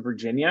moved to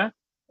Virginia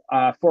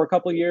for a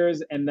couple of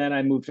years, and then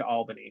I moved to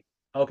Albany.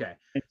 Okay.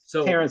 And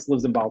So Terrence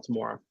lives in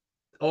Baltimore.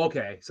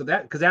 Okay. So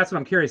that's what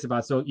I'm curious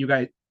about. So you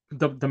guys,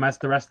 the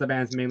rest of the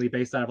band's mainly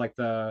based out of like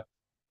the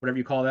whatever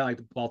you call that, like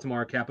the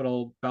Baltimore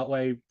Capital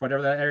Beltway,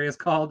 whatever that area is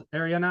called,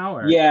 area now?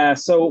 Or? Yeah,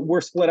 so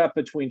we're split up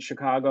between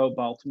Chicago,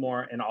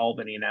 Baltimore, and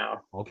Albany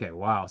now. Okay,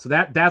 wow. So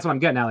that's what I'm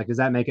getting at. Like, does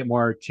that make it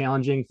more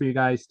challenging for you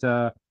guys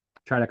to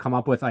try to come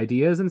up with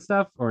ideas and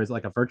stuff, or is it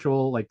like a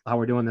virtual, like how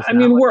we're doing this? I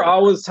mean, we're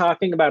always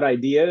talking about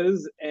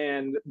ideas,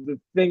 and the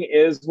thing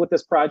is with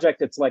this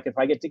project, it's like if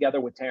I get together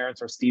with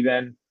Terrence or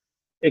Steven,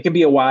 it can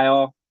be a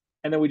while,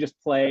 and then we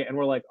just play, and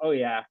we're like, oh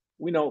yeah,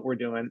 we know what we're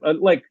doing,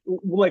 like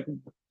what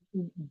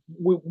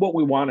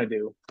we want to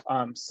do.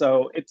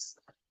 So it's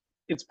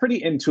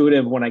pretty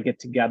intuitive when I get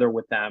together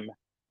with them.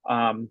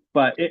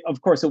 But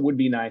of course, it would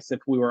be nice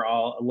if we were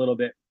all a little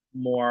bit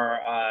more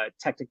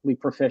technically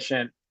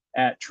proficient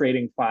at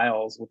trading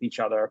files with each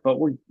other. But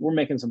we're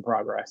making some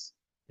progress.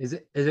 Is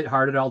it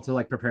hard at all to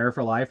like prepare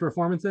for live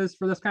performances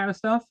for this kind of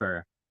stuff,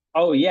 or?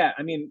 Oh yeah,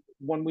 I mean,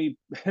 when we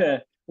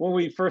when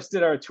we first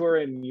did our tour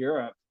in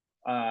Europe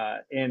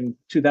in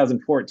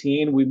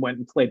 2014, we went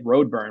and played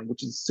Roadburn,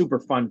 which is a super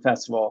fun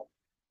festival.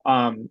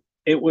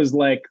 It was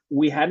like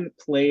we hadn't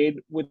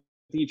played with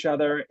each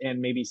other in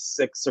maybe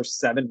 6 or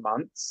 7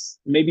 months,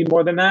 maybe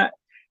more than that.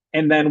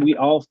 And then we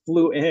all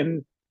flew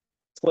in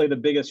play the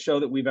biggest show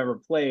that we've ever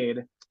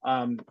played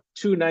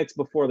 2 nights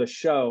before the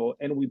show,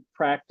 and we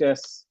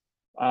practice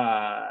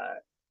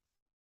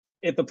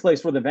at the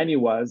place where the venue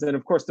was. And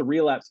of course, the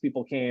Relapse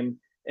people came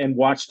and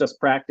watched us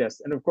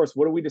practice. And of course,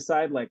 what do we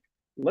decide? Like,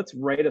 let's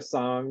write a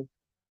song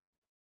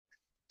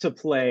to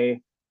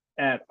play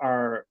at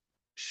our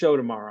show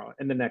tomorrow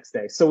and the next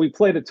day. So we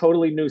played a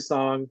totally new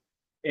song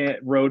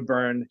at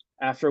Roadburn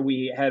after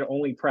we had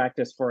only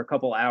practiced for a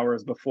couple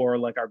hours before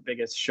like our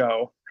biggest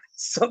show.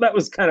 So that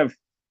was kind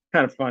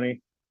of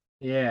funny.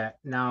 Yeah.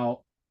 Now,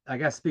 I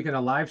guess speaking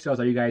of live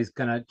shows, are you guys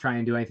gonna try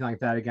and do anything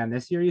like that again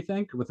this year, you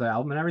think, with the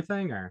album and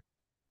everything, or?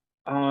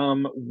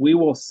 We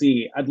will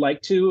see. I'd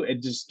like to.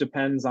 It just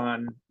depends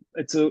on,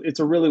 it's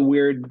a really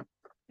weird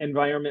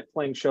environment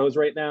playing shows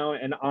right now.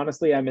 And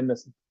honestly, I'm in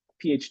this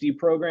PhD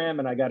program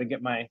and I gotta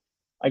get my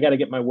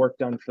work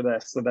done for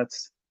this. So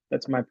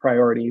that's my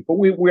priority. But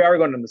we are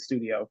going to the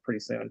studio pretty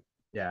soon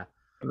Yeah.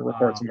 and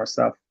record some more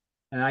stuff.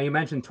 And now you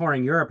mentioned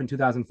touring Europe in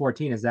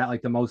 2014. Is that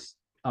like the most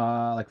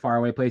like far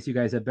away place you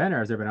guys have been, or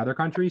has there been other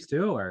countries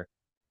too, or?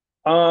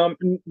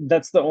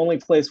 That's the only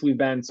place we've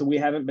been. So we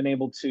haven't been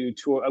able to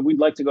tour. We'd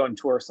like to go and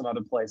tour some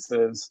other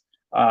places.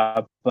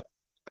 But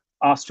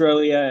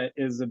Australia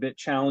is a bit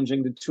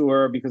challenging to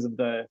tour because of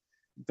the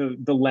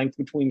length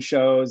between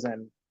shows,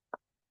 and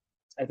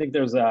I think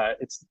there's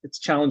it's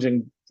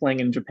challenging playing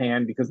in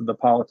Japan because of the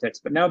politics.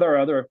 But now there are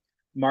other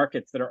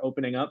markets that are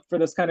opening up for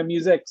this kind of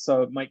music,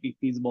 so it might be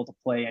feasible to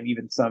play in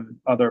even some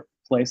other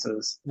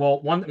places.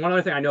 Well, one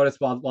other thing I noticed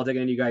while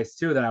digging into you guys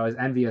too that I was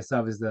envious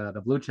of is the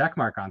blue check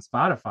mark on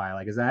Spotify.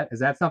 Like, is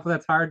that something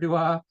that's hard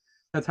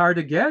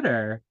to get,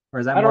 or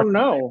is that? I don't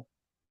know.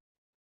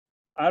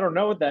 I don't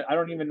know what that. I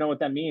don't even know what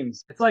that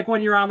means. It's like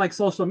when you're on like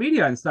social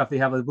media and stuff, they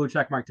have a blue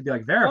check mark to be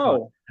like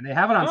verified, and they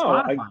have it on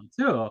Spotify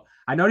too.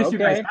 I noticed you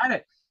guys had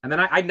it, and then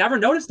I never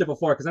noticed it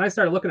before because then I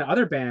started looking at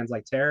other bands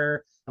like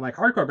Terror and like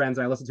hardcore bands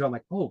I listen to. I'm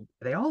like, oh,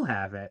 they all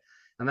have it.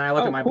 And then I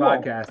look at my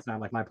podcast and I'm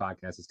like, my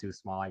podcast is too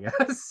small, I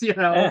guess. You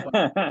know,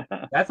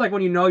 that's like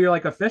when you know you're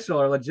like official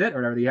or legit or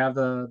whatever. You have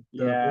the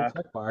blue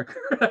check mark,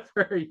 or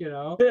whatever, you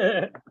know.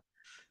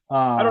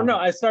 I don't know.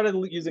 I started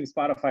using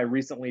Spotify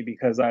recently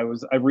because I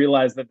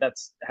realized that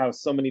that's how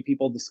so many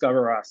people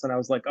discover us, and I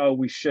was like, oh,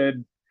 we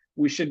should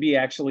be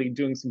actually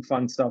doing some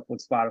fun stuff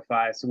with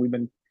Spotify. So we've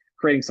been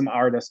creating some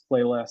artist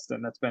playlists,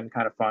 and that's been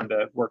kind of fun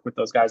to work with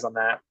those guys on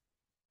that.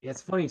 Yeah,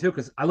 it's funny too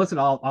because I listen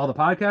to all the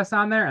podcasts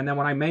on there, and then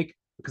when I make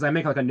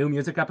like a new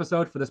music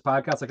episode for this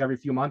podcast like every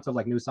few months of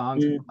like new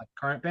songs from like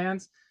current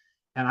bands,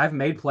 and I've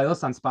made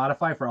playlists on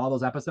Spotify for all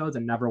those episodes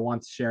and never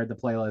once shared the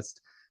playlist.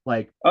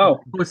 Like,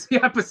 was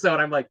the episode?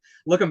 I'm like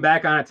looking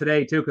back on it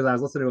today too because I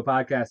was listening to a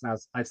podcast and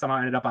I somehow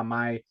ended up on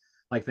my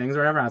like things or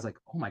whatever. I was like,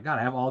 oh my god,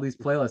 I have all these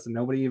playlists and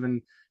nobody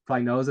even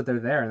probably knows that they're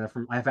there.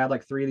 And I've had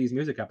like 3 of these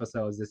music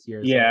episodes this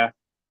year. Yeah, so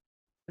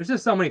there's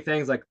just so many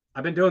things. Like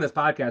I've been doing this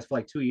podcast for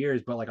like 2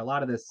 years, but like a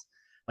lot of this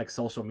like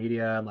social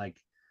media and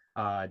like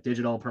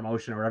digital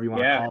promotion or whatever you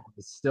want to call it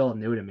is still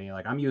new to me.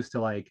 Like I'm used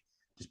to like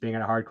just being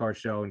at a hardcore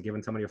show and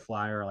giving somebody a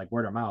flyer or like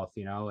word of mouth.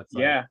 You know, it's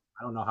like, I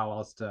don't know how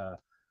else to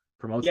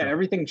promote stuff.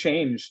 Everything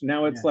changed.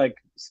 Now it's like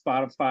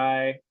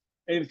Spotify.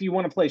 If you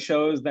want to play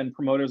shows, then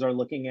promoters are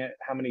looking at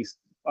how many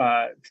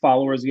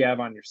followers you have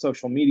on your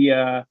social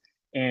media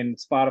and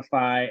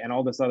Spotify and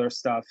all this other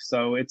stuff.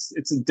 So it's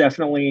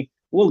definitely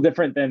a little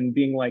different than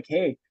being like,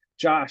 hey,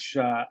 Josh,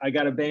 I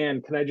got a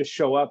band. Can I just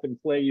show up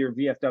and play your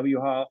VFW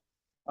hall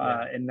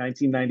in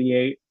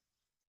 1998?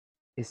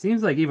 It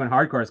seems like even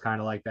hardcore is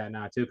kind of like that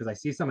now too, because I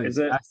see some of these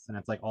fests and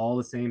it's like all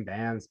the same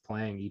bands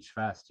playing each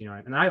fest, you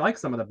know. And I like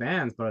some of the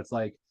bands, but it's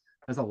like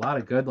there's a lot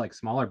of good like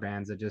smaller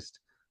bands that just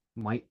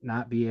might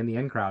not be in the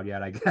in crowd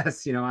yet, I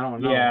guess. You know, I don't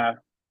know. Yeah.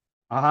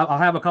 I'll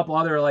have a couple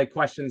other like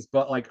questions,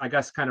 but like I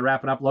guess kind of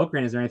wrapping up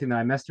Locrian, is there anything that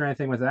I missed or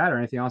anything with that, or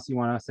anything else you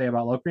want to say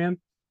about Locrian?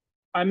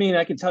 I mean,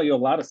 I can tell you a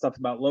lot of stuff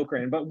about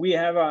Locrian, but we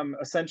have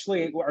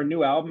essentially our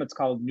new album. It's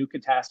called New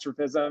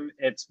Catastrophism.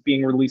 It's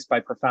being released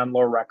by Profound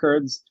Lore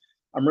Records.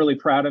 I'm really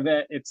proud of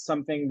it. It's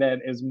something that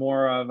is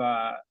more of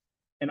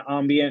an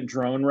ambient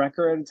drone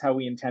record. It's how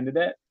we intended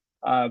it.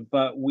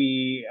 But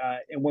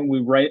when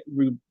we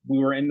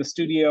were in the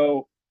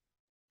studio,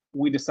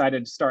 we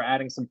decided to start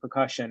adding some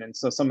percussion, and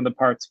so some of the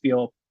parts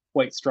feel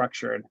quite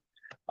structured.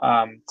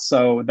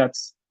 So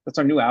that's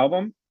our new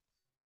album.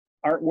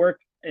 Artwork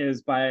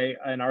is by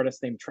an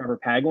artist named Trevor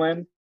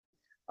Paglin.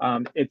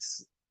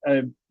 It's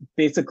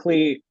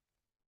basically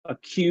a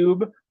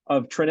cube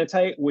of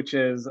trinitite, which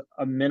is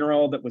a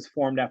mineral that was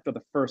formed after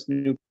the first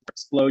nuclear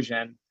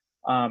explosion,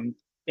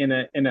 in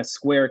a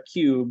square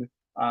cube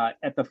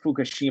at the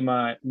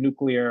Fukushima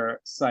nuclear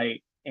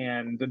site.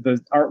 And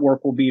the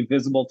artwork will be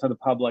visible to the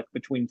public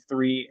between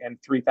 3,000 and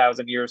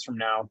 3,000 years from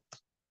now.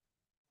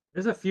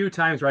 There's a few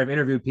times where I've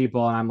interviewed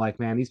people and I'm like,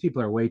 man, these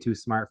people are way too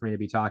smart for me to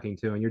be talking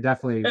to. And you're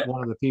definitely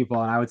one of the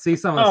people. And I would see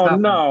some of the stuff.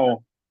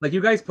 No. Like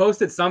you guys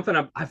posted something,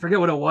 I forget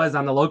what it was,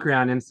 on the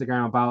Locrian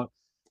Instagram about,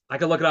 I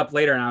could look it up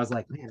later, and I was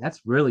like, man, that's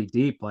really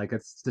deep. Like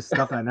it's just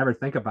stuff that I never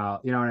think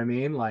about. You know what I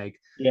mean? Like,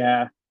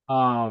 yeah.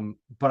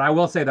 But I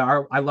will say the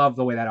art, I love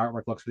the way that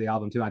artwork looks for the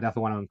album too. I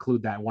definitely want to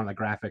include that in one of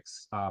the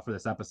graphics for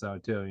this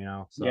episode too, you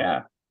know. So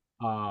Yeah.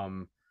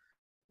 um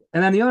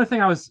and then the other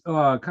thing I was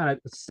kind of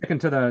sticking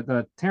to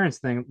the Terrence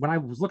thing, when I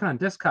was looking on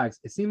Discogs,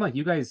 it seemed like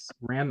you guys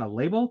ran the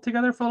label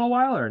together for a little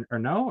while, or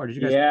no? Or did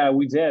you guys? Yeah,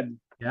 we did.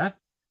 Yeah.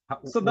 So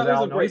Was that it was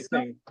all a great noise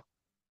stuff? thing.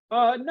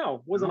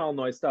 No, wasn't No? all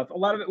noise stuff. A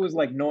lot of it was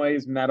like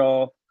noise,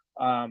 metal,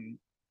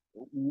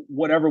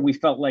 whatever we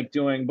felt like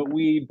doing. But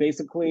we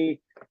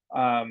basically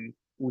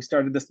we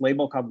started this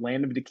label called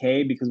Land of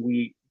Decay because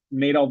we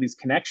made all these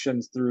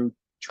connections through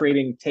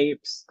trading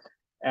tapes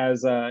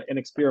as an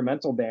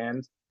experimental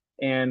band,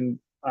 and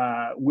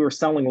we were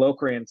selling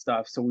Locre and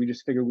stuff. So we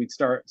just figured we'd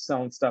start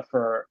selling stuff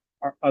for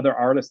other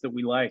artists that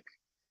we like.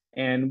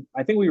 And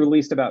I think we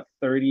released about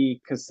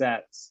 30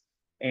 cassettes.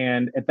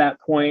 And at that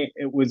point,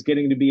 it was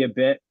getting to be a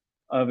bit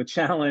of a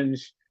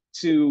challenge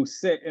to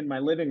sit in my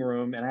living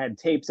room, and I had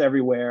tapes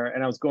everywhere,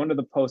 and I was going to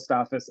the post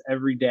office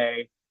every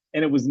day,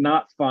 and it was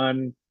not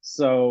fun.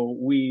 So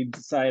we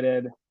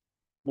decided,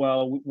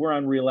 well, we're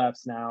on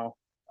Relapse now.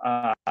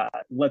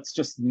 Let's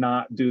just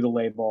not do the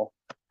label.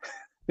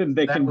 They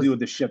That can was do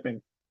the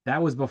shipping.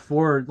 that was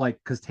before, like,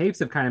 because tapes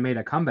have kind of made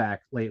a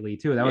comeback lately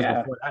too. That was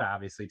Yeah, before that,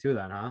 obviously, too.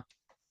 Then, huh?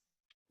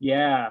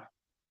 yeah.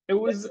 It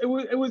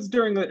was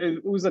during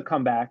it was a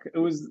comeback. It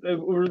was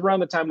around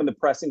the time when the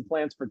pressing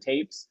plants for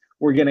tapes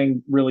were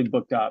getting really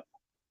booked up.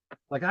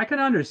 Like, I can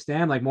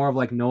understand like more of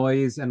like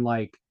noise and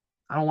like,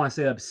 I don't want to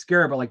say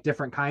obscure, but like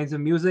different kinds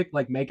of music,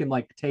 like making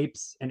like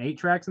tapes and 8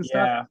 tracks and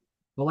stuff. Yeah,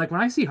 But like when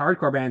I see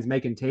hardcore bands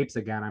making tapes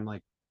again, I'm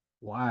like,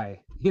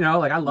 why? You know,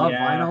 like I love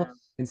yeah, vinyl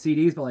and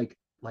CDs, but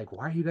like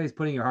why are you guys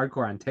putting your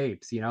hardcore on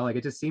tapes? You know, like yeah.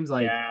 it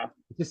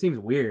just seems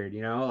weird.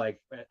 You know, like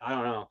I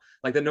don't know.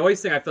 Like the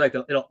noise thing, I feel like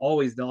they'll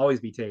always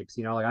be tapes.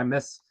 You know, like I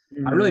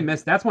really Mhm.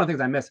 miss. That's one of the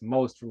things I miss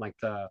most from like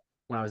the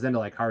when I was into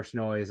like harsh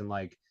noise and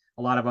like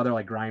a lot of other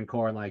like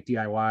grindcore and like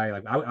DIY.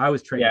 Like I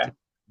was trading Yeah, tapes,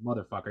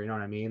 motherfucker. You know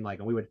what I mean? Like,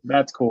 and we would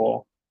that's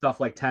cool. stuff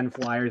like 10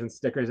 flyers and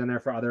stickers in there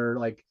for other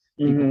like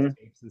people's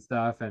Hmm. tapes and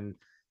stuff. And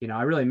you know,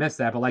 I really miss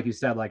that. But like you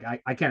said, like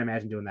I can't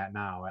imagine doing that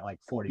now at like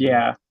 44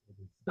 Yeah,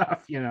 and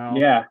stuff, you know.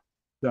 yeah,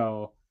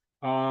 So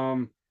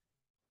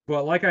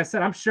but like I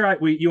said, I'm sure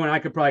you and I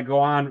could probably go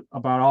on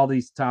about all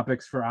these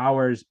topics for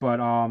hours, but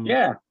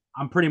yeah.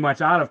 I'm pretty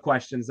much out of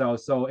questions though.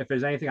 So if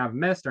there's anything I've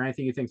missed or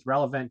anything you think's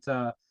relevant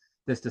to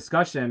this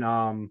discussion,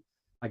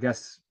 I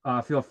guess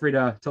feel free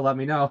to let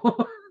me know.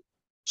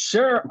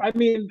 Sure. I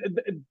mean,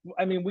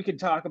 we could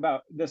talk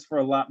about this for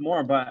a lot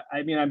more, but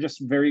I mean, I'm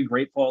just very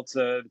grateful to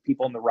the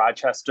people in the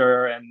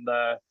Rochester and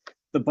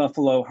the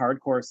Buffalo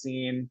hardcore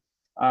scene.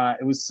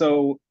 It was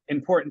so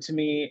important to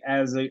me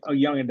as a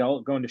young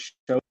adult going to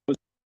shows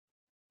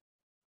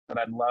that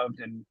I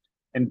loved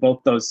in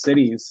both those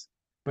cities.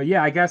 But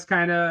yeah, I guess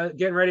kind of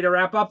getting ready to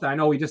wrap up. I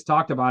know we just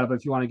talked about it, but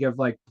if you want to give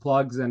like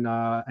plugs and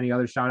any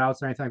other shout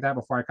outs or anything like that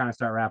before I kind of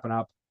start wrapping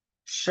up.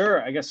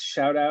 Sure. I guess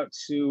shout out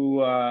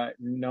to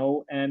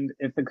No End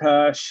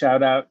Ithaca.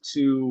 Shout out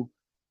to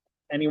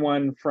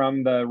anyone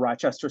from the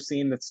Rochester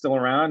scene that's still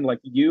around, like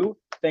you.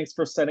 Thanks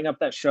for setting up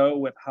that show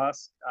with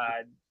Husk.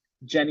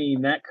 Jenny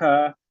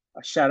Netka,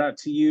 a shout out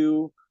to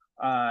you.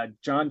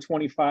 John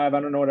 25, I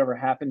don't know whatever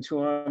happened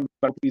to him,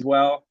 but he's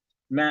well.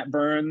 Matt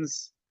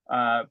Burns,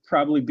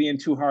 probably being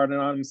too hard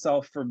on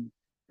himself for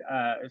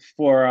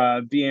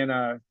being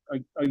a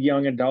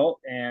young adult.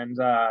 And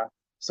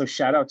so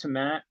shout out to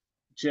Matt,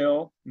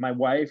 Jill, my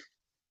wife,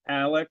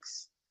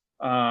 Alex.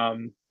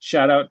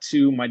 Shout out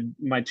to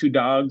my two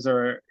dogs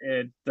are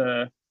at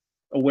the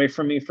away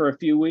from me for a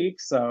few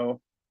weeks. So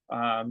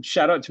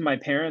shout out to my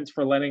parents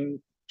for letting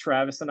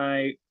Travis and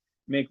I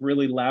make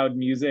really loud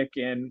music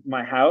in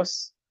my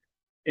house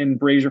in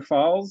Brazier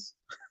Falls,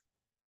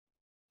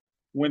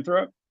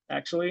 Winthrop,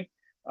 actually.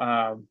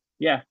 Yeah.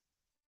 Yeah,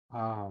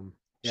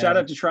 Shout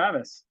out to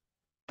Travis.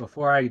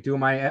 before I do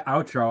my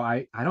outro,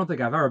 I don't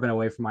think I've ever been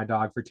away from my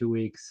dog for 2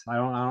 weeks. I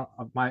don't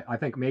my I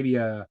think maybe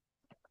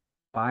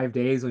 5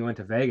 days we went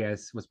to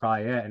Vegas was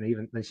probably it. And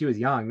even then she was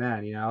young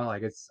then, you know,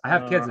 like I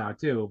have kids Uh, now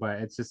too, but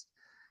it's just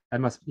I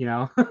must, you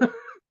know.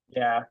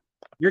 yeah.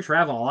 You're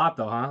traveling a lot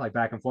though, huh? Like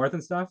back and forth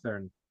and stuff,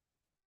 or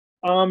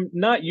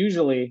Not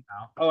usually.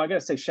 no? Oh, I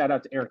gotta say shout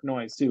out to Eric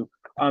Noyes too.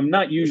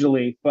 Not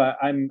usually, but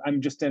I'm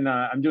just in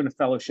I'm doing a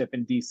fellowship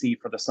in DC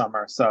for the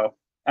summer. So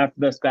after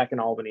this, back in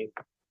Albany.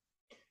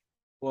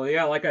 Well,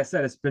 yeah, like I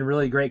said, it's been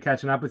really great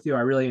catching up with you.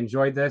 I really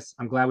enjoyed this.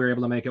 I'm glad we were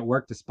able to make it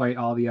work despite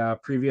all the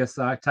previous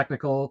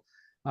technical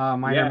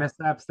minor Yeah.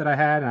 missteps that I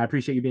had. And I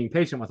appreciate you being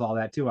patient with all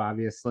that too,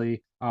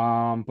 obviously.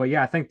 But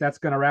yeah, I think that's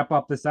going to wrap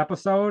up this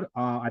episode.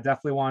 I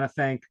definitely want to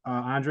thank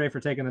Andre for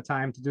taking the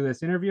time to do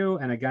this interview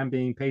and again,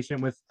 being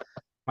patient with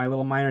my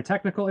little minor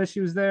technical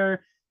issues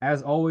there.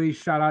 As always,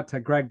 shout out to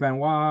Greg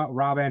Benoit,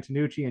 Rob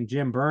Antonucci, and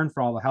Jim Byrne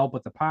for all the help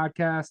with the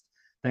podcast.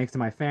 Thanks to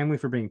my family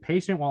for being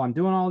patient while I'm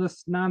doing all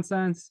this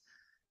nonsense.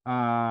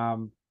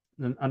 Um,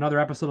 another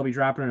episode will be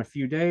dropping in a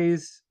few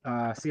days.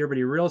 See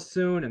everybody real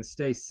soon and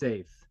stay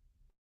safe.